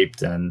like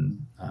raped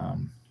and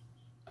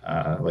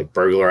like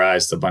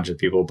burglarized a bunch of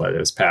people, but it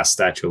was past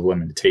statute of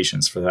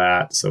limitations for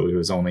that. So he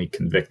was only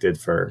convicted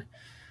for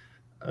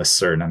a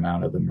certain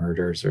amount of the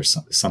murders or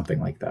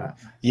something like that.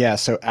 Yeah.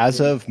 So as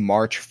of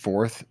March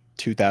 4th,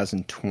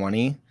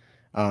 2020,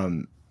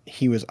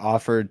 he was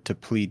offered to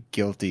plead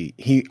guilty.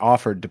 He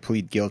offered to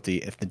plead guilty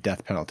if the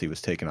death penalty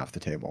was taken off the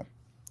table.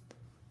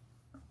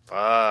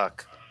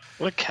 Fuck.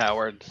 What a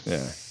coward.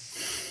 Yeah.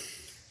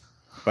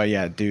 But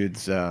yeah,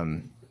 dude's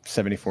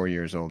 74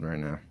 years old right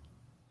now.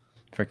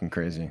 Freaking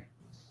crazy.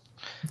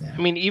 Yeah. I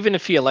mean, even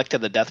if he elected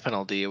the death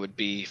penalty, it would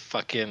be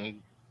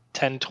fucking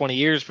 10, 20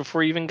 years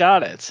before he even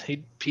got it.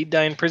 He'd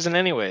die in prison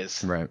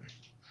anyways. Right.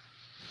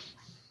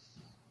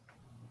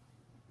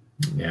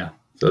 Yeah.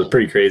 So it's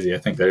pretty crazy. I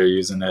think they're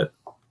using it,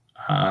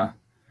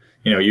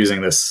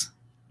 using this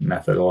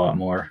method a lot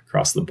more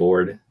across the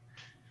board.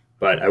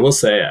 But I will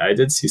say I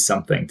did see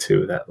something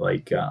too that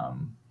like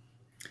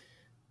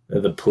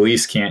the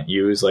police can't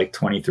use like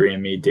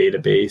 23andMe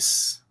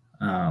database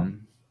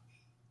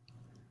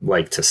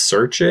like to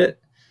search it.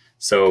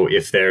 So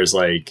if there's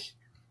like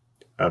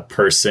a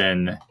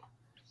person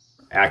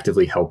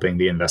actively helping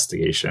the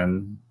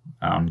investigation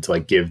to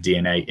like give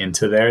DNA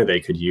into there, they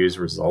could use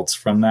results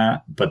from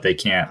that, but they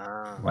can't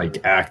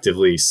like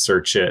actively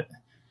search it,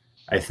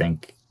 I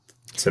think,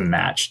 to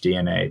match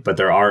DNA. But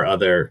there are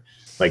other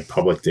like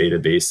public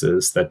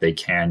databases that they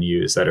can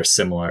use that are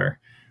similar,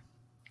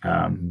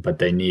 but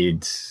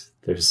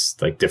there's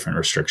like different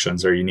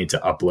restrictions, or you need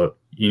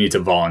to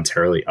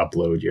voluntarily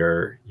upload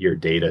your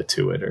data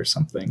to it or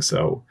something.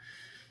 So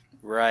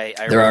right,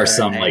 there are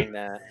some like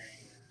that.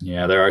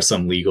 Yeah, there are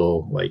some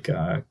legal like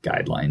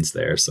guidelines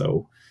there.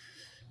 So,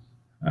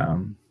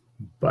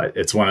 but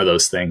it's one of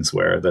those things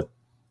where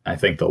I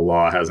think the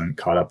law hasn't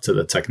caught up to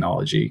the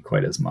technology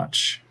quite as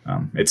much.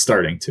 It's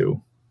starting to,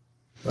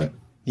 but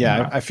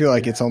yeah, I feel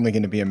like it's only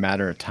going to be a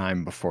matter of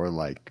time before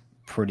like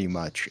pretty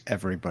much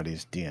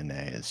everybody's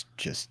DNA is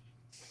just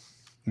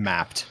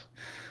mapped,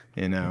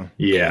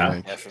 Yeah,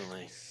 like,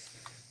 definitely.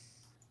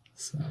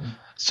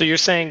 So you're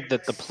saying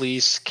that the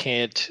police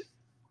can't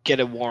get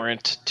a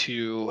warrant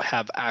to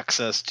have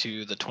access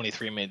to the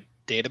 23andMe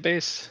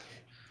database?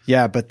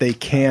 Yeah, but they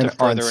can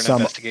on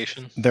some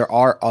investigation. There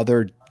are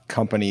other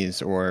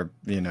companies or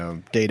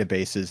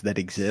databases that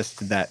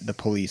exist that the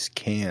police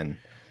can,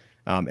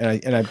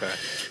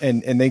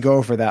 and they go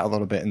over that a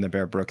little bit in the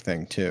Bear Brook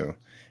thing too.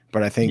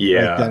 But I think,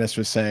 like Dennis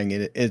was saying,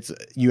 it's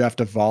you have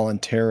to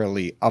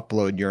voluntarily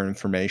upload your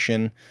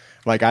information.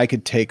 Like I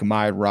could take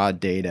my raw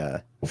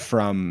data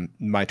from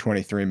my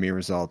 23andMe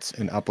results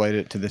and upload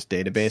it to this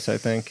database, I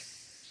think.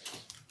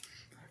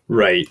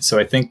 Right. So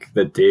I think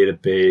the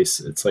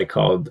database, it's like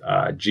called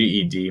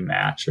GED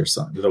Match or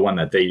something, the one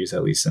that they use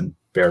at least in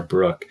Bear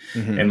Brook.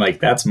 Mhm. And like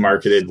that's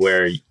marketed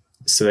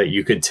so that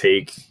you could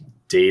take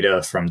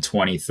data from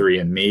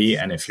 23andMe,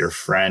 and if your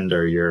friend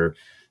or your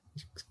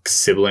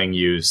sibling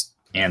used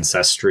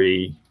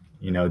Ancestry,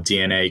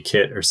 DNA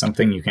kit or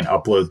something, you can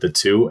upload the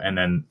two and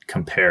then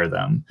compare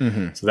them.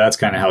 Mhm. So that's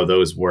kind of how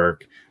those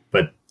work.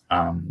 But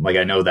like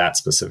I know that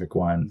specific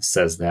one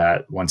says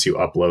that once you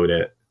upload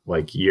it,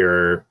 like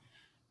your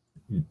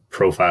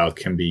profile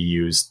can be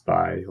used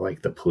by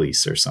like the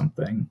police or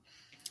something.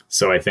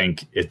 So I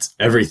think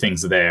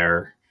everything's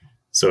there.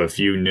 So if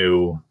you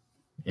knew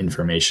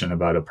information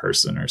about a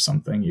person or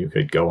something, you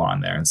could go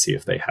on there and see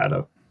if they had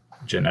a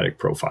genetic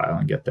profile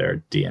and get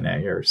their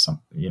DNA or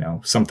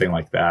something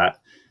like that.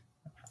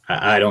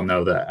 I don't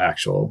know the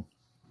actual,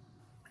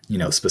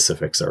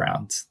 specifics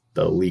around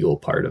the legal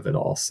part of it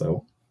all.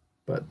 So,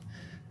 but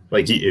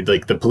like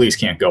the police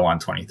can't go on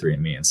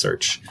 23andMe and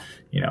search,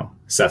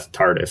 Seth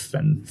Tardif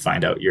and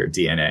find out your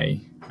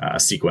DNA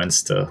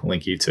sequence to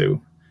link you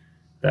to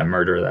that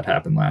murder that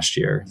happened last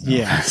year.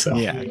 Yeah. So.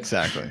 Yeah,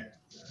 exactly.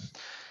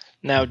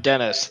 Now,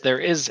 Dennis, there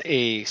is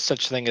a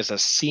such thing as a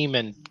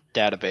semen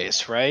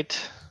database, right?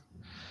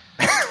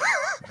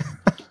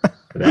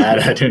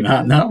 That I do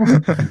not know.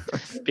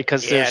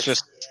 Because Yeah,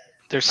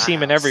 there's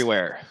semen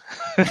everywhere.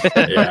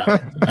 Yeah.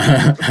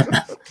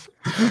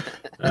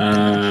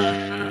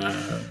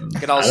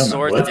 Get all I don't know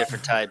sorts what- of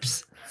different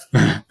types.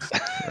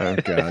 Oh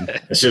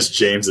god. It's just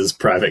James's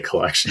private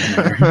collection.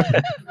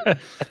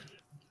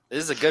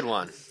 This is a good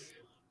one.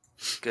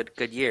 Good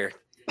year.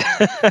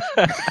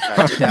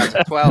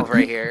 2012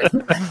 right here.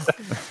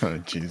 Oh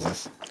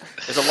Jesus.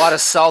 There's a lot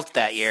of salt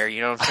that year.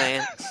 You know what I'm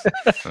saying?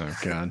 Oh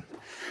god.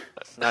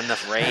 Not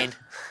enough rain.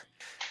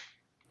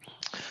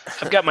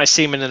 I've got my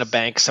semen in a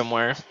bank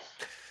somewhere.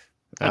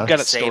 I've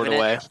got it stored Saving it?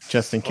 away.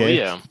 Just in Oh case.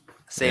 yeah.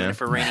 Saving Yeah. it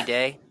for a rainy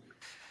day.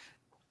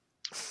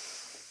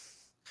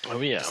 Oh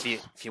yeah.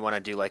 If you want to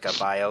do like a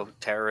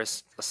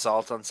bioterrorist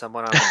assault on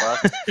someone on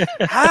the bus.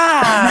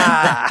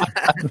 Ha!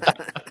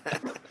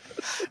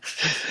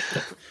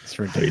 It's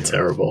Pretty ridiculous.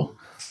 terrible.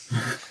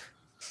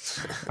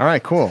 All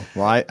right, cool.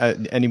 Well,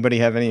 anybody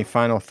have any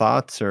final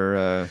thoughts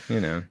or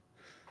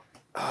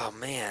Oh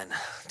man,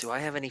 do I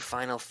have any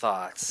final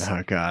thoughts?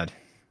 Oh god.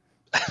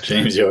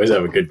 James, you always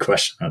have a good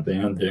question at the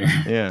end there.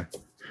 Yeah.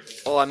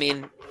 Well, I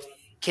mean,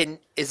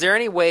 is there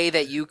any way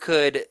that you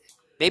could,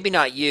 maybe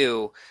not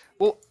you,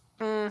 well,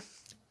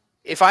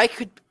 if I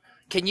could,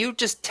 can you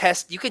just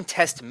test, you can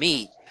test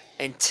meat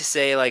and to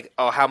say like,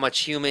 oh, how much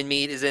human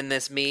meat is in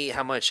this meat,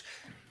 how much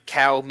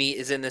cow meat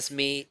is in this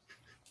meat?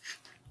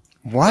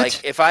 What?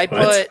 Like if I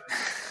What?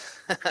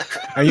 put,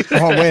 Are you?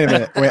 Oh, wait a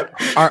minute. Wait.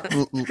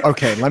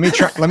 Okay. Let me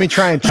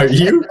try and Are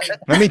you?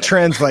 let me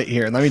translate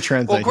here. Let me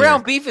translate. well,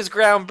 ground beef is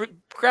ground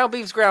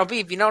beef's ground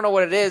beef. You don't know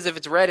what it is. If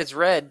it's red, it's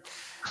red.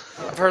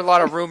 I've heard a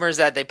lot of rumors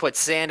that they put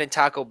sand in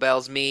Taco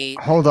Bell's meat.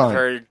 Here. Hold I've on.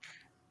 heard,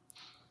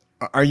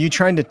 Are you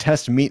trying to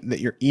test meat that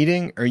you're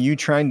eating? Or are you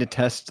trying to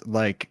test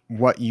like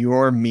what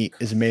your meat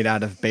is made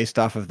out of based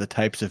off of the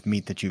types of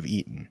meat that you've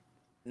eaten?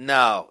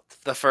 no,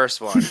 the first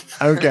one.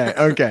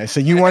 Okay. So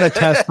you want to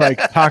test like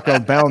Taco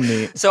Bell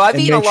meat? So I've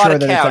and eaten a make lot sure of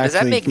that it's cow. Does that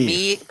actually make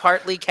beef. me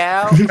partly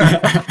cow?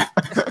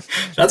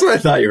 That's what I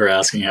thought you were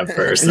asking at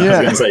first. I Yeah. was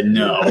going to say,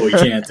 no, we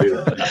can't do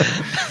that.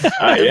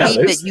 The Yeah, meat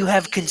there's, that you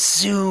have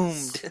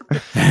consumed.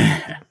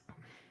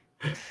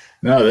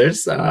 no,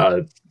 there's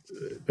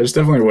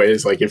definitely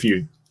ways, like if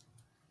you,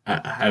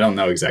 I don't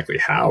know exactly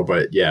how,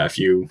 but yeah, if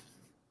you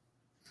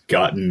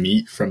got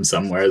meat from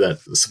somewhere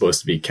that's supposed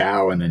to be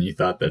cow and then you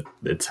thought that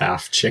it's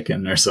half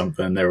chicken or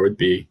something, there would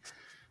be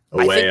a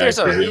I way, think there's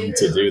I presume,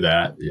 to do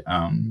that.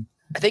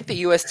 I think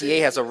the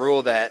USDA has a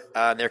rule that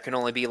there can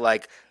only be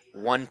like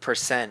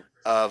 1%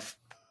 of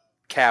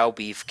cow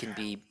beef can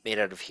be made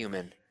out of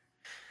human.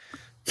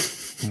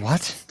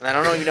 What? And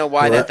I don't even know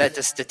why What? that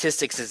the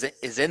statistics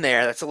is in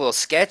there. That's a little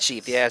sketchy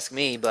if you ask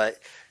me, but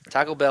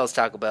Taco Bell is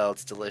Taco Bell.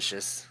 It's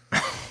delicious.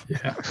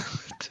 Yeah.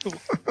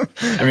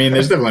 I mean,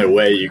 there's definitely a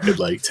way you could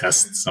like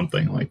test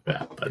something like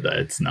that, but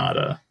it's not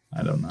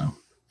I don't know.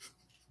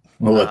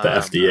 We'll let the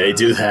FDA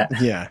do that.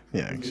 Yeah.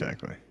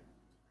 Exactly.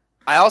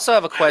 I also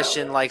have a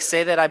question. Like,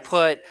 say that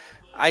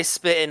I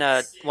spit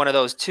in one of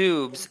those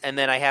tubes, and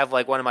then I have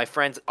like one of my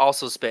friends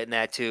also spit in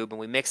that tube, and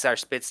we mix our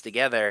spits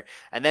together,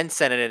 and then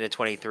send it into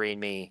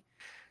 23andMe.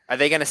 Are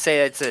they going to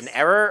say it's an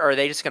error, or are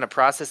they just going to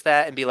process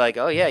that and be like,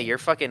 oh yeah, you're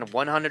fucking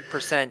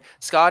 100%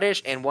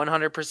 Scottish and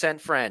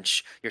 100%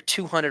 French. You're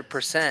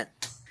 200%.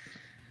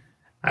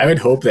 I would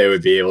hope they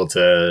would be able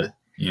to,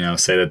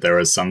 say that there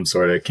was some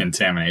sort of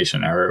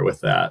contamination error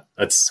with that.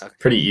 That's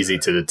pretty easy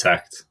to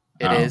detect.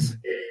 It is.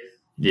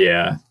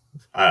 Yeah.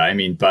 I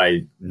mean,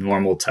 by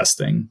normal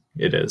testing,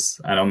 it is.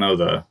 I don't know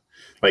how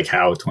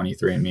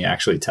 23andMe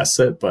actually tests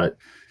it, but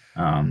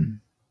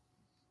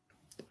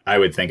I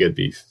would think it'd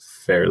be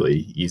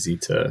fairly easy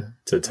to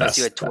test. Unless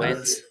you had that.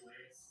 twins.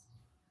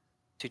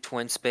 Two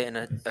twins spit in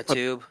a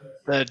tube.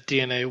 That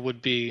DNA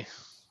would be.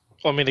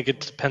 Well, I mean, it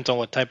depends on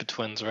what type of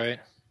twins, right?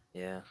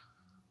 Yeah.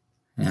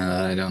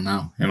 I don't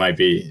know. It might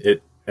be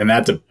it, and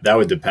that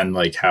would depend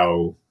like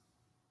how.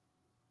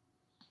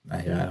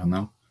 I don't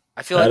know.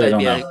 I feel like that'd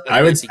be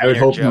I would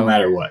hope no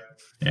matter what.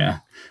 Yeah,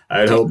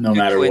 I would hope no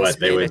matter what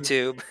they would.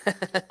 Tube.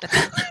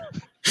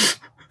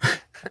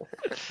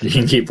 You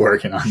can keep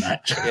working on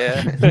that.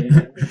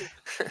 Yeah.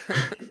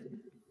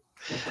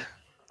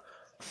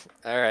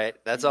 All right,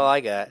 that's all I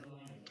got.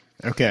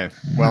 Okay,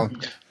 well,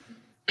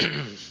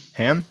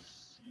 Ham,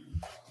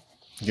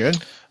 good.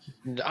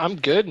 I'm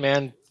good,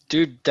 man.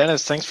 Dude,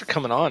 Dennis, thanks for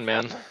coming on,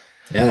 man.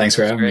 Yeah, thanks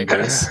for having me,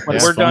 guys. When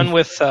we're done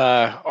with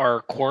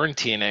our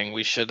quarantining,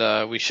 we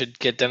should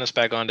get Dennis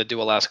back on to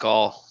do a last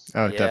call.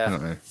 Oh, yeah.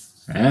 Definitely.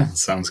 Yeah,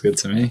 sounds good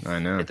to me. I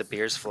know. Get the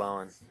beers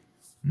flowing.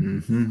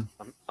 Mm-hmm.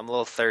 I'm a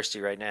little thirsty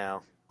right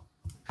now.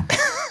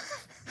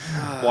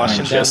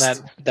 Washing down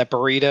that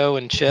burrito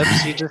and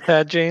chips you just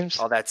had, James.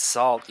 All that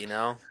salt, you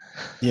know.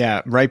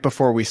 Yeah, right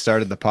before we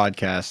started the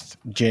podcast,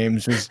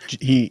 James was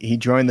he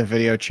joined the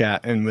video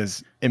chat and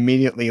was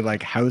immediately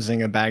like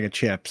housing a bag of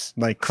chips,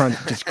 like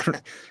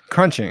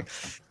crunching.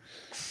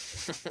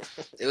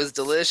 It was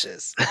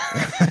delicious.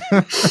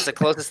 It's the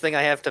closest thing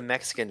I have to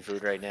Mexican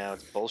food right now.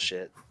 It's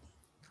bullshit.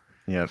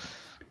 Yep.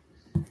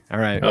 All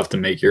right. You'll have to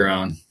make your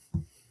own.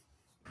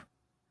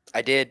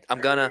 I did. I'm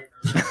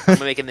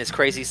making this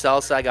crazy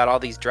salsa. I got all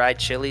these dried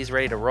chilies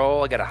ready to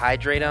roll. I got to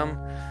hydrate them.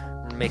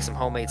 I'm gonna make some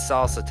homemade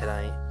salsa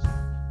tonight.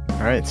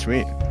 All right,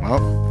 sweet. Well,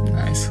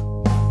 nice.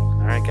 All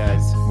right,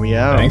 guys. We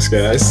out. Thanks,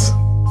 guys.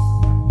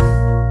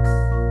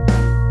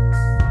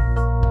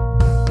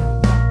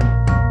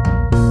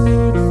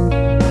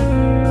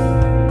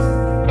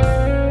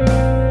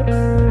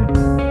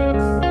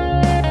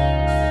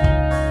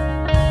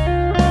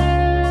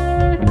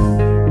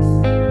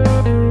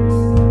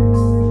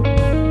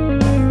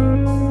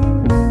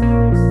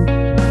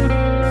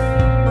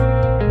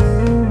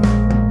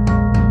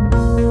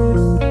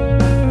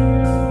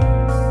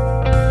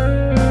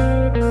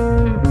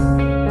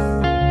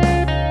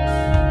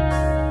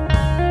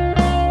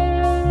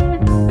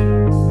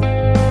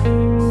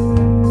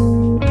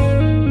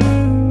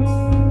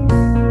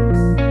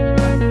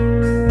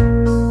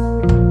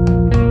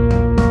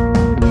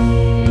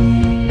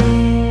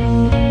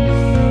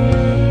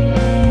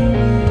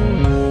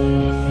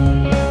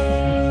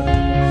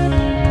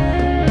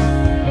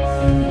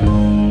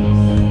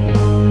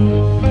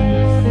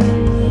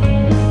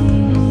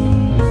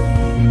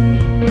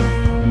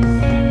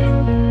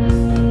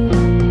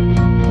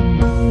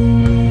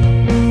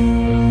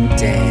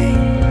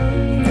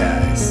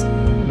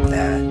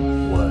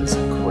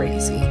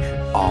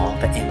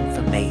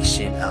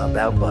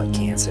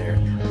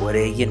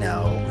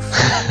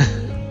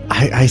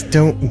 I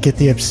don't get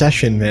the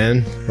obsession,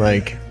 man.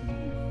 Like,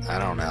 I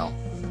don't know.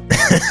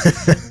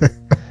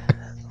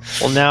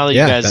 Well, now that you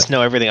guys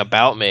know everything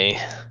about me,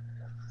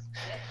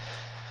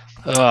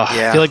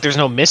 I feel like there's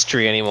no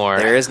mystery anymore.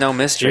 There is no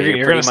mystery.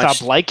 You're going to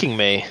stop liking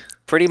me.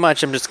 Pretty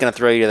much, I'm just going to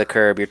throw you to the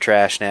curb. You're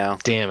trash now.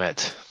 Damn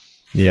it.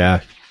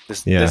 Yeah.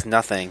 There's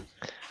nothing.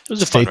 It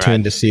was a Stay fun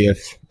tuned ride. to see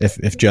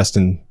if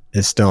Justin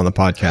is still on the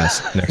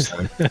podcast next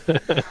time.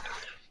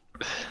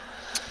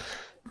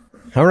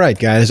 All right,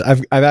 guys.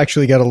 I've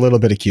actually got a little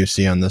bit of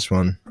QC on this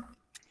one.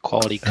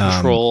 Quality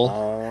control.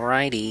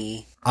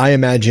 Alrighty. I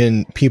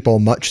imagine people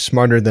much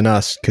smarter than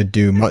us could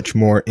do much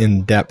more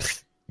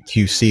in-depth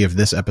QC of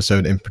this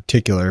episode in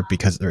particular,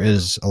 because there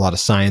is a lot of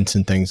science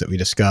and things that we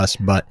discuss.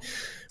 But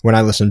when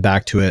I listened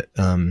back to it,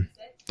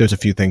 there's a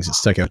few things that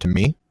stuck out to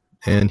me,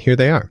 and here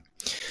they are.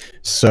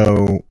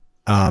 So,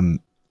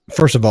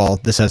 first of all,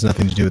 this has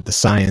nothing to do with the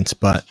science,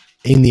 but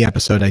in the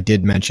episode, I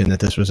did mention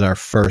that this was our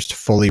first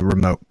fully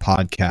remote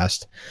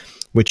podcast,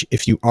 which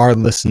if you are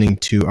listening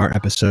to our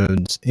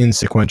episodes in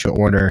sequential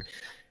order,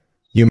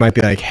 you might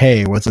be like,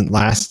 hey, wasn't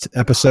last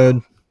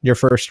episode your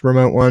first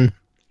remote one?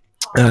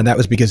 That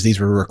was because these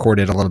were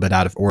recorded a little bit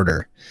out of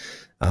order.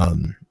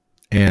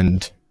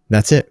 And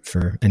that's it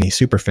for any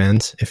super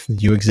fans, if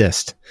you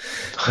exist.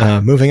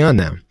 Moving on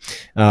now.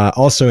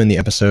 Also in the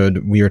episode,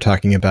 we were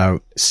talking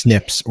about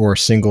SNPs, or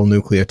single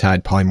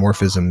nucleotide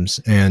polymorphisms,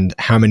 and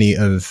how many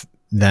of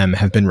them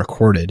have been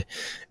recorded.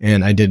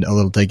 And I did a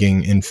little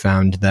digging and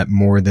found that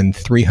more than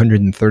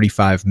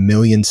 335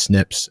 million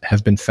SNPs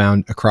have been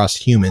found across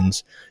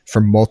humans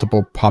from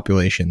multiple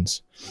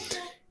populations.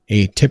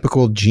 A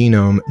typical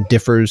genome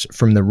differs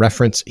from the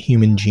reference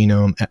human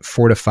genome at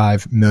 4 to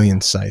 5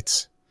 million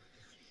sites.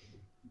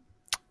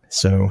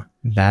 So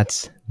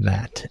that's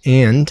that.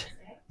 And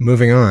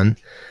moving on,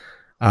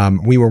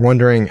 we were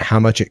wondering how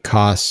much it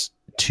costs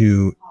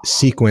to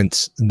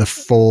sequence the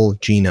full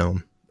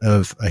genome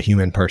of a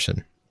human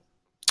person.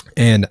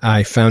 And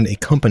I found a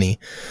company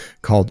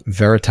called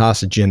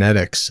Veritas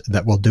Genetics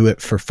that will do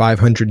it for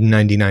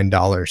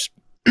 $599,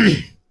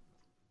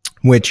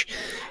 which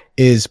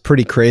is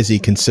pretty crazy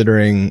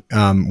considering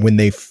when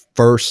they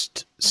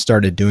first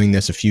started doing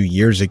this a few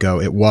years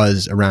ago, it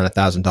was around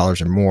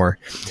 $1,000 or more.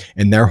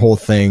 And their whole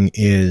thing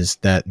is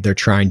that they're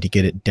trying to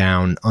get it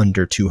down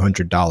under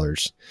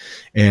 $200.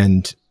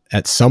 And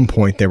at some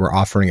point they were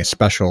offering a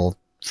special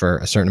for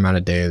a certain amount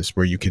of days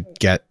where you could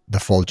get the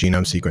full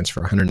genome sequence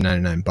for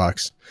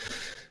 $199.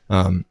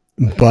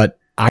 But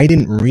I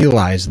didn't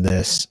realize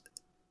this.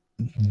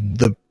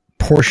 The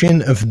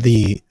portion of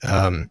the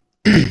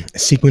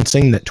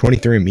sequencing that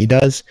 23andMe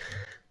does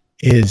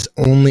is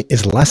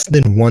less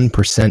than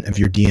 1% of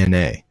your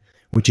DNA,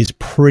 which is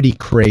pretty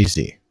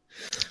crazy.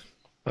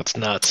 That's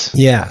nuts.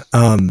 Yeah.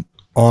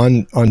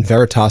 On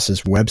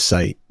Veritas's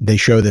website, they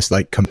show this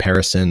like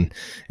comparison,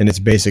 and it's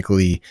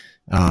basically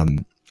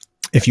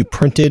if you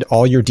printed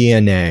all your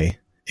DNA,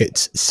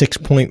 it's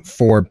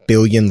 6.4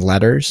 billion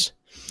letters,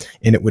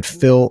 and it would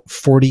fill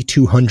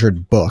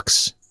 4,200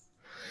 books,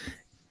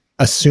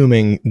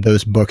 assuming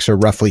those books are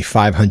roughly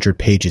 500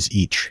 pages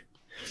each.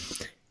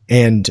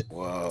 And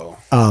Whoa.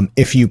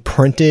 If you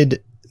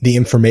printed the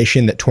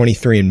information that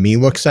 23andMe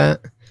looks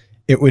at,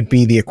 it would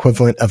be the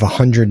equivalent of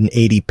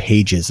 180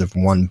 pages of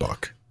one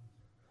book.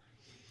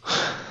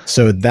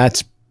 So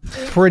that's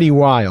pretty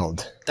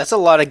wild. That's a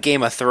lot of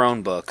Game of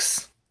Thrones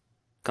books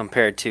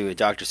compared to a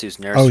Dr. Seuss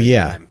nursery. Oh,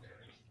 yeah. rhyme.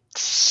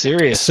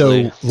 Seriously.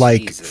 So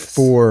like Jesus.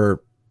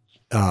 for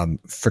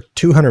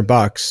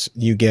 $200,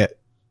 you get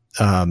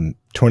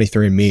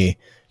 23andMe,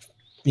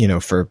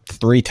 for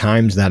 3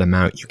 times that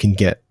amount, you can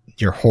get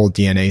your whole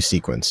DNA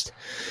sequenced.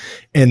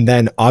 And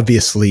then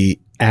obviously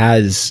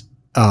as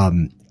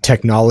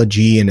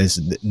technology and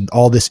as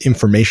all this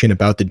information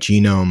about the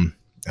genome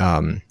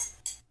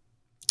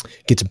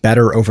gets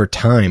better over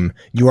time,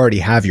 you already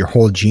have your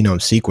whole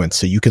genome sequence,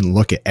 so you can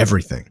look at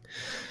everything,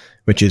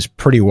 which is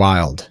pretty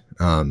wild.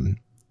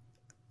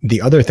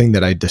 The other thing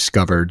that I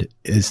discovered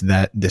is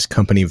that this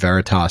company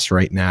Veritas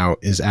right now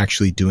is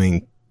actually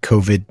doing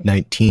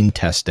COVID-19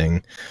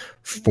 testing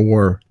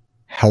for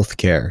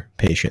healthcare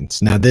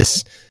patients. Now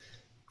this,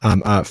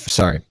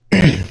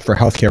 for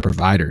healthcare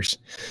providers.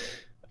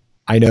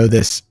 I know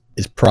this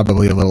is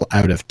probably a little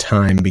out of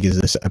time because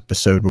this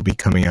episode will be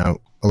coming out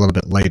a little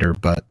bit later,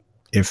 but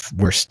if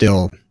we're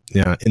still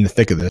in the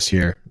thick of this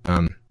here,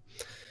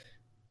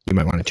 you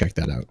might want to check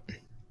that out.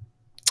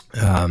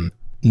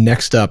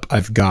 Next up,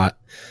 I've got,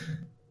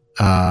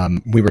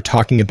 we were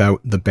talking about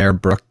the Bear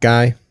Brook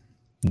guy,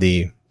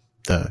 the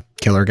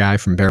killer guy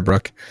from Bear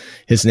Brook.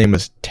 His name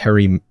was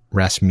Terry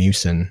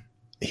Rasmussen.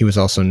 He was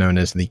also known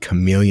as the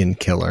Chameleon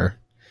Killer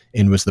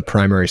and was the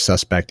primary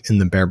suspect in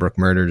the Bear Brook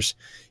murders.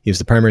 He was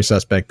the primary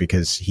suspect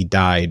because he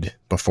died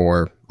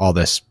before all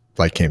this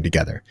came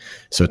together.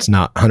 So it's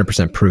not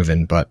 100%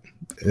 proven, but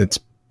it's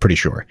pretty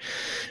sure.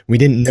 We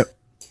didn't know.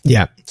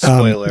 Yeah.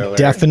 Spoiler alert.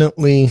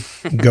 Definitely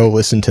go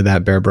listen to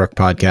that Bear Brook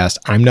podcast.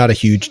 I'm not a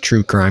huge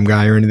true crime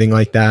guy or anything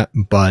like that,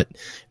 but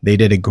they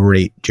did a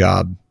great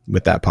job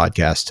with that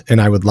podcast.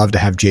 And I would love to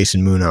have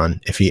Jason Moon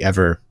on if he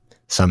ever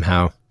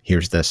somehow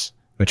hears this,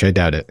 which I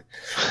doubt it,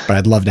 but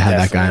I'd love to have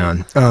that guy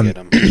on. Get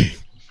him.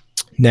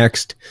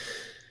 Next,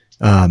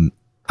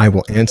 I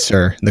will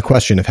answer the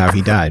question of how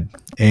he died.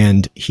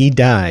 And he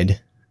died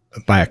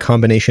by a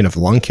combination of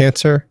lung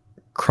cancer,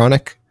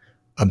 chronic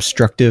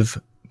obstructive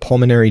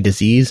pulmonary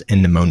disease,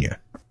 and pneumonia.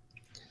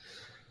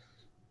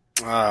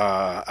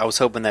 I was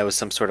hoping that was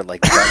some sort of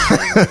gut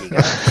thing where he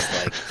got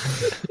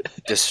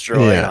just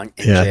destroyed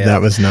in jail.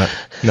 That was not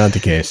the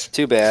case.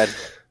 Too bad.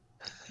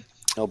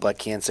 No blood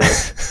cancer.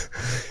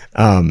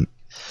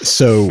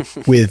 So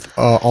with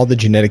all the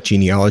genetic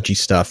genealogy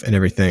stuff and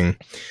everything,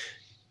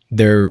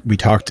 we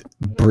talked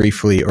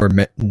briefly, or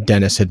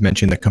Dennis had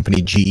mentioned the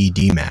company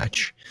GED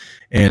Match,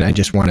 and I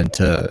just wanted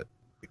to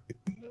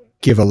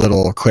give a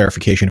little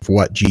clarification of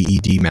what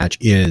GED Match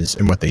is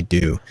and what they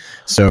do.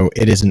 So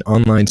it is an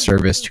online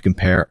service to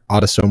compare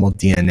autosomal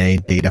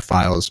DNA data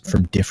files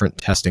from different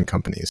testing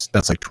companies.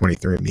 That's like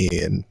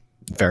 23andMe and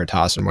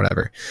Veritas and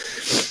whatever.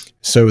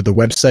 So the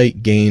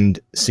website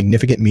gained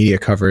significant media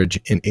coverage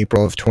in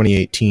April of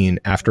 2018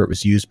 after it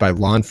was used by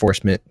law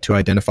enforcement to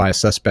identify a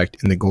suspect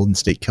in the Golden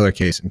State Killer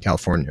case in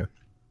California.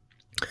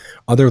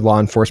 Other law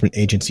enforcement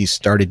agencies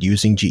started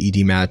using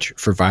GED Match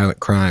for violent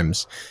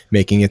crimes,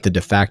 making it the de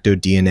facto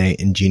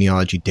DNA and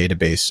genealogy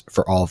database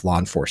for all of law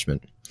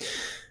enforcement.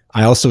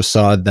 I also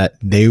saw that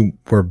they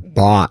were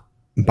bought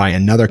by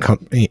another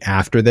company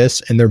after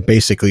this, and they're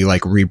basically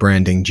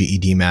rebranding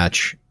GED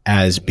Match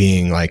as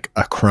being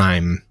a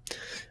crime,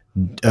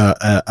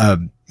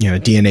 DNA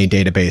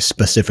database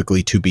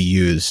specifically to be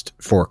used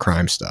for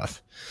crime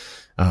stuff,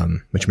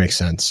 which makes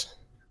sense.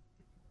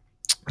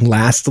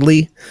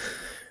 Lastly,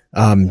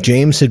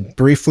 James had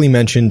briefly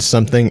mentioned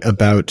something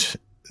about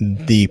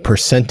the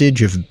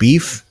percentage of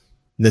beef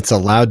that's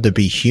allowed to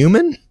be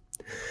human,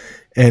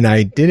 and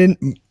I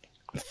didn't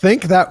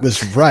think that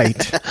was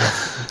right.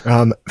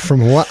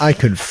 From what I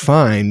could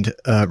find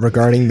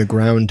regarding the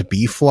ground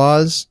beef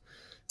laws,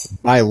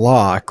 by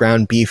law,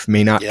 ground beef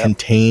may not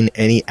contain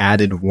any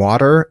added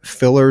water,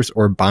 fillers,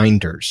 or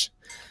binders.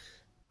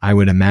 I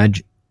would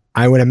imagine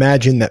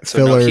that So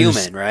fillers no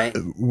human, right?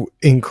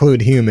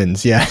 include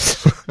humans.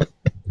 Yes.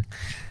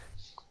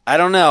 I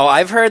don't know.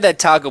 I've heard that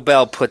Taco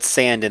Bell puts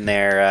sand in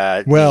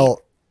their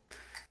Well,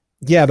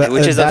 yeah, but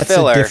which is a that's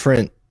filler.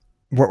 different.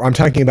 I'm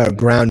talking about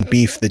ground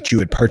beef that you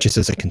would purchase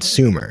as a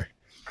consumer.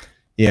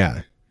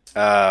 Yeah.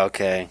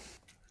 Okay.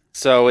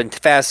 So in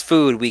fast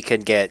food, we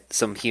could get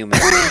some human,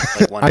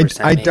 like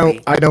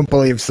 1%. I don't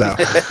believe so.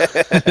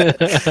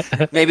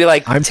 Maybe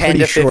like I'm 10 pretty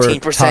to sure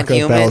 15% Taco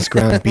human. Bell's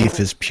ground beef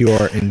is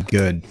pure and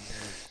good.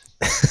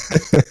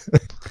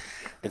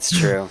 It's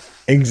true.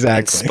 Exactly.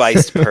 And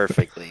spiced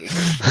perfectly.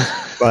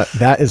 But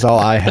that is all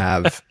I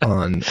have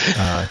on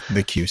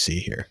the QC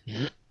here.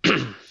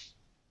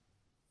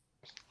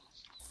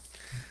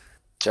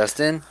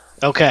 Justin?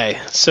 Okay,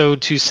 so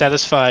to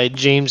satisfy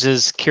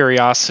James's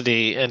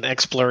curiosity and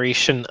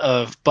exploration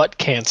of butt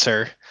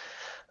cancer,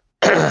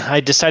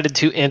 I decided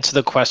to answer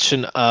the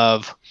question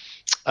of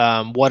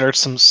what are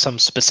some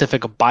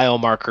specific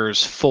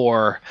biomarkers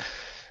for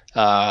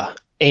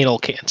anal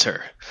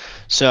cancer.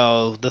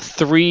 So the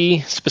 3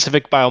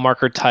 specific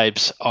biomarker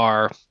types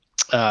are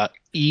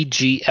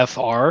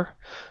EGFR,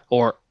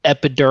 or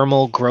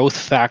epidermal growth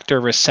factor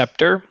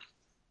receptor.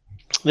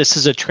 This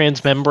is a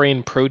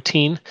transmembrane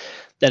protein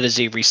that is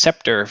a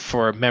receptor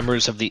for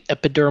members of the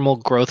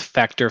epidermal growth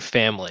factor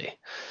family.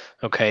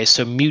 Okay,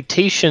 so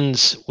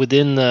mutations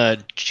within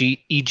the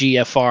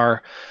EGFR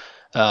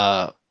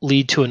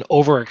lead to an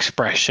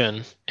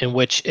overexpression in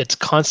which it's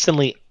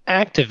constantly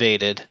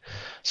activated,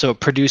 so it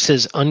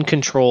produces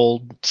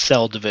uncontrolled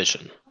cell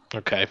division.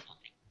 Okay,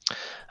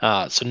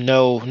 so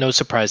no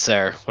surprise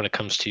there when it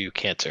comes to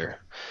cancer.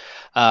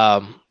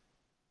 The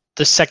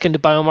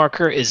second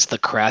biomarker is the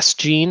KRAS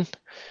gene,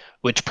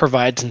 which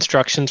provides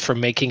instructions for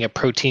making a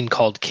protein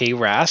called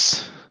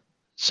KRAS.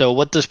 So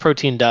what this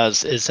protein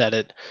does is that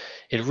it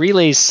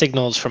relays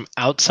signals from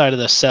outside of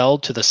the cell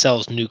to the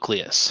cell's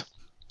nucleus.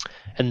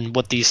 And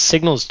what these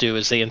signals do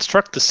is they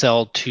instruct the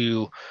cell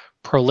to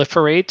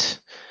proliferate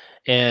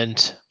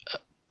and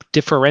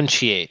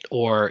differentiate,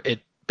 or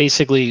it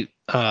basically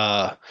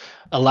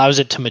allows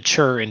it to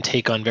mature and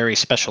take on very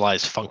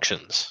specialized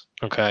functions.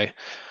 Okay,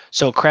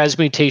 so KRAS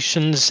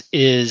mutations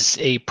is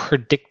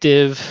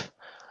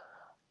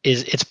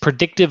it's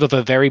predictive of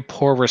a very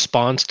poor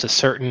response to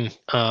certain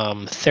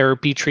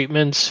therapy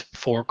treatments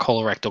for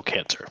colorectal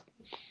cancer.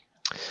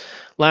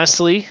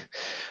 Lastly,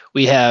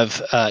 we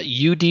have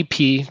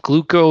UDP,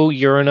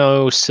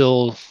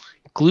 glucuronidinosyl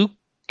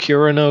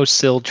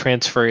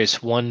transferase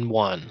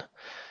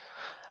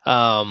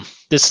 1,1.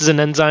 This is an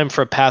enzyme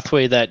for a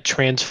pathway that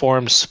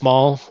transforms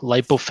small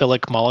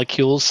lipophilic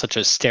molecules such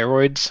as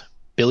steroids,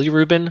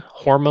 bilirubin,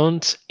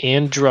 hormones,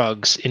 and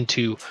drugs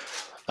into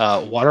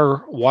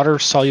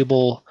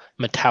water-soluble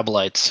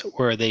metabolites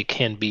where they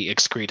can be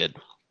excreted.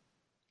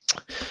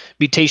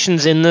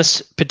 Mutations in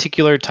this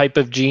particular type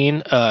of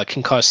gene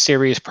can cause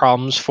serious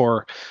problems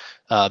for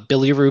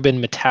bilirubin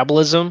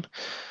metabolism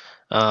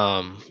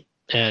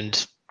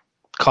and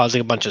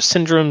causing a bunch of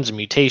syndromes and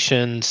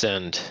mutations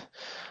and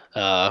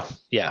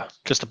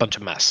just a bunch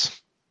of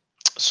mess.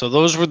 So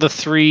those were the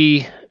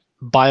 3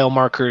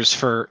 biomarkers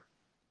for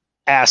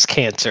ass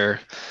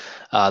cancer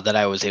that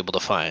I was able to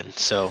find.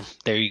 So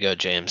there you go,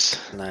 James.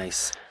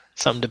 Nice.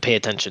 Something to pay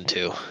attention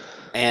to.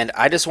 And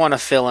I just want to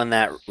fill in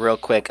that real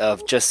quick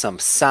of just some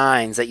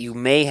signs that you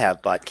may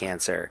have butt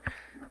cancer.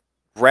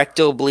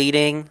 Rectal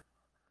bleeding,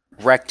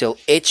 rectal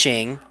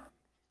itching,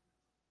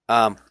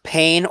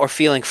 pain or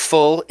feeling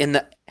full in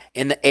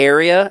the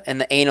area, in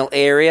the anal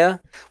area.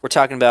 We're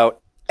talking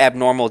about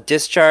abnormal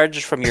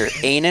discharge from your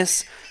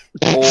anus,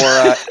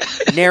 or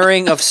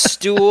narrowing of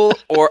stool,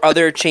 or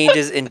other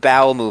changes in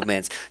bowel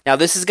movements. Now,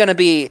 this is going to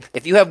be,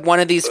 if you have one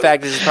of these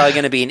factors, it's probably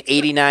going to be an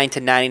 89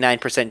 to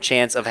 99%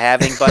 chance of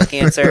having butt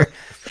cancer.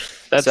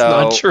 That's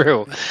not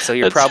true. So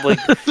you're probably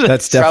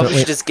definitely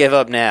should just give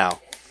up now.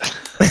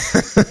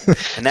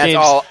 And that's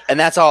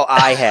James, all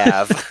I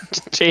have.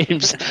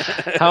 James,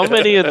 how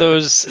many of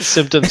those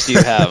symptoms do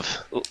you have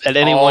at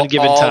any one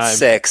given all time?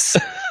 6.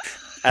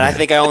 And I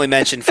think I only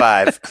mentioned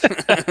 5.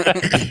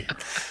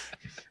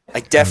 I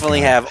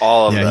definitely have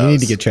all of those. Yeah, you need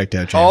to get checked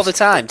out, James. All the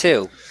time,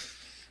 too.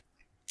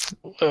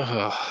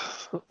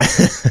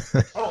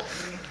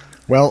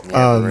 Well,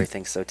 Yeah, I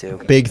think so,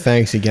 too. big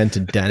thanks again to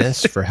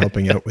Dennis for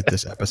helping out with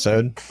this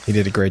episode. He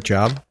did a great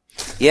job.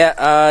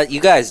 Yeah, you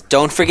guys,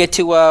 don't forget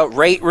to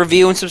rate,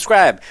 review, and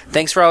subscribe.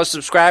 Thanks for all the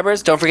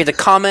subscribers. Don't forget to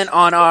comment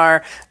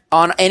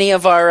on any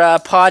of our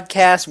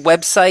podcast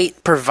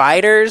website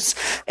providers,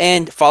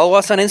 and follow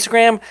us on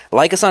Instagram,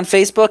 like us on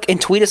Facebook,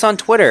 and tweet us on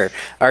Twitter.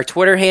 Our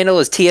Twitter handle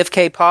is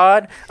TFK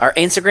Pod. Our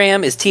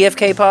Instagram is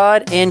TFK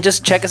Pod, and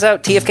just check us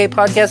out, TFK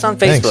Podcast on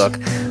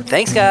Facebook.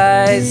 Thanks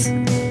guys.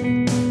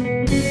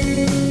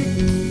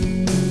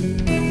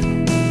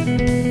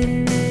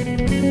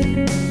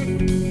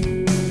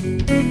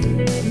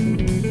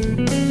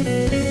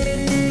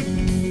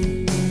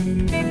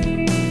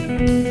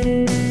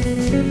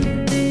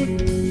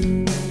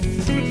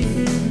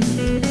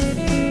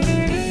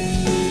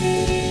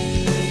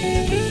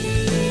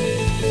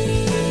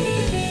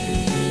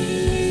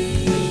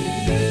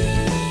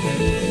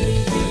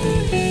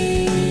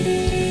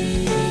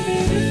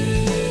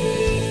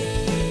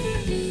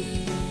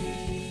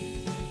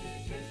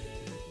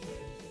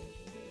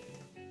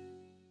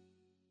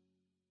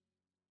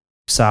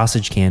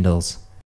 Sausage candles.